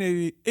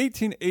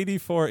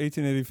 1884,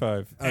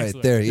 1885. All right,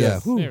 there,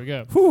 yes. There we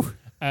go. Whew.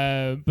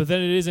 But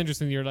then it is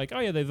interesting. You're like, oh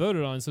yeah, they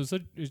voted on, so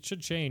it should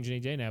change any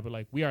day now. But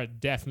like, we are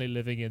definitely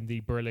living in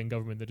the Berlin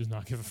government that does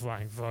not give a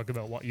flying fuck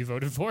about what you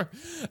voted for.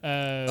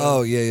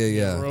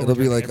 Yeah. It'll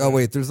be like, oh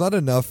wait, there's not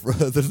enough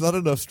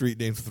street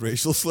names with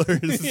racial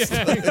slurs.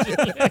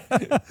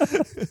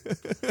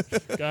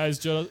 Guys,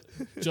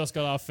 just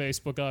got off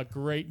Facebook. Got a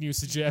great new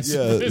suggestion.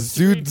 Yeah,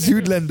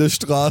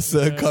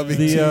 Südländerstraße coming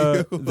to you.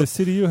 The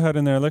CDU had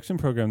in their election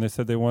program, they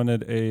said they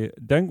wanted a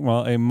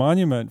Denkmal, a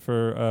monument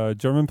for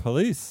German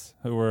police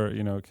who were,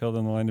 killed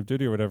in the line of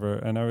duty or whatever.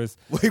 And I was,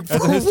 like, for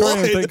what? What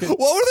were they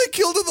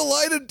killed in the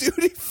line of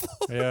duty for?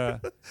 Yeah.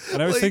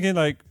 And I was thinking,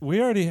 like,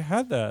 we already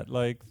had that.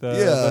 Like,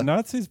 the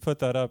Nazis put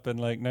that up in,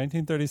 like,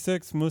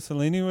 1936.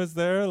 Mussolini was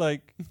there.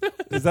 Like,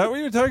 is that what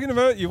you're talking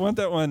about? You want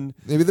that one?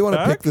 Maybe they want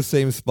back? to pick the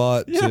same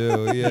spot,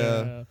 too.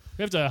 Yeah.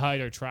 We have to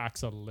hide our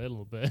tracks a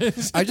little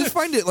bit. I just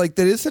find it, like,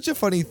 that is such a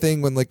funny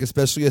thing when, like,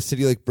 especially a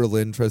city like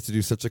Berlin tries to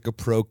do such, like, a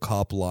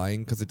pro-cop line,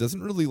 because it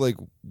doesn't really, like,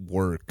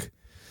 work.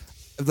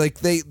 Like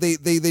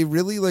they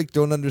really like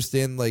don't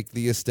understand like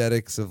the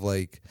aesthetics of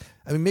like,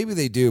 I mean maybe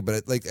they do,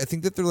 but like I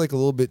think that they're like a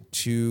little bit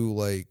too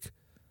like,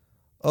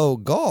 oh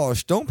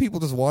gosh, don't people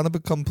just want to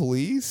become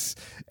police?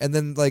 And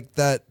then like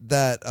that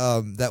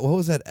what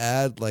was that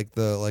ad, like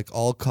the like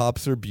all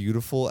cops are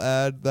beautiful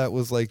ad that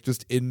was like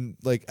just in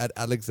like at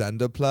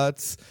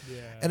Alexanderplatz.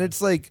 Yeah. And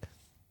it's like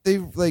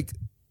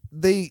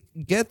they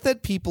get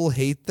that people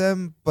hate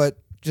them, but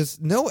just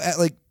no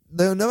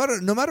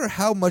matter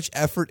how much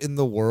effort in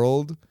the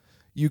world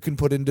you can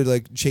put into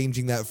like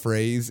changing that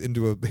phrase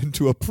into a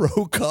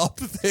pro cop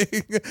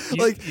thing.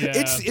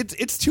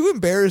 It's too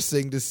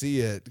embarrassing to see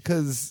it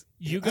because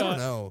I don't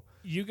know.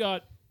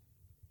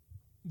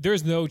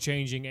 There's no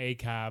changing a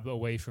cab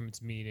away from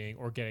its meaning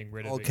or getting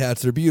rid of it. All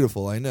cats are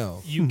beautiful. I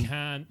know. You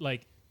can't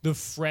like. The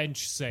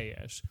French say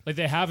it. Like,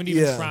 they haven't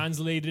even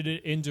translated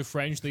it into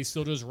French. They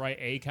still just write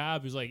a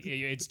cab. It's like,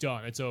 it's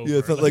done. It's over. Yeah,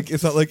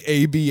 it's not like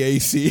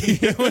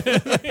ABAC.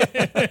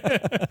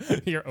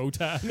 Your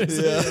OTAN.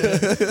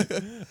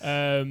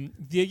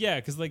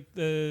 Because like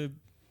the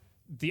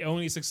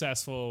only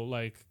successful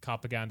like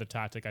propaganda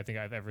tactic I think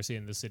I've ever seen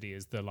in the city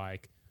is the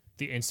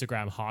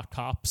Instagram hot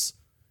cops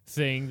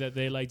thing that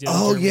they like did.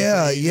 Oh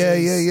yeah.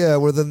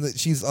 Where then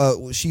she's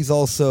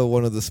also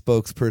one of the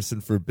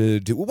spokesperson for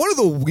BID. One of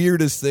the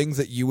weirdest things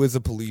that you as a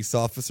police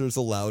officer is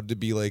allowed to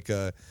be like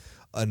a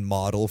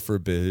model for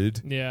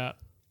BID. Yeah,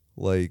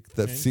 like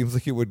that seems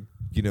like it would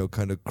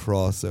kind of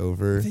cross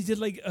over. They did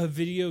like a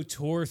video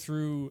tour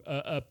through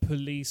a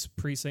police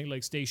precinct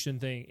like station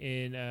thing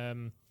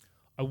in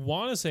I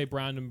want to say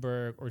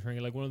Brandenburg or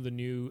like one of the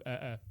new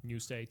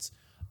states.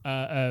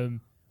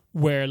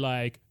 Where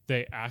like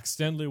they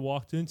accidentally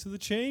walked into the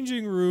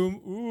changing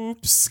room,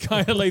 oops,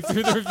 kind of like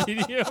through their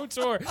video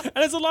tour, and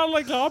it's a lot of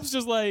like cops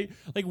just like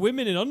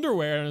women in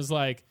underwear, and it's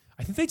like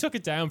I think they took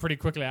it down pretty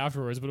quickly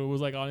afterwards, but it was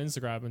like on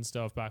Instagram and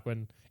stuff back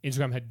when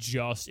Instagram had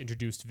just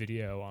introduced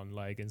video on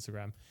like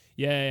Instagram.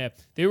 Yeah,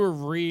 they were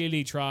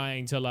really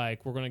trying to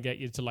like we're gonna get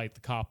you to like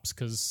the cops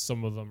because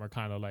some of them are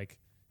kind of like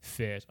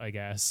fit, I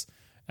guess.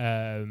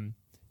 Crazy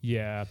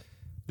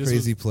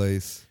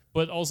place.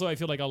 But also, I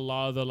feel like a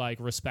lot of the like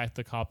respect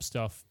the cop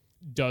stuff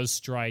does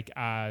strike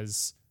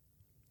as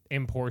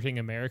importing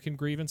American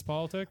grievance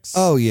politics.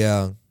 Oh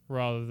yeah,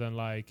 rather than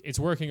like it's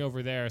working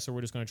over there, so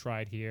we're just going to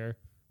try it here,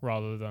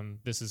 rather than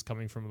this is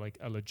coming from like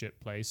a legit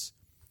place.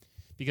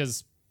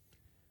 Because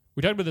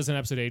we talked about this in an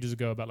episode ages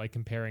ago about like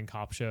comparing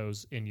cop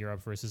shows in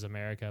Europe versus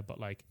America, but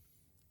like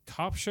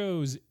cop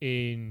shows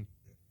in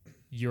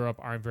Europe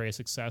aren't very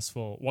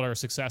successful. What are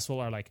successful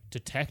are like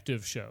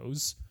detective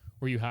shows,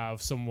 where you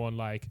have someone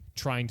like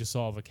trying to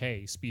solve a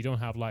case, but you don't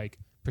have like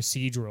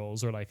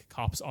procedurals or like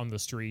cops on the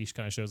street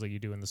kind of shows like you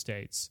do in the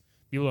States.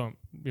 People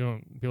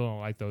don't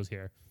like those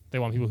here. They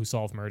want people who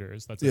solve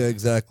murders. That's it.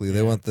 Exactly.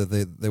 Yeah.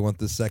 They want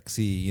the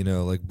sexy,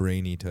 like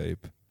brainy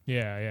type.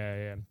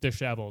 Yeah.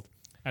 Disheveled.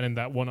 And in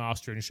that one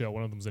Austrian show,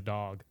 one of them's a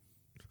dog.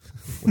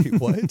 Wait,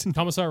 what?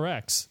 Commissar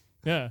Rex.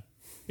 Yeah.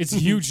 It's a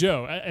huge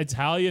show.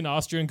 Italian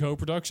Austrian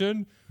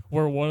co-production.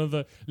 Where one of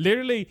the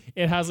literally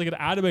it has like an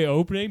anime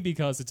opening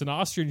because it's an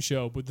Austrian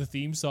show, but the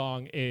theme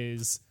song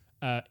is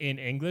in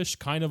English,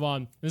 kind of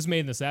on, this is made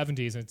in the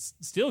 70s, and it's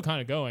still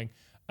kind of going,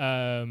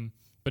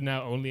 but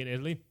now only in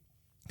Italy.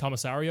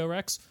 Commissario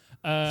Rex.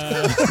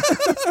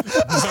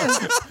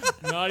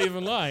 Not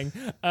even lying.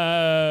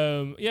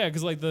 Yeah,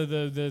 because like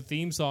the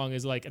theme song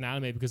is like an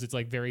anime because it's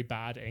like very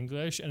bad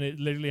English, and it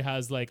literally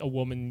has like a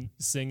woman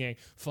singing,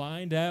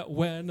 "Find out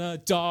when a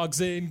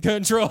dog's in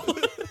control."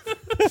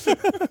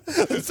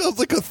 It sounds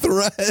like a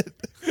threat.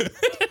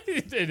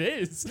 It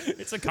is.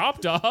 It's a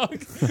cop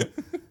dog.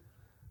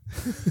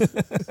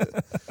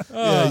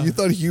 Yeah, you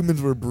thought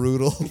humans were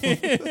brutal.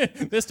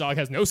 This dog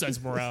has no sense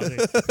of morality.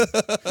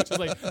 Just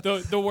like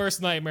the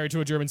worst nightmare to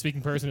a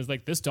German-speaking person is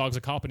like, this dog's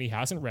a cop and he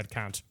hasn't read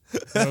Kant.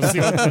 Let's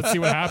see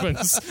what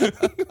happens.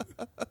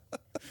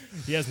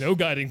 He has no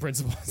guiding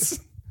principles.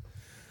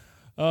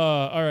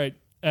 All right.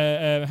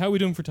 How are we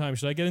doing for time?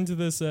 Should I get into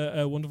this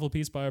wonderful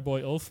piece by our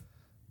boy Ulf?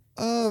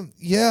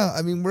 Yeah,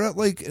 I mean, we're at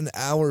like an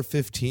hour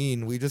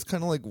 15. We just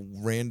kind of like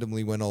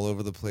randomly went all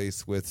over the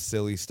place with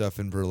silly stuff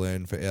in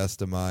Berlin for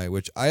 1. Mai,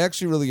 which I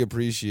actually really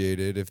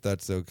appreciated, if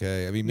that's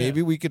okay. I mean,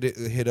 maybe we could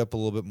hit up a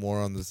little bit more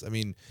on this. I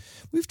mean,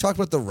 we've talked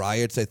about the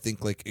riots, I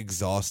think, like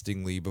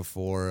exhaustingly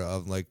before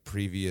of like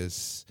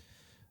previous,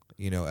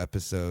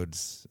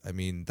 episodes. I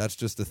mean, that's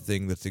just a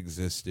thing that's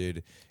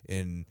existed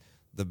in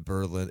the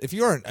Berlin. If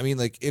you aren't,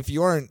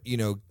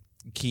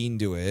 keen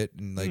to it,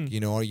 and like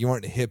you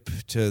aren't hip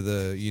to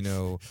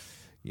the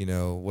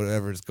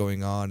whatever's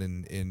going on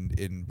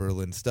in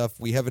Berlin stuff.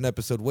 We have an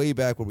episode way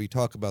back where we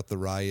talk about the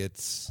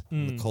riots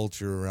and the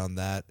culture around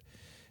that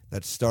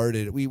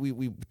started.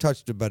 We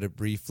touched about it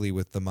briefly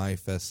with the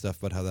MaiFest stuff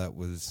about how that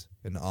was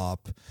an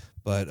op,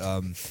 but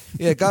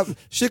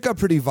shit got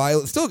pretty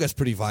violent. Still gets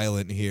pretty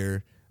violent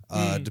here,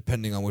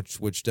 depending on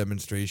which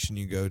demonstration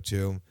you go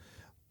to.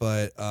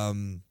 But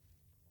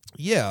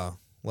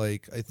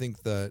like I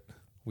think that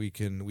we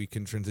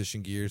can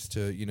transition gears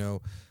to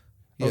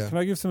can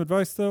I give some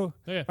advice though?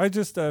 Yeah. I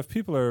just if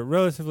people are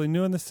relatively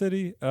new in the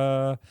city,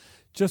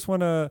 just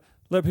want to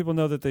let people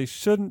know that they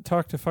shouldn't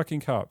talk to fucking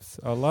cops.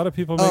 A lot of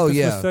people make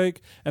this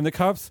mistake, and the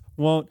cops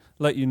won't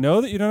let you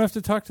know that you don't have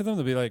to talk to them.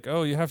 They'll be like,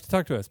 "Oh, you have to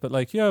talk to us," but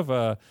like you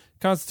have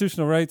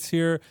constitutional rights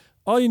here.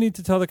 All you need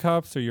to tell the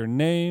cops are your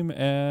name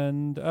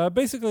and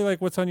basically like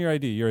what's on your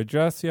ID, your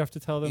address. You have to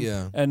tell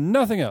them, and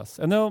nothing else.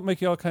 And they'll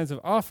make you all kinds of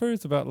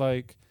offers about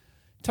like,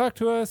 talk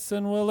to us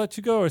and we'll let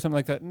you go or something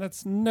like that. And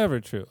that's never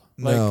true.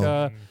 No.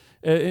 Like,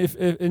 if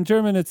in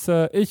German it's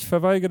ich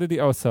verweigere die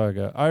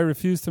Aussage. I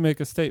refuse to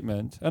make a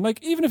statement. And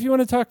like, even if you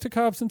want to talk to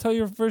cops and tell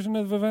your version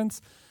of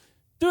events,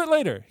 do it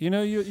later.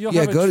 You'll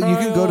have a trial you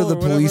can go to the or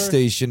police whatever.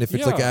 station if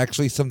it's like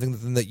actually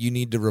something that you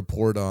need to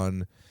report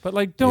on. But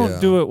like, don't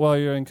do it while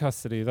you're in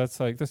custody. That's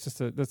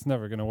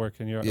never going to work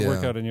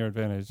work out in your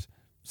advantage.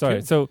 Sorry.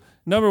 Good. So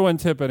number one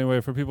tip anyway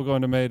for people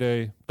going to May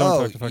Day,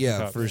 don't talk to fucking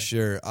cops. For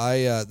sure.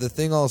 The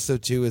thing also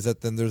too is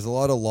that then there's a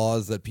lot of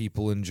laws that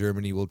people in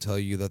Germany will tell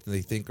you that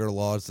they think are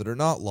laws that are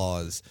not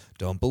laws.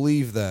 Don't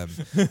believe them.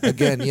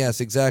 Again, yes,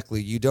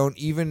 exactly. You don't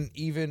even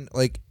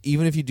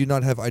if you do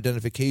not have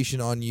identification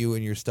on you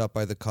and you're stopped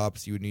by the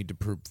cops, you would need to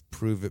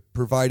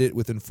provide it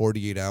within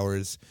 48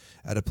 hours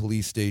at a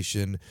police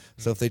station.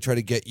 So if they try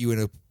to get you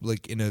in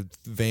a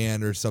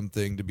van or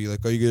something to be like,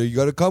 "Oh, you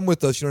got to come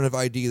with us. You don't have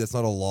ID." That's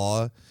not a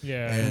law.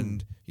 Yeah.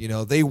 And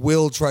they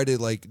will try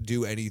to like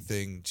do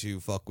anything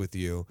to fuck with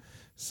you.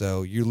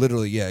 So you're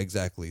literally,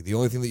 exactly. The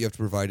only thing that you have to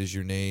provide is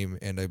your name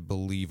and I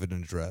believe an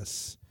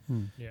address.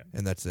 Yeah.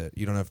 And that's it.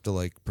 You don't have to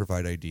like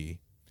provide ID.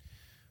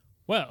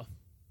 Well,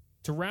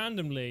 to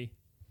randomly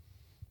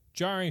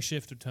jarring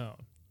shift of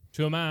tone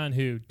to a man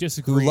who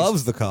disagrees, Who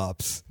loves the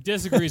cops.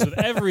 disagrees with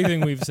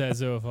everything we've said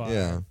so far.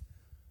 Yeah.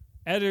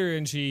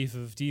 Editor-in-chief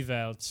of Die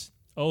Welt,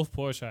 Ulf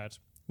Borchardt,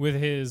 with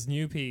his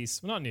new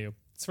piece. Well, not new.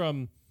 It's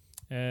from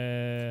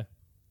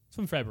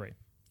February.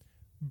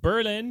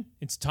 Berlin,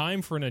 it's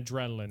time for an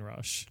adrenaline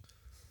rush.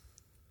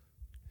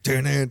 You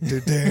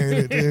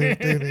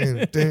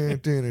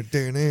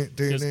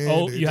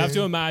have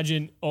to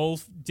imagine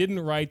Ulf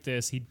didn't write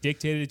this. He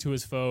dictated it to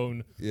his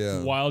phone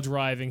while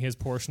driving his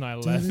Porsche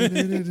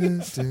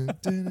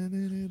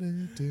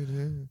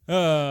 911.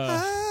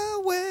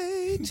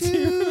 Highway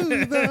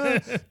to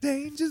the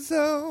danger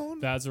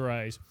zone. That's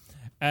right.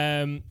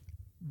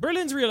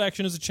 Berlin's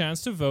re-election is a chance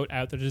to vote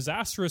out the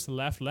disastrous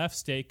left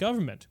state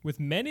government.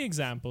 With many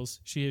examples,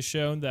 she has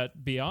shown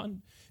that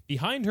behind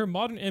her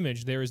modern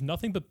image, there is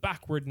nothing but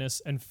backwardness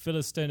and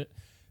Philistinism,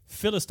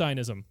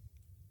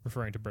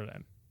 referring to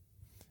Berlin.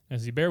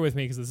 As you bear with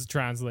me because this is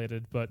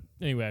translated, but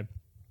anyway.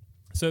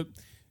 So,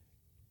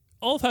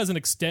 Ulf has an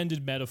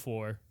extended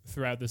metaphor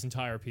throughout this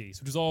entire piece,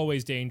 which is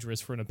always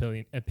dangerous for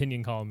an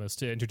opinion columnist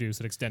to introduce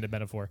an extended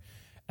metaphor.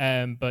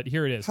 But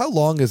here it is. How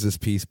long is this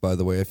piece, by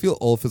the way? I feel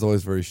Ulf is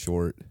always very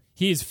short.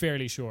 He is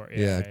fairly short.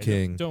 Yeah,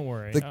 king. Don't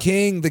worry.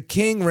 The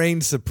king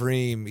reigns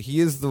supreme.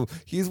 He's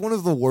one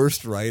of the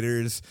worst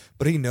writers,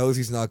 but he knows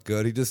he's not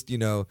good. He just,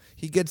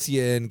 he gets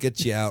you in,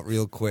 gets you out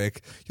real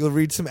quick. You'll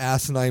read some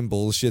asinine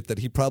bullshit that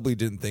he probably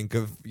didn't think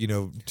of,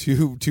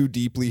 too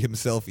deeply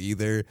himself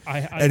either.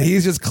 And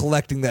he's just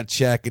collecting that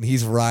check, and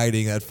he's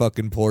riding that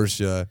fucking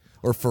Porsche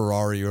or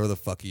Ferrari or the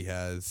fuck he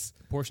has.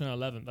 Porsche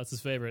 911, that's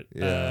his favorite.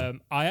 Yeah.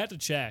 I had to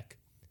check,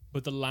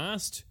 but the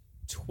last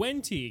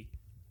 20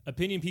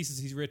 opinion pieces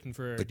he's written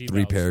for Like D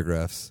 3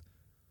 paragraphs.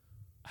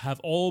 have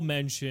all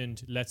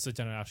mentioned Let's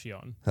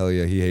Generation. Hell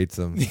yeah, he hates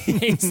them. He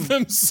hates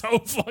them so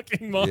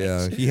fucking much.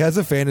 Yeah, he has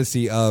a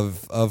fantasy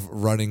of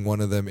running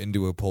one of them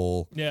into a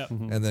pole. Yeah.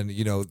 Mm-hmm. And then,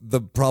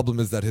 the problem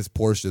is that his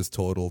Porsche is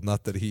totaled,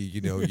 not that he,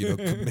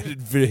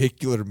 committed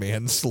vehicular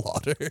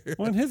manslaughter.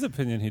 Well, in his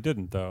opinion, he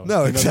didn't, though.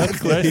 No,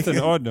 exactly. That's in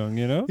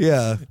Ordnung,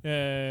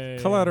 Yeah.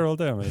 Collateral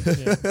damage.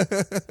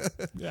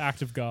 Yeah.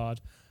 Act of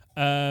God.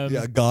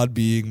 God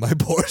being my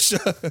Porsche.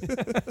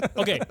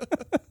 Okay.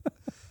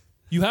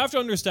 You have to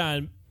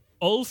understand,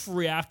 Ulf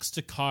reacts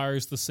to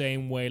cars the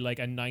same way like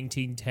a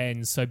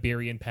 1910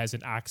 Siberian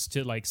peasant acts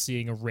to like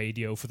seeing a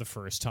radio for the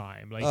first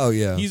time. Like, oh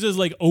yeah, he's just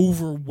like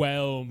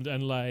overwhelmed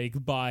and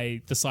like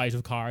by the sight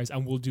of cars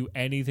and will do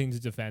anything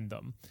to defend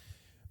them.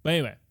 But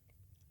anyway,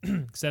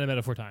 extended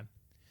metaphor time.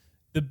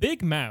 The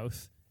big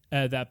mouth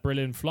that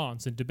Berlin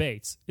flaunts and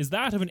debates is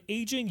that of an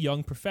aging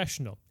young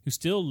professional who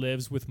still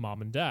lives with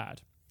mom and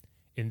dad.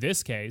 In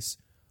this case,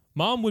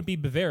 mom would be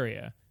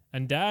Bavaria,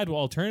 and dad will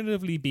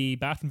alternatively be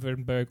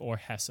Baden-Württemberg or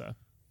Hesse.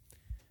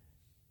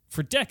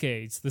 For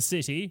decades, the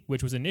city,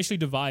 which was initially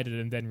divided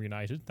and then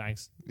reunited,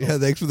 thanks. Yeah,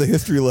 thanks for the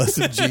history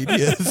lesson,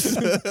 genius.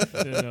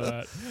 Didn't know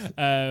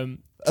that.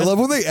 I love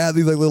when they add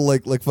these like little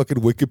like fucking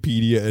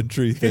Wikipedia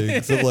entry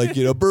things of like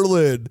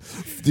Berlin,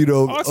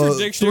 Oxford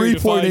Dictionary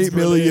 3.8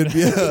 million.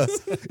 Berlin.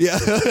 Yeah,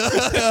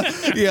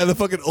 yeah, the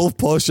fucking Ulf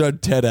Porsche on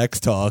TEDx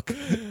talk.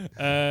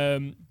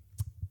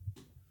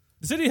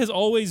 The city has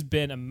always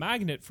been a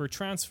magnet for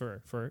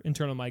transfer, for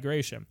internal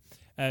migration,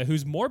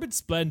 whose morbid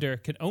splendor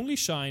can only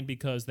shine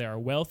because there are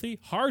wealthy,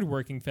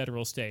 hard-working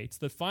federal states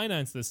that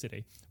finance the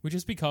city, which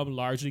has become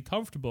largely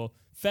comfortable,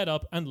 fed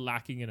up, and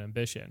lacking in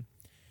ambition.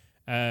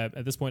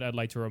 At this point, I'd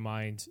like to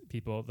remind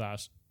people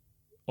that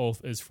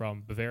Ulf is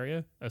from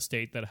Bavaria, a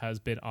state that has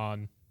been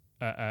on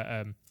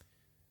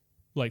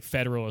like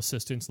federal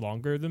assistance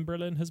longer than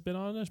Berlin has been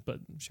on it,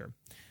 but sure.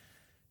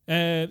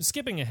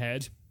 Skipping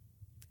ahead,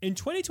 in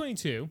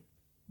 2022,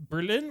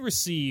 Berlin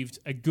received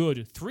a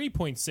good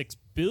 3.6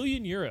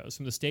 billion euros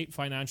from the state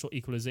financial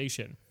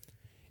equalization,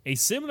 a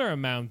similar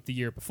amount the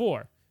year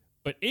before.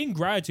 But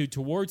ingratitude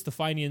towards the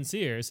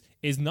financiers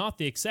is not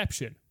the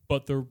exception,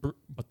 but the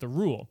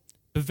rule.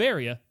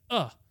 Bavaria,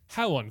 how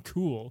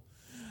uncool.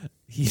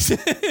 He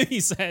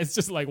says,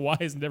 just like, why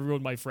isn't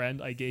everyone my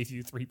friend? I gave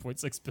you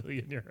 3.6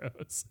 billion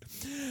euros.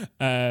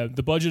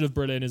 The budget of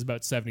Berlin is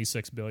about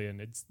 76 billion.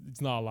 It's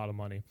not a lot of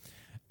money.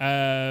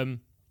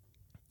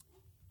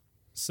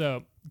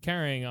 So,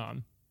 carrying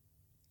on,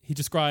 he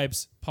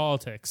describes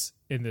politics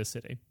in this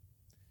city.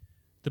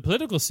 The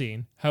political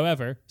scene,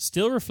 however,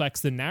 still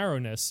reflects the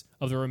narrowness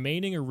of the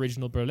remaining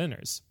original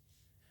Berliners,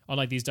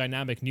 unlike these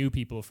dynamic new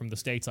people from the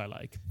States I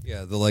like.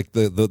 Yeah,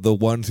 the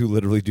ones who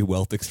literally do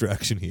wealth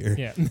extraction here.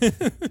 Yeah.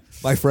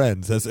 My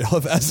friends, as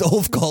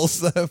Ulf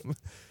calls them.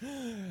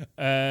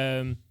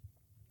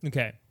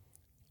 Okay.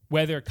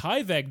 Whether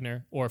Kai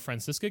Wegner or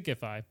Franziska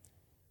Giffey,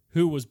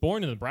 who was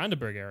born in the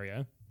Brandenburg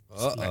area,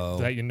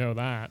 that you know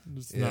that.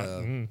 It's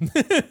not,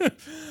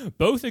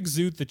 both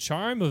exude the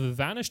charm of a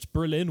vanished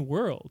Berlin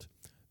world.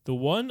 The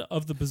one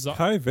of the bizarre...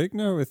 Kai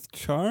Wegner with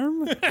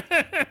charm?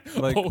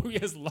 He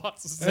has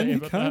lots to say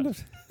about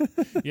that.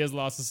 He has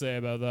lots to say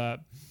about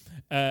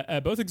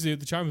that. Both exude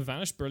the charm of a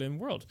vanished Berlin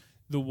world.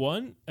 The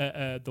one,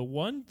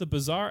 the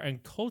bizarre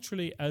and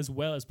culturally as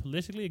well as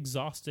politically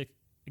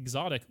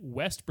exotic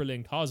West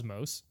Berlin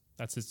cosmos.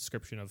 That's his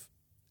description of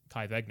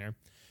Kai Wegner.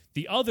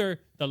 The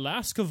other, the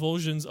last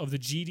convulsions of the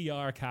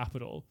GDR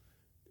capital,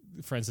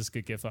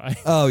 Franziska Giffey.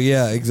 Oh,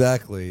 yeah,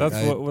 exactly.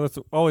 That's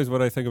always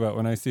what I think about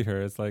when I see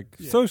her. It's like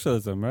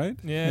socialism, right?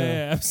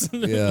 Yeah,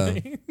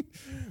 absolutely.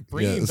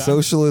 Yeah.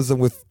 Socialism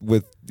with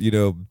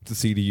the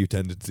CDU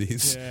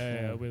tendencies.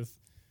 Yeah, with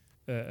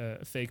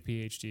fake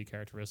PhD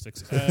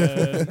characteristics.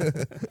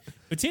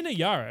 Bettina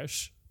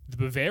Jarisch, the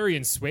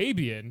Bavarian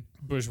Swabian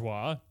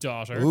bourgeois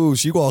daughter. Ooh,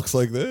 she walks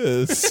like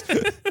this.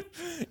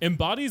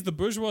 Embodies the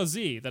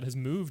bourgeoisie that has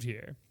moved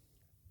here.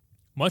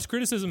 Much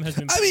criticism has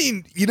been... I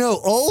mean,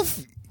 Ulf,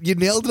 you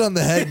nailed it on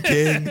the head,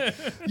 King.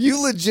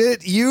 You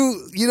legit,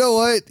 you know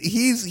what?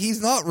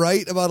 He's not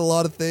right about a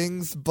lot of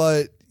things,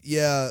 but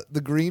yeah, the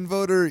Green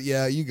voter,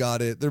 yeah, you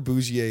got it. They're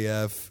bougie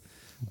AF.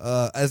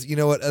 As you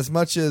know what, as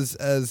much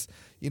as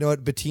you know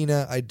what,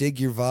 Bettina, I dig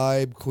your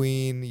vibe,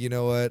 Queen. You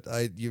know what,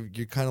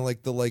 you're kind of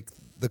like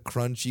the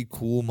crunchy,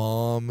 cool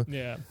mom.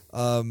 Yeah.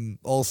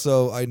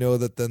 Also, I know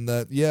that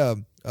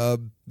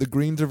the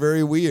Greens are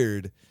very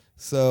weird.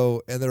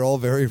 So, and they're all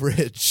very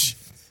rich.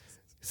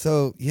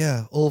 So,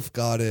 yeah, Ulf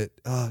got it.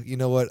 You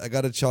know what? I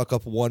got to chalk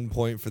up 1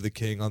 point for the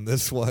king on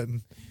this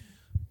one.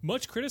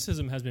 Much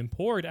criticism has been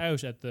poured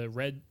out at the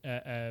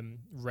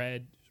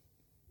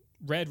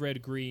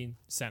red-green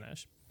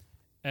Senate,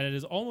 and it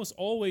has almost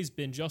always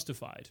been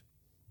justified,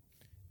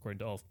 according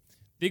to Ulf.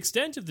 The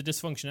extent of the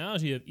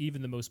dysfunctionality of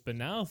even the most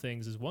banal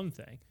things is one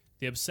thing.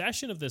 The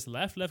obsession of this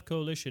left-left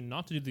coalition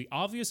not to do the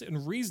obvious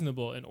and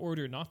reasonable in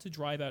order not to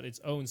drive out its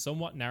own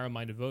somewhat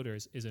narrow-minded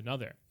voters is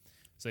another.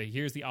 So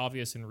here's the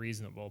obvious and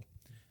reasonable.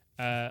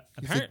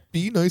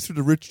 Be nice to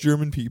the rich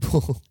German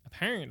people.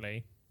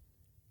 Apparently,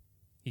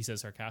 he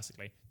says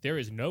sarcastically, there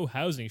is no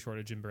housing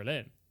shortage in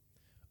Berlin.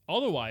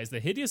 Otherwise, the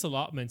hideous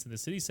allotments in the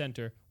city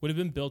centre would have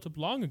been built up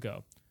long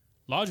ago.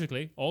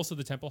 Logically, also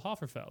the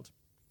Tempelhoferfeld.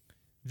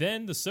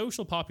 Then the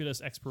social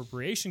populist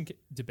expropriation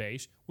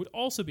debate would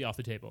also be off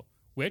the table,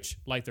 which,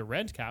 like the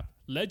rent cap,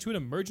 led to an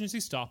emergency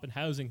stop in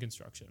housing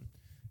construction.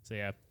 So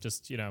yeah,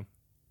 just,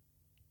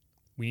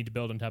 we need to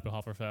build on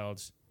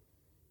Tempelhoferfeld.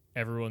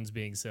 Everyone's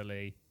being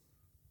silly.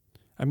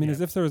 I mean,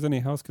 as if there was any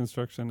house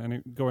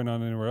construction going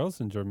on anywhere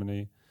else in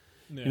Germany.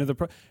 Yeah.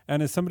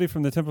 And as somebody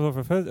from the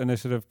Tempelhofer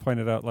Initiative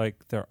pointed out,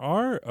 like, there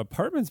are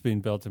apartments being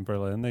built in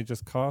Berlin. They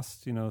just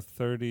cost,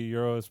 30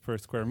 euros per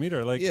square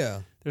meter. Like,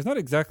 there's not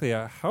exactly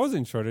a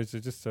housing shortage.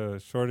 It's just a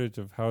shortage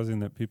of housing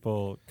that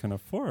people can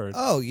afford.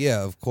 Oh,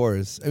 yeah, of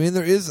course. I mean,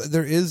 there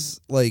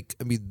is like,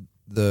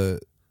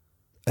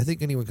 I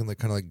think anyone can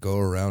go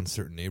around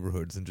certain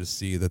neighborhoods and just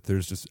see that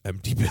there's just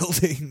empty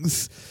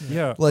buildings.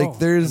 Yeah.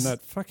 There's and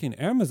that fucking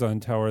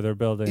Amazon tower they're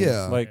building.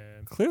 Yeah.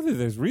 Clearly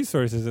there's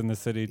resources in the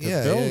city to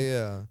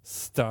build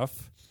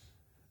stuff.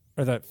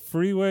 Or that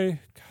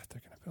freeway. God,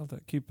 they're going to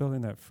keep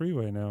building that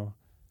freeway now.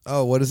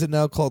 Oh, what is it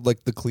now called?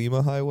 Like the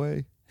Klima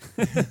Highway?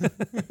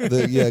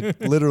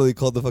 Literally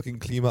called the fucking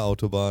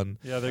Klimaautobahn.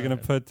 Yeah, they're going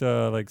to put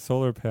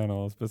solar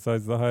panels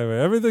besides the highway.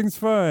 Everything's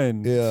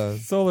fine. Yeah.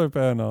 Solar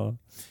panel.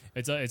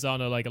 It's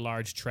on a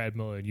large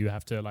treadmill, and you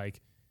have to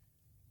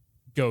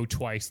go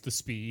twice the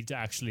speed to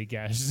actually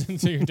get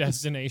to your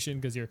destination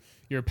because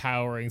you're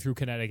powering through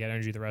kinetic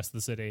energy the rest of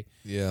the city.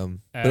 Yeah,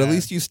 but at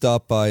least you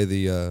stop by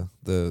the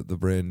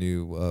brand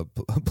new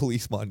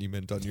police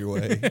monument on your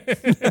way.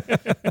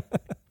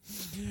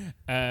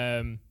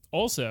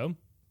 Also,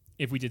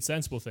 if we did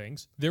sensible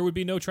things, there would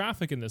be no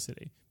traffic in the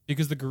city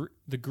because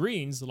the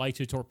Greens like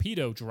to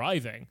torpedo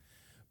driving,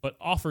 but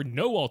offer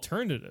no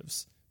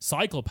alternatives.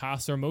 Cycle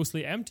paths are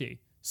mostly empty.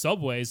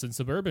 Subways and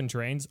suburban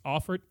trains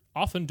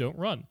often don't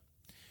run.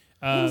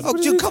 What are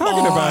you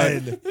talking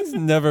about? He's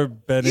never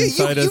been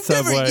inside a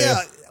subway.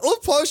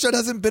 Ulf Poschardt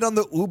hasn't been on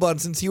the U-Bahn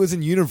since he was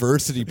in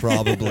university,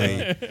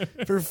 probably.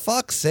 For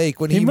fuck's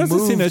sake, when he must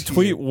have seen a moved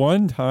tweet here.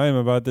 one time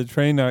about the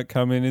train not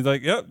coming. He's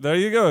like, "Yep, there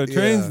you go.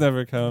 Trains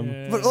never come."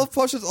 Yeah. But Ulf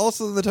Poschardt's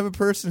also the type of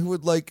person who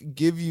would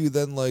give you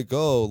then well,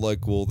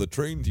 the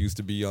trains used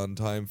to be on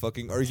time.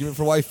 Fucking argument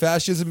for why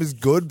fascism is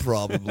good,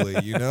 probably.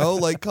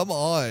 Come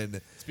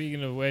on.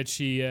 Speaking of which,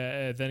 he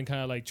then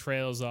kind of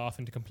trails off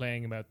into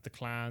complaining about the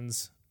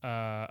clans.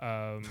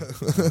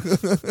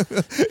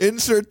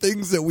 Insert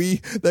things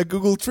that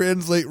Google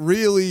Translate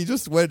really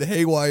just went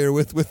haywire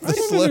with the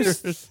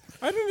slurs.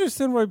 I don't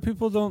understand why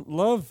people don't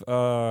love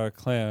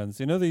clans.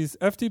 These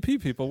FDP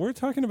people. We're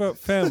talking about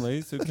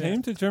families who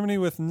came to Germany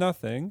with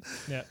nothing,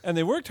 and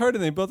they worked hard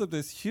and they built up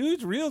this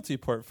huge realty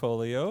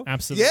portfolio.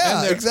 Absolutely, yeah,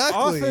 and they're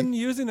exactly. Often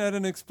using it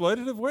in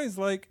exploitative ways.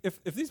 Like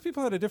if these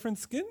people had a different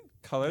skin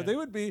color, they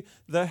would be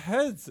the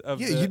heads of.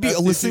 Yeah, you'd be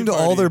FDP listening to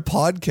party. all their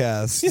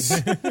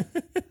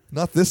podcasts.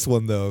 Not this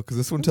one though, because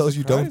this one tells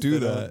you don't do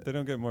that. They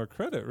don't get more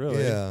credit,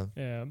 really. Yeah.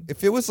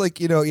 If it was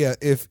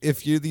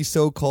if you're these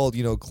so-called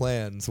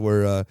clans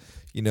where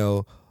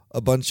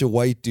a bunch of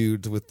white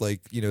dudes with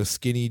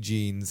skinny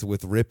jeans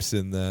with rips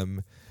in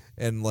them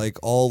and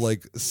all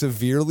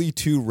severely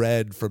too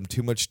red from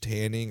too much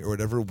tanning or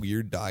whatever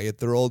weird diet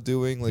they're all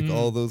doing,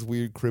 all those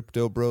weird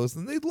crypto bros,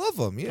 then they'd love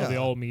them. Yeah, the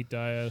all meat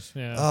diet.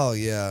 Yeah. Oh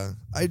yeah,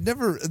 I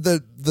never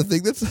the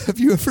thing that's have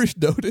you ever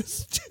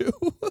noticed too?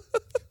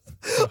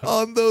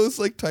 On those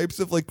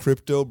types of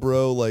crypto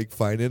bro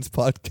finance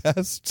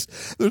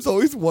podcasts, there's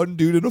always one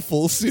dude in a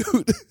full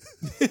suit.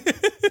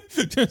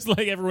 Just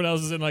everyone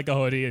else is in a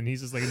hoodie and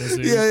he's just in a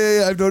suit.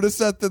 Yeah. I've noticed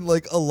that then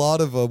a lot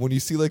of them when you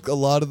see a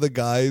lot of the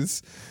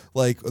guys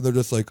they're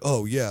just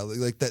oh yeah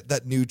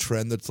that new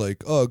trend that's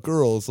oh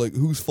girls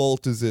whose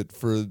fault is it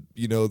for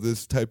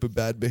this type of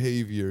bad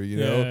behavior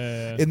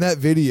Yeah. In that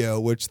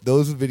video, which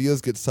those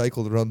videos get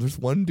cycled around, there's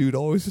one dude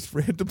always just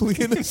randomly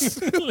in a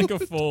suit. A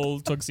full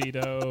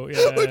tuxedo.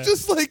 Yeah. Which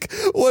is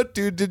what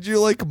dude did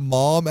your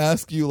mom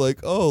ask you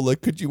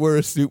could you wear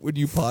a suit when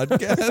you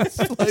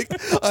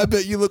podcast? I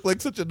bet you look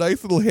like such a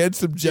nice little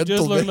handsome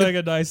gentleman. You just look like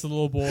a nice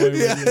little boy.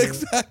 Yeah,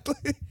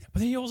 exactly. But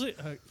then you also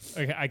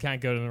okay, I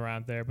can't go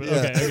around there, but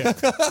okay.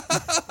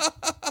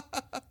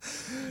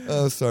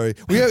 Oh, sorry.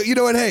 We have,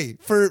 what? Hey,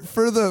 for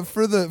the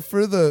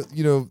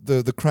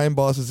the crime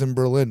bosses in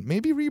Berlin,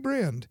 maybe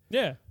rebrand.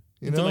 Yeah,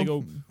 into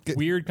a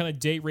weird kind of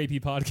date rapey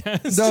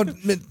podcast. No,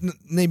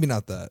 maybe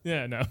not that.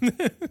 Yeah, no.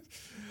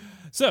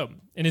 So,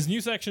 in his new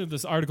section of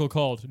this article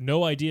called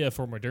No Idea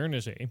for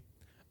Modernity,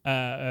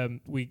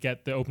 we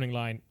get the opening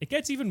line. It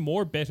gets even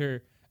more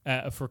bitter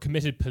for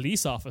committed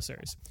police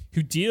officers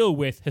who deal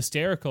with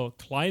hysterical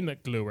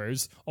climate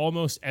gluers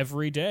almost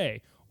every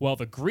day, while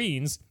the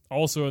Greens,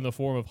 also in the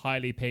form of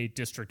highly paid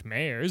district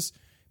mayors,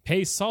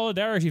 pay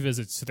solidarity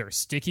visits to their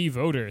sticky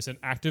voters and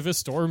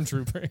activist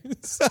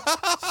stormtroopers.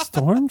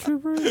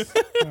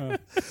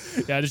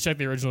 Stormtroopers? Yeah, I just checked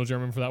the original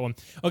German for that one.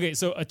 Okay,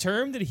 so a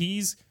term that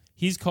he's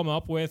come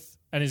up with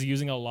and is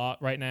using a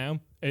lot right now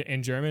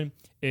in German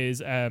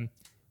is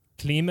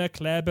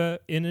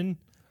KlimakleberInnen,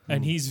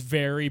 and he's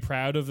very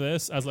proud of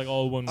this as like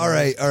all one. All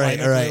right.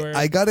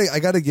 I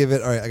gotta give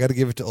it. All right, I gotta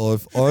give it to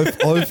Ulf.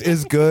 Ulf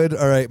is good.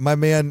 All right, my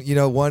man.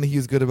 One,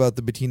 he's good about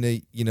the Bettina.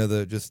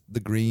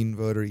 The green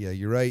voter. Yeah,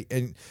 you're right.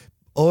 And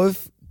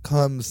Ulf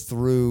comes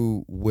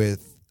through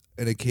with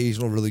an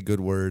occasional really good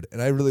word,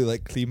 and I really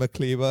like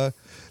Klimakleber.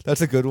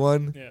 That's a good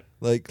one. Yeah.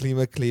 Like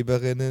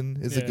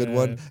KlimakleberInnen is a good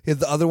one. Here's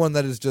the other one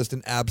that is just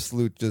an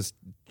absolute,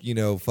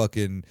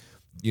 fucking,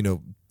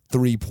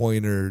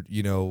 3-pointer,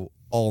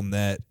 all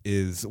net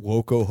is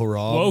Woko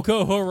Haram.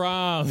 Woko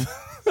Haram.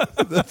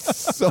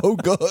 That's so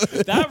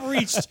good. That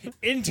reached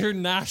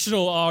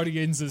international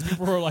audiences.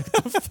 People were like,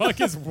 the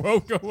fuck is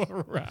Woko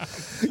Haram?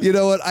 You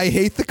know what? I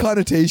hate the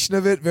connotation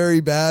of it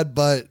very bad,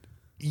 but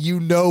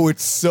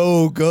it's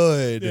so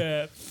good.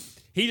 Yeah.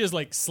 He just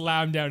like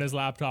slammed down his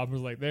laptop and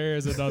was like,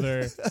 that's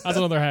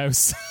another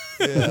house.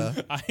 Yeah.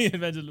 I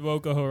invented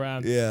Woko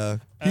Haram. Yeah.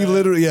 He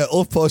literally,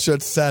 Ulf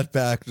Polschutz sat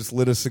back, just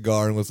lit a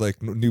cigar and was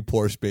like, new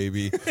Porsche,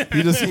 baby.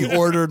 He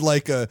ordered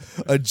like a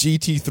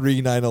GT3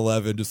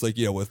 911, just like,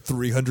 with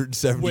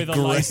 370 with a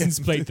grand. license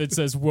plate that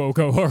says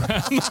Woko Haram.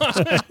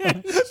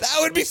 That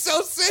would be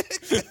so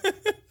sick.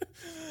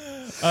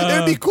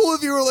 It'd be cool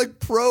if you were like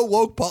pro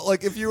woke,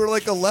 like if you were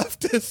like a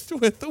leftist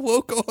with the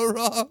Woko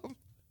Haram.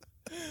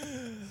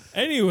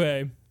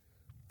 Anyway,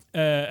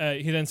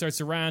 he then starts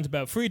to rant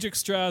about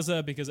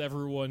Friedrichstraße because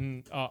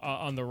everyone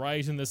on the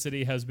right in the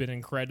city has been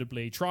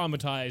incredibly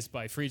traumatized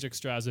by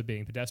Friedrichstraße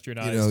being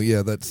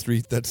pedestrianized. That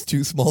street, that's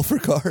too small for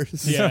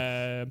cars.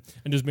 Yeah,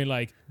 and just been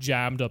like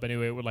jammed up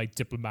anyway with like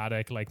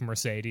diplomatic like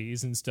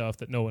Mercedes and stuff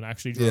that no one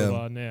actually drove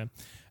on. Yeah.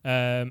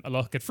 A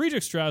look at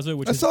Friedrichstraße,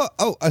 which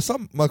I saw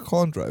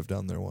Macron drive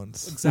down there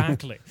once.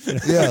 Exactly.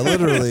 Yeah,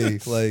 literally,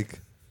 like.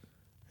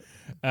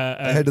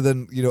 I had to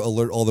then,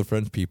 alert all the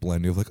French people I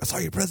knew. Like, I saw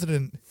your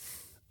president.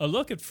 A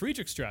look at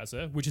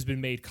Friedrichstraße, which has been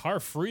made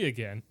car-free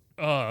again,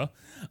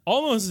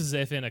 almost as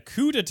if in a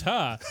coup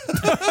d'etat,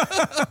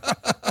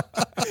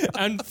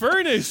 and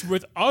furnished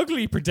with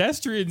ugly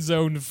pedestrian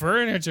zone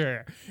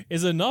furniture,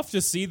 is enough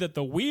to see that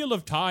the wheel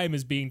of time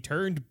is being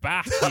turned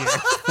back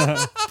here.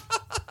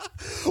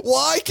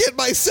 Why can't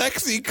my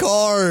sexy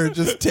car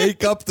just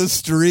take up the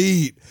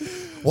street?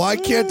 Why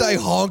can't I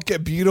honk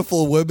at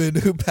beautiful women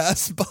who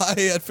pass by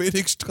at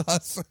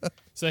Friedrichstraße?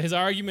 So his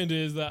argument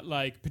is that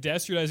like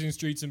pedestrianizing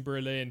streets in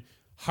Berlin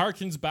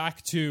harkens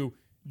back to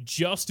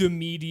just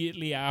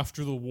immediately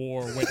after the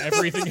war when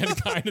everything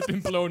had kind of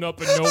been blown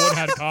up and no one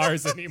had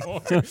cars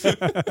anymore.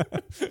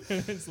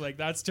 It's like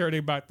that's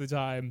turning back the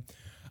time.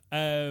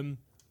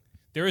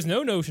 There is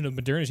no notion of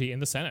modernity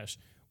in the Senate.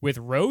 With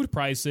road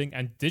pricing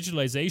and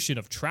digitalization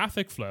of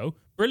traffic flow,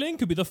 Berlin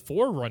could be the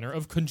forerunner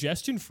of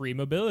congestion-free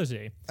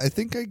mobility. I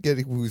think I get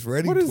who's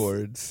writing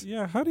towards.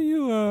 Yeah, how do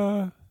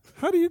you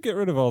get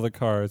rid of all the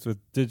cars with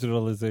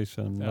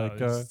digitalization?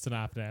 It's an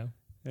app now.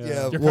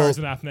 Yeah, Your car's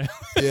an app now.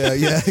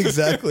 Yeah,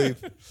 exactly.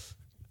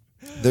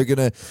 They're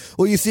gonna.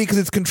 Well, you see, because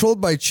it's controlled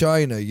by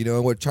China,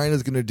 and what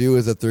China's gonna do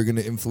is that they're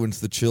gonna influence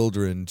the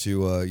children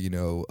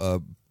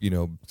to,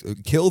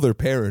 kill their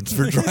parents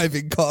for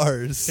driving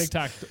cars.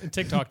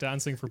 TikTok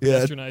dancing for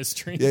pedestrianized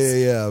streets.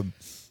 Yeah.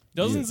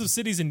 Dozens of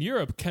cities in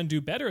Europe can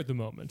do better at the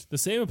moment. The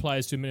same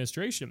applies to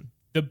administration.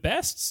 The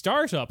best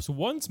startups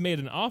once made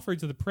an offer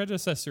to the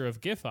predecessor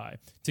of Giffey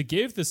to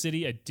give the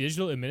city a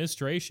digital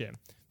administration.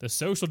 The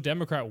social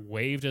democrat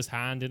waved his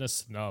hand in a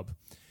snub.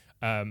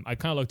 I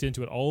kind of looked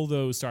into it. All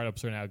those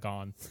startups are now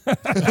gone. just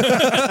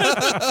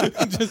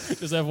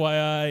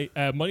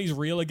FYI, money's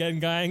real again,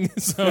 gang.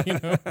 So,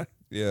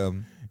 Yeah.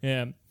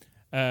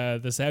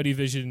 The Saudi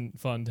Vision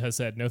Fund has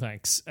said no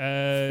thanks.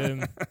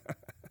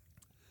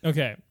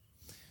 Okay.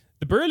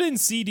 The Berlin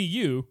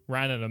CDU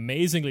ran an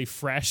amazingly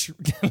fresh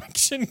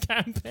election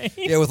campaign.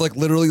 Yeah, with like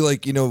literally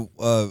like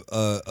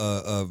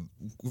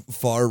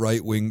far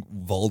right wing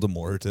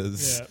Voldemort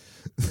as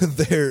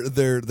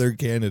their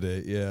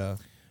candidate. Yeah.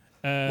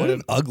 What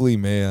an ugly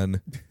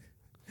man.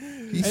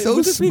 He's so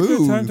would it smooth. Be a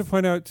good time to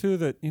point out too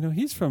that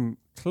he's from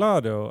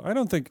Klado. I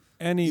don't think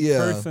any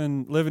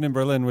person living in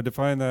Berlin would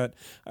define that.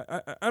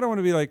 I don't want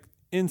to be like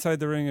inside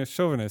the ring a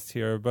chauvinist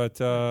here, but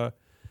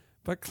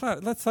let's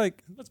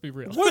be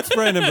real. What's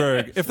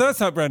Brandenburg? If that's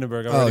not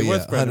Brandenburg already,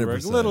 what's Brandenburg?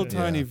 100%, Little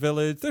tiny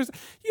village.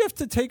 You have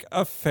to take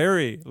a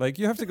ferry. Like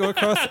you have to go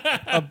across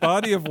a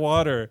body of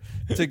water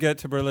to get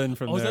to Berlin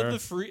from there.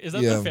 Is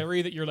that the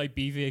ferry that your like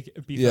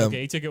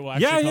BVK ticket will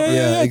actually cover?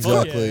 Yeah,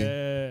 exactly.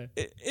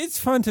 It's it's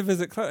fun to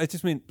visit. I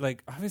just mean,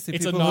 like, obviously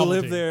It's a people who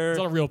novelty. live there It's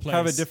not a real place.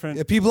 have a different.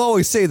 Yeah, people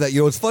always say that,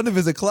 it's fun to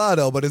visit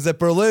Klado, but is it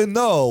Berlin?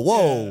 No.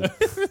 Whoa.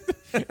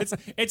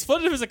 It's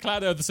fun to visit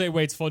Klado the same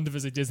way it's fun to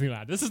visit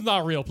Disneyland. This is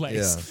not a real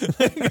place.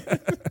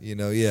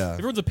 Yeah.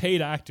 Everyone's a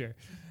paid actor.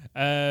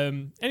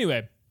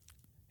 Anyway,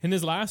 in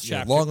his last Yeah,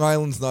 chapter, Long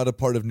Island's not a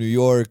part of New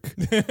York.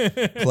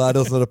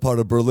 Klado's not a part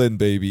of Berlin,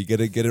 baby.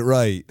 Get it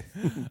right.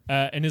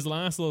 in his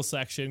last little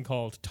section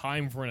called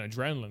 "Time for an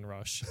Adrenaline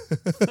Rush,"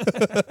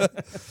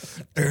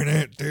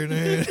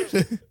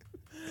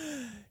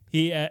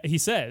 he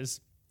says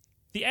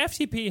the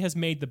FDP has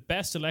made the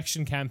best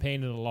election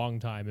campaign in a long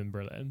time in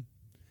Berlin.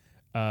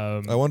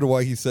 I wonder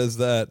why he says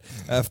that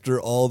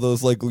after all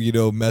those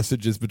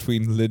messages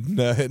between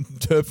Lindner and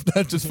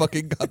Töpfner just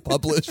fucking got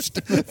published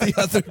the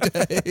other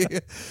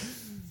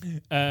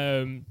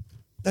day.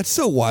 That's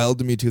so wild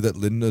to me too that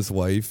Lindner's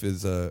wife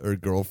is or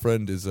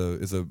girlfriend is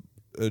a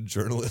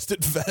journalist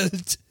at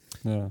Welt.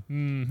 Yeah.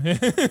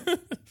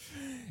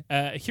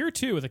 Here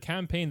too with a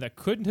campaign that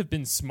couldn't have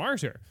been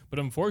smarter, but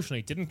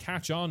unfortunately didn't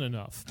catch on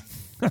enough.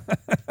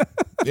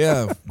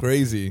 Yeah,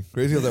 crazy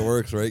how that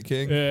works, right,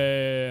 King?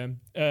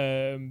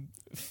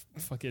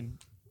 Fucking,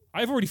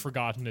 I've already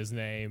forgotten his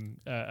name.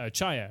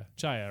 Chaya,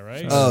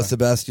 right? Oh,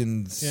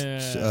 Sebastian's. Yeah.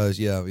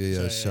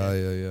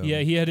 Shia. Yeah,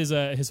 he had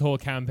his whole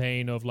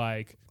campaign of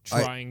like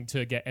trying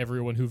to get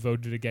everyone who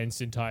voted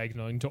against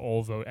Enteignung to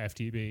all vote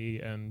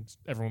FDP, and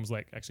everyone was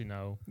like, actually,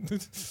 no.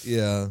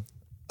 Yeah.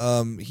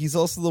 He's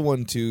also the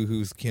one too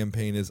whose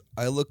campaign is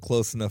I look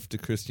close enough to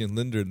Christian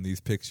Lindner in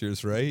these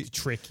pictures, right?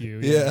 Trick you.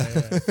 Yeah.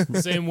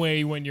 Same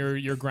way when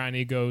your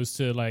granny goes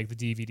to like the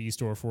DVD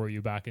store for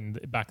you back in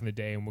the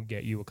day and will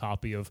get you a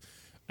copy of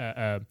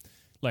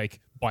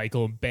like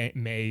Michael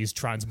May's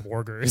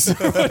Transmorgers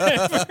or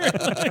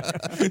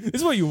whatever.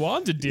 This is what you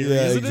wanted, dear.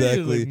 Yeah, isn't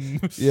exactly.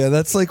 It? Like, yeah,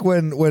 that's like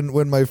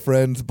when my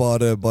friends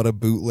bought a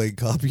bootleg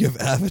copy of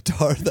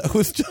Avatar that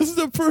was just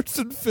a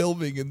person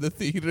filming in the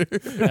theater.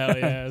 hell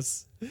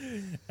yes.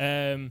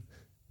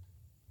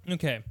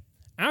 Okay.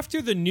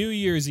 After the New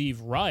Year's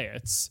Eve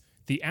riots,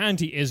 the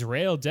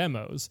anti-Israel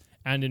demos,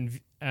 and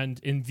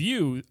in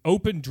view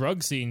open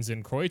drug scenes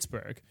in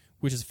Kreuzberg,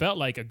 which has felt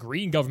like a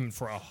green government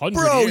for 100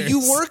 Bro, years.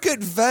 you work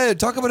at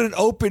Ved. Talk about an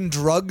open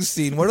drug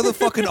scene. What are the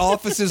fucking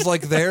offices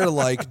like there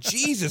like?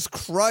 Jesus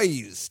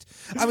Christ.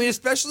 I mean,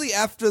 especially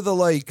after the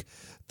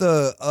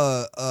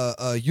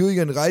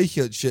Julian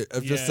Reichelt shit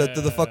of just said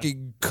to the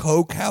fucking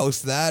coke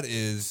house that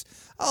is.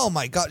 Oh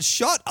my God,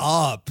 shut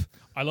up.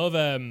 I love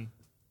one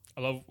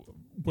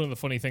of the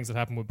funny things that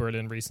happened with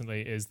Berlin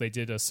recently is they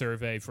did a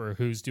survey for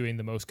who's doing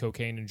the most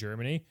cocaine in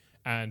Germany,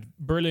 and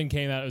Berlin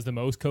came out as the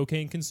most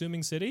cocaine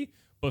consuming city.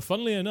 But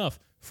funnily enough,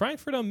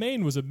 Frankfurt on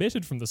Main was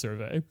omitted from the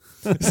survey.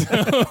 So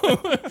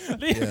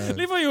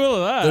leave what you will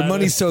of that. Their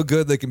money's so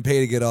good they can pay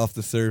to get off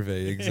the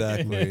survey.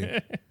 Exactly.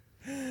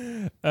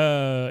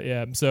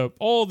 So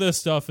all this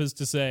stuff is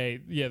to say,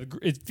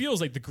 it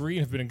feels like the Green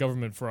have been in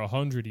government for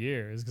 100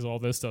 years because all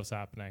this stuff's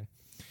happening.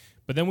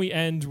 But then we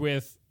end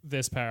with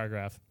this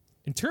paragraph.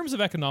 In terms of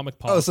economic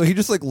policy... Oh, so he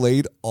just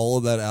laid all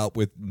of that out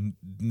with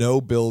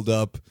no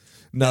build-up,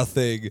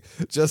 nothing.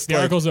 Just the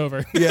article's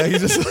over. Yeah,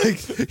 he's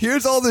just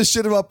here's all this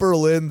shit about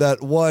Berlin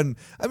that one...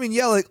 I mean,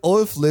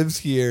 Olaf lives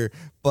here,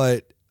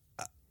 but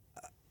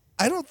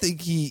I don't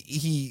think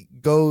he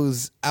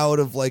goes out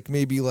of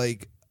maybe a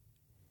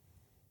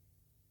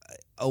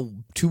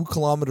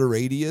 2-kilometer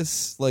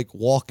radius,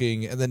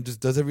 walking, and then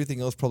just does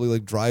everything else probably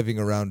driving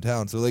around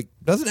town. So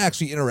doesn't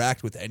actually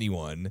interact with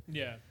anyone.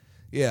 Yeah.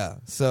 Yeah,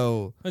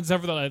 so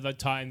except for that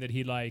time that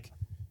he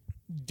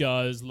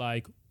does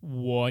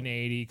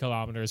 180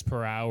 kilometers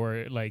per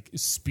hour,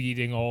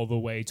 speeding all the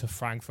way to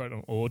Frankfurt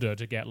and Oder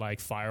to get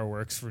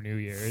fireworks for New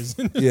Year's.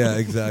 Yeah,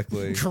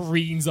 exactly.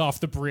 Careens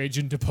off the bridge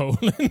into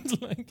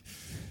Poland.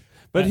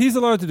 But he's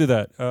allowed to do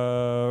that.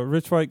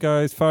 Rich white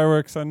guys,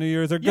 fireworks on New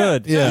Year's are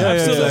good. Yeah,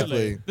 absolutely.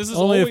 exactly. This is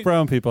Only if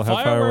brown people have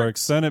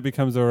fireworks, then it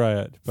becomes a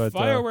riot. But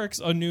fireworks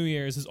on New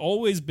Year's has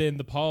always been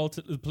the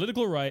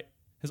political right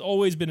has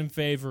always been in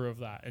favor of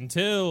that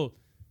until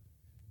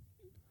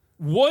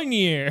 1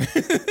 year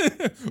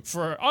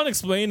for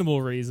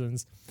unexplainable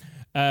reasons.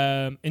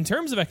 In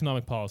terms of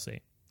economic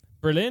policy,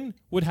 Berlin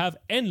would have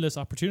endless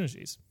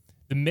opportunities.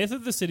 The myth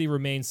of the city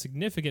remains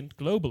significant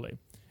globally.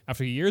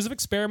 After years of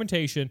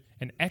experimentation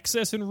and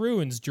excess and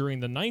ruins during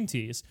the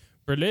 90s,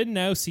 Berlin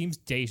now seems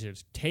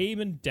dated, tame,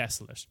 and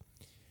desolate.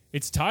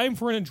 It's time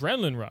for an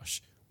adrenaline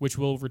rush, which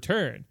will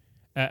return.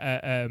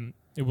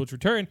 It will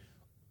return.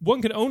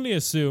 One can only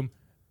assume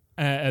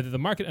that the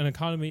market and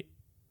economy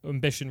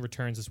ambition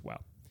returns as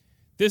well.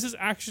 This is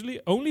actually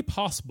only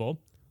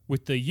possible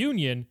with the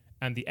Union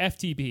and the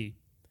FDP,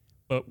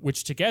 but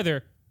which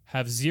together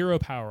have zero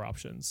power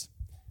options.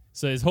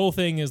 So his whole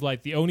thing is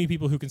the only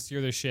people who can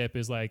steer the ship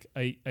is a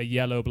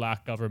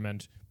yellow-black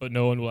government, but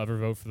no one will ever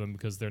vote for them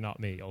because they're not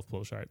me, Ulf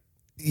Bullshart.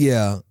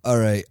 Yeah, all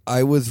right.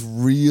 I was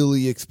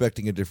really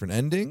expecting a different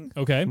ending.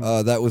 Okay.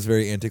 That was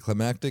very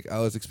anticlimactic. I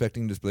was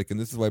expecting just like, and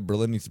this is why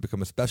Berlin needs to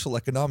become a special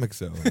economic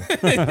zone.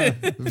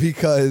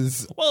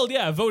 Because... Well,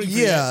 yeah, voting for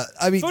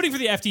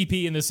the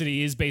FDP in the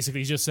city is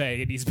basically just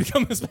saying it needs to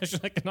become a special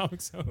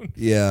economic zone.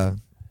 Yeah.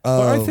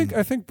 Well,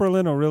 I think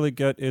Berlin will really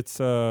get its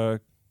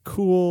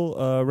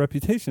cool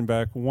reputation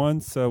back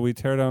once we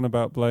tear down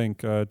about blank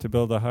to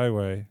build a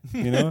highway.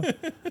 You know,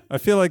 I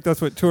feel like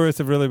that's what tourists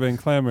have really been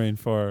clamoring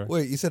for.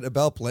 Wait, you said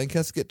about blank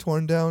has to get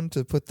torn down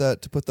to put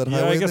that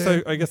highway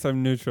there? I guess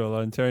I'm neutral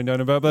on tearing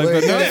down about blank.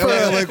 Wait,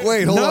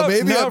 but hold on,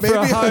 maybe not for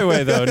a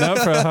highway though. Not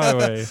for a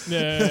highway.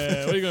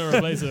 Yeah, what are you going to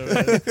replace it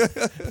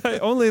with? I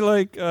only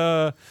like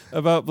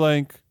about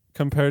blank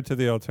compared to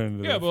the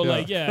alternative. Yeah, well,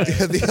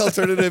 the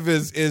alternative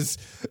is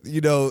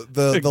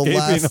the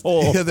last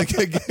hole.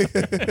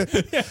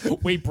 Yeah,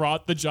 we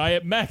brought the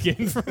giant mech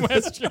in from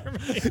West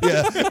Germany.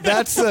 Yeah,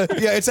 that's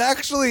it's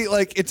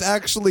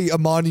actually a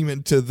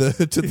monument to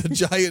the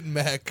giant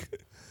mech.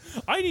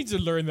 I need to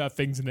learn that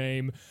thing's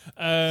name.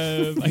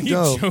 I keep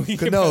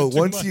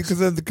because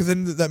then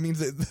that means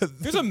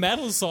there's a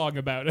metal song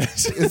about it.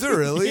 Is there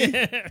really?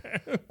 Yeah.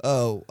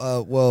 Oh,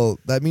 well,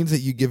 that means that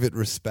you give it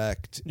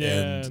respect, Yeah.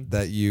 and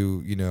that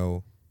you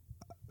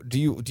do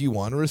you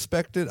want to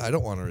respect it? I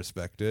don't want to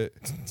respect it.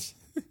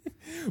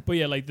 But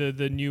yeah, like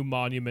the new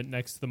monument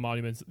next to the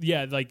monuments.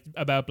 Yeah, like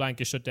about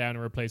blank is shut down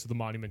and replaced with a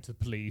monument to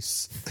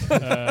police,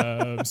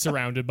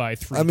 surrounded by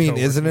 3. I mean,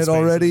 isn't it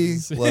already?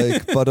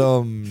 Like, but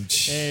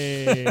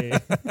Hey.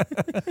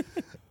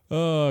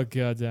 Oh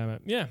god damn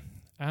it! Yeah,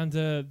 and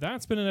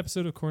that's been an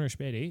episode of Corner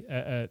Spady.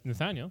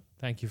 Nathaniel,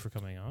 thank you for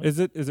coming on. Is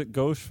it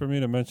gauche for me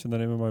to mention the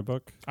name of my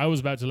book? I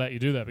was about to let you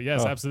do that, but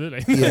yes,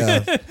 absolutely.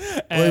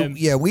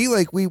 Yeah,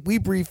 we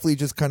briefly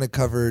just kind of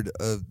covered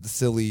the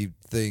silly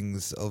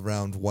things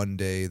around one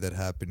day that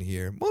happened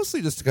here,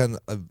 mostly just kind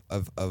of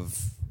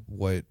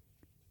what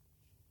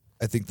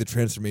I think the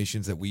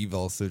transformations that we've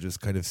also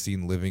just kind of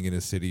seen living in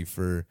a city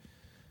for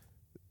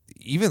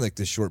even like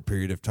this short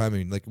period of time. I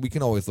mean, like we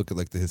can always look at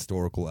like the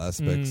historical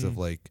aspects of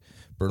like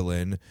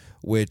Berlin,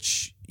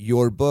 which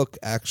your book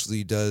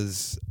actually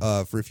does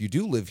for if you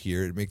do live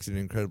here, it makes it an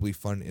incredibly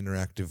fun,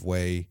 interactive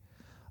way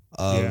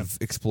of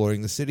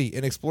exploring the city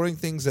and exploring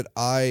things that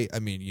I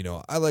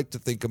like to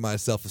think of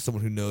myself as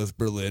someone who knows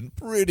Berlin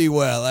pretty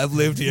well. I've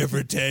lived here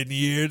for 10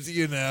 years,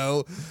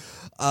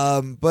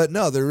 but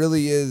no, there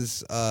really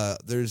is,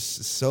 there's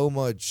so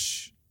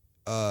much,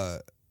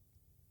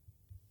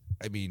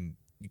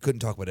 you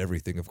couldn't talk about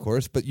everything, of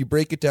course, but you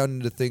break it down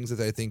into things that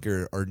I think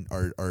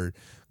are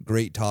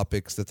great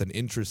topics that then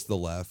interest the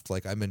left.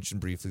 Like I mentioned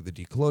briefly, the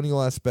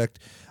decolonial aspect.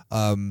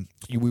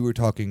 We were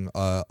talking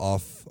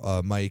off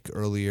mic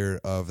earlier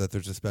of that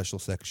there's a special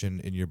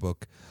section in your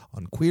book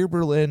on queer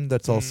Berlin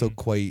that's also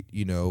quite,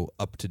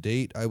 up to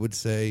date, I would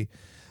say.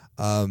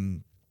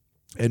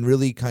 And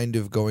really kind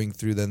of going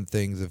through then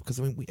things of,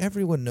 because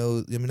everyone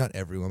knows, not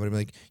everyone, but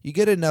like you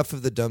get enough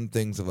of the dumb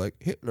things of like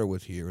Hitler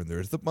was here and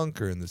there's the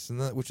bunker and this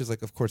and that, which is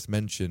like of course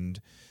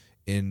mentioned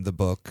in the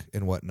book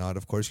and whatnot,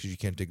 of course, because you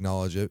can't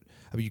acknowledge it.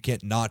 You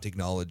can't not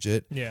acknowledge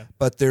it. Yeah.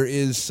 But there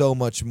is so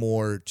much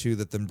more to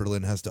that than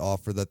Berlin has to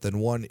offer that then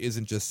one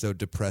isn't just so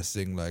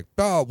depressing like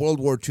World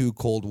War II,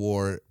 Cold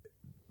War,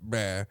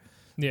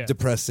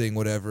 depressing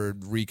whatever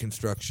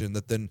reconstruction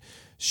that then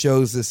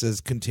shows this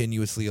as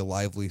continuously a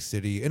lively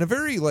city in a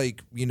very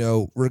like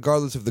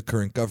regardless of the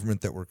current government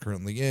that we're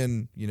currently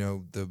in,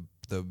 the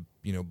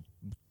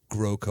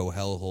GroKo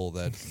hellhole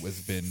that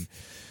has been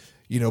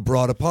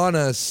brought upon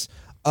us.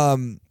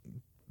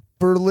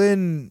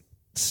 Berlin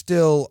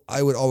still,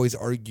 I would always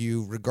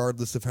argue,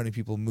 regardless of how many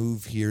people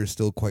move here, is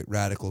still quite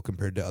radical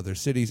compared to other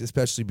cities,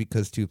 especially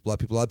because a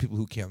lot of people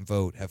who can't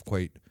vote have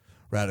quite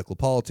radical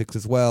politics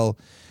as well.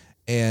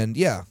 And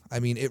yeah, I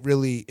mean,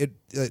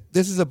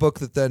 this is a book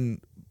that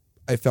then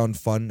I found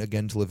fun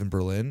again to live in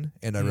Berlin,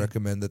 and I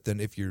recommend that then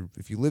if you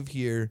live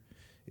here,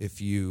 if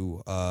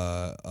you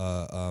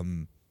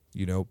come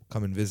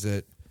and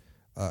visit,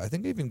 I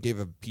think I even gave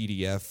a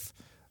PDF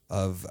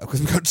because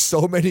we got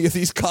so many of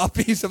these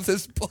copies of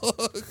this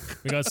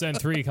book. We got sent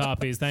 3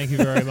 copies. Thank you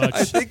very much.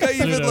 I think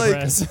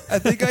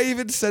I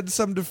even sent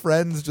some to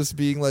friends, just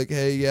being like,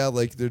 "Hey, yeah,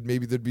 like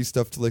there'd be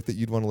stuff to like that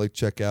you'd want to like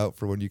check out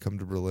for when you come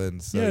to Berlin."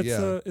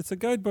 So it's a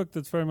guidebook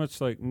that's very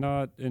much like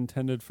not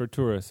intended for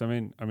tourists. I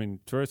mean,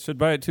 tourists should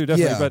buy it too,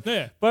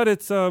 definitely. But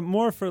it's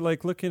more for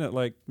like looking at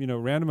like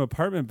random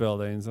apartment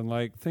buildings and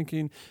like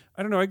thinking.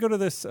 I don't know. I go to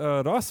this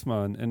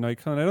Rossmann in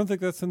Neukölln. I don't think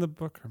that's in the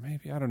book, or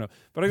maybe I don't know.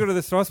 But I go to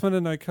this Rossmann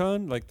in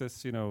Neukölln, like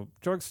this,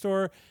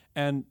 drugstore,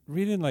 and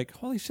reading like,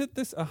 holy shit!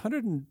 This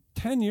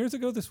 110 years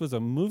ago, this was a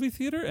movie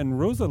theater, and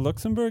Rosa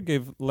Luxemburg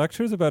gave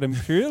lectures about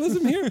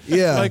imperialism here.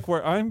 Yeah, like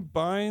where I'm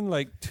buying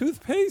like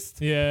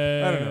toothpaste.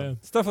 Yeah, I don't know,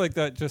 stuff like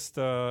that. Just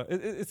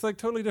it's like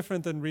totally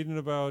different than reading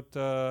about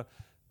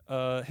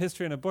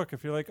history in a book.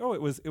 If you're like, oh,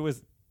 it was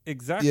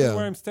exactly Yeah.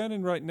 where I'm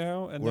standing right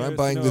now. And Where I'm there's,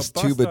 buying a this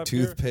bus tube of stop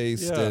here.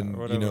 toothpaste Yeah, and,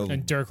 or you know, whatever.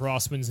 And Dirk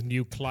Rossman's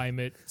new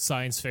climate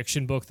science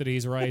fiction book that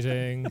he's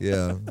writing.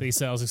 yeah. That he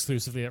sells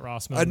exclusively at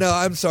Rossmann. I know.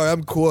 I'm sorry.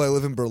 I'm cool. I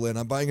live in Berlin.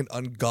 I'm buying an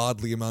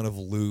ungodly amount of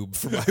lube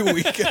for my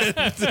weekend.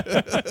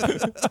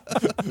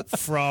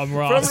 From From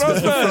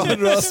Rossmann.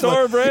 Rossmann,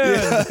 store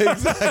brand. Yeah,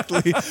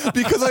 exactly.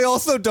 Because I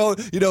also don't,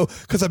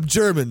 because I'm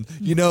German.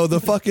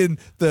 The fucking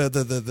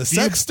the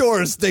sex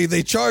stores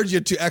they charge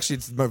you to. Actually,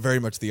 it's very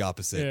much the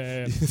opposite.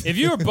 Yeah. If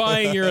you're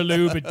buying your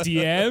lube at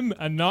DM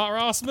and not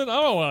Rossmann,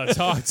 I don't want to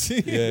talk to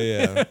you.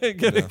 Yeah.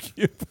 Get a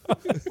coupon.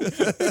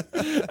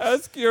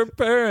 Ask your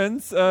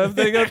parents if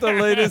they got the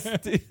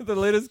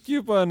latest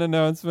coupon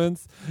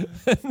announcements,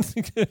 and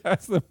you can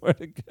ask them where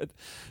to get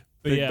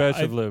big batch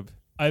of lube.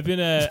 I've been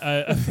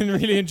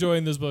really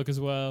enjoying this book as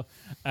well.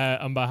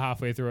 I'm about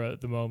halfway through it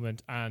at the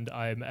moment, and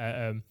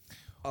I'm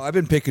I've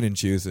been picking and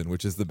choosing,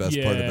 which is the best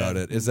part Yeah. about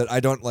it. Is that I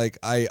don't like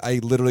I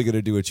literally got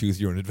to do a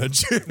choose your own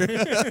adventure. do you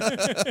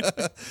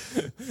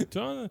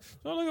want to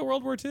look at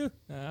World War II?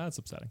 That's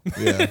upsetting.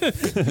 Yeah.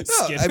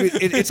 No, I mean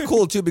it's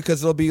cool too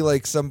because there'll be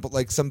like some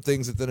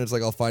things that then it's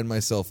like I'll find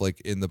myself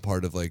like in the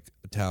part of like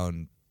a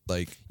town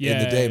like in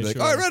the day, and be like,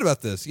 sure. oh, I read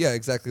about this. Yeah,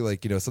 exactly.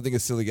 Like something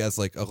as silly as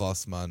like a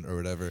Rossmann or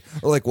whatever,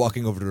 or like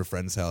walking over to a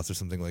friend's house or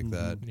something like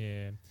that.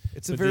 Yeah.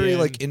 It's a But very the,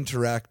 like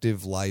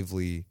interactive,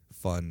 lively,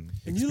 fun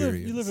And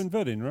experience. you live in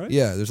Wedding, right?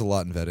 Yeah, there's a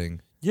lot in vetting.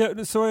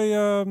 Yeah, so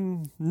I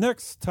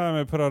next time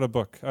I put out a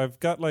book, I've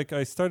got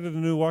I started a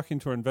new walking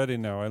tour in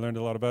Wedding now. I learned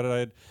a lot about it. I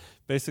had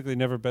basically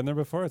never been there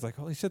before. I was like,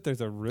 holy shit,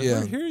 there's a river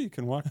Yeah. here. You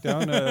can walk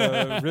down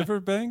a river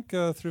bank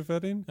through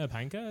Wedding.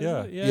 Panka?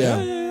 Yeah.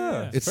 Yeah.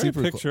 It's It's very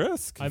super cool.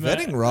 picturesque. I'm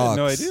Vetting at- rocks.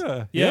 No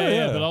idea.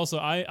 Yeah, but also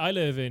I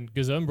live in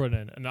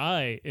Gesundbrunnen, and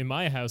I, in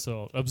my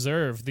household,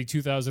 observe the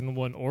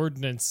 2001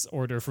 ordinance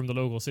order from the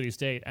local city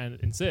state and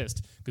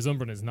insist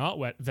Gesundbrunnen is not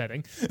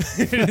vetting.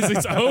 It is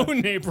its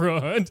own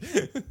neighborhood.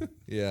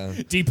 Yeah.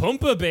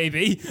 Depumpa,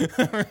 baby.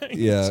 Right.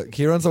 Yeah.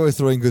 Kieran's always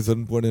throwing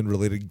Gesundbrunnen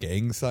related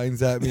gang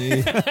signs at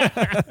me.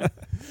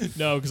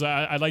 No, because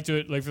I like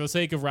to, like, for the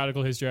sake of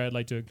radical history, I'd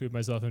like to include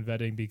myself in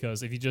vetting,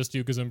 because if you just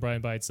do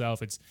Gesundbrunnen by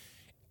itself, it's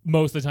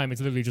most of the time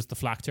it's literally just the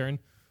flak turn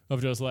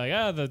of just like,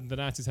 the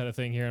Nazis had a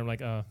thing here. I'm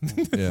like, oh.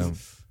 Yeah.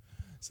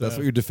 So That's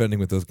what you're defending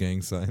with those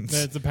gang signs.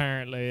 That's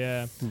apparently,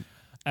 yeah.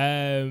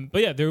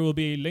 But yeah, there will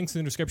be links in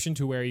the description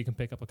to where you can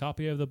pick up a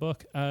copy of the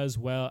book, as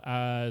well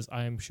as,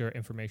 I'm sure,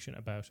 information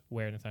about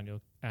where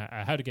Nathaniel,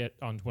 how to get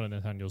on one of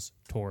Nathaniel's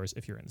tours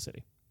if you're in the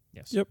city.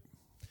 Yes. Yep.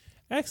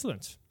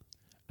 Excellent.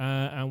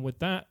 And with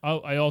that,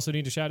 I also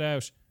need to shout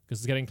out, because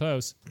it's getting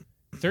close,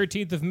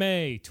 13th of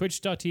May,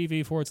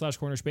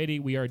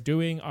 twitch.tv/cornerspady. We are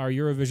doing our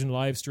Eurovision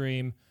live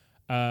stream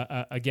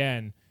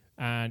again,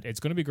 and it's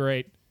going to be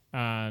great,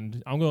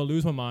 and I'm going to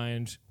lose my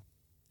mind.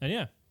 And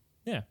yeah.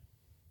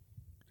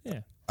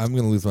 I'm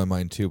going to lose my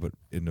mind too, but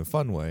in a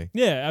fun way.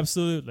 Yeah,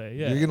 absolutely.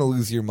 Yeah. You're going to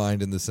lose your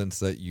mind in the sense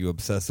that you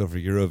obsess over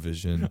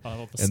Eurovision.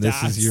 All the And this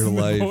stats is your and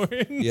the life.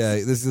 points. Yeah,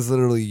 this is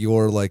literally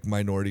your like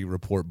Minority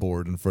Report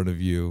board in front of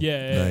you.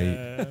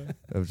 Yeah.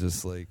 Of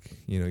just like,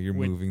 you're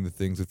Which- moving the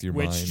things with your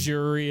Which mind.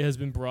 jury has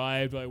been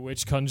bribed by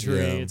which country?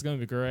 Yeah. It's going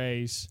to be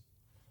great.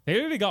 They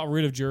literally got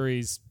rid of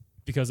juries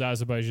because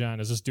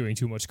Azerbaijan is just doing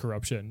too much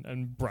corruption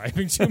and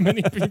bribing too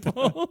many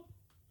people.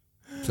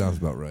 Sounds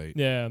about right.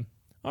 Yeah.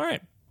 All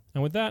right.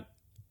 And with that,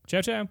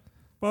 ciao, ciao.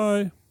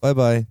 Bye.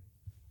 Bye-bye.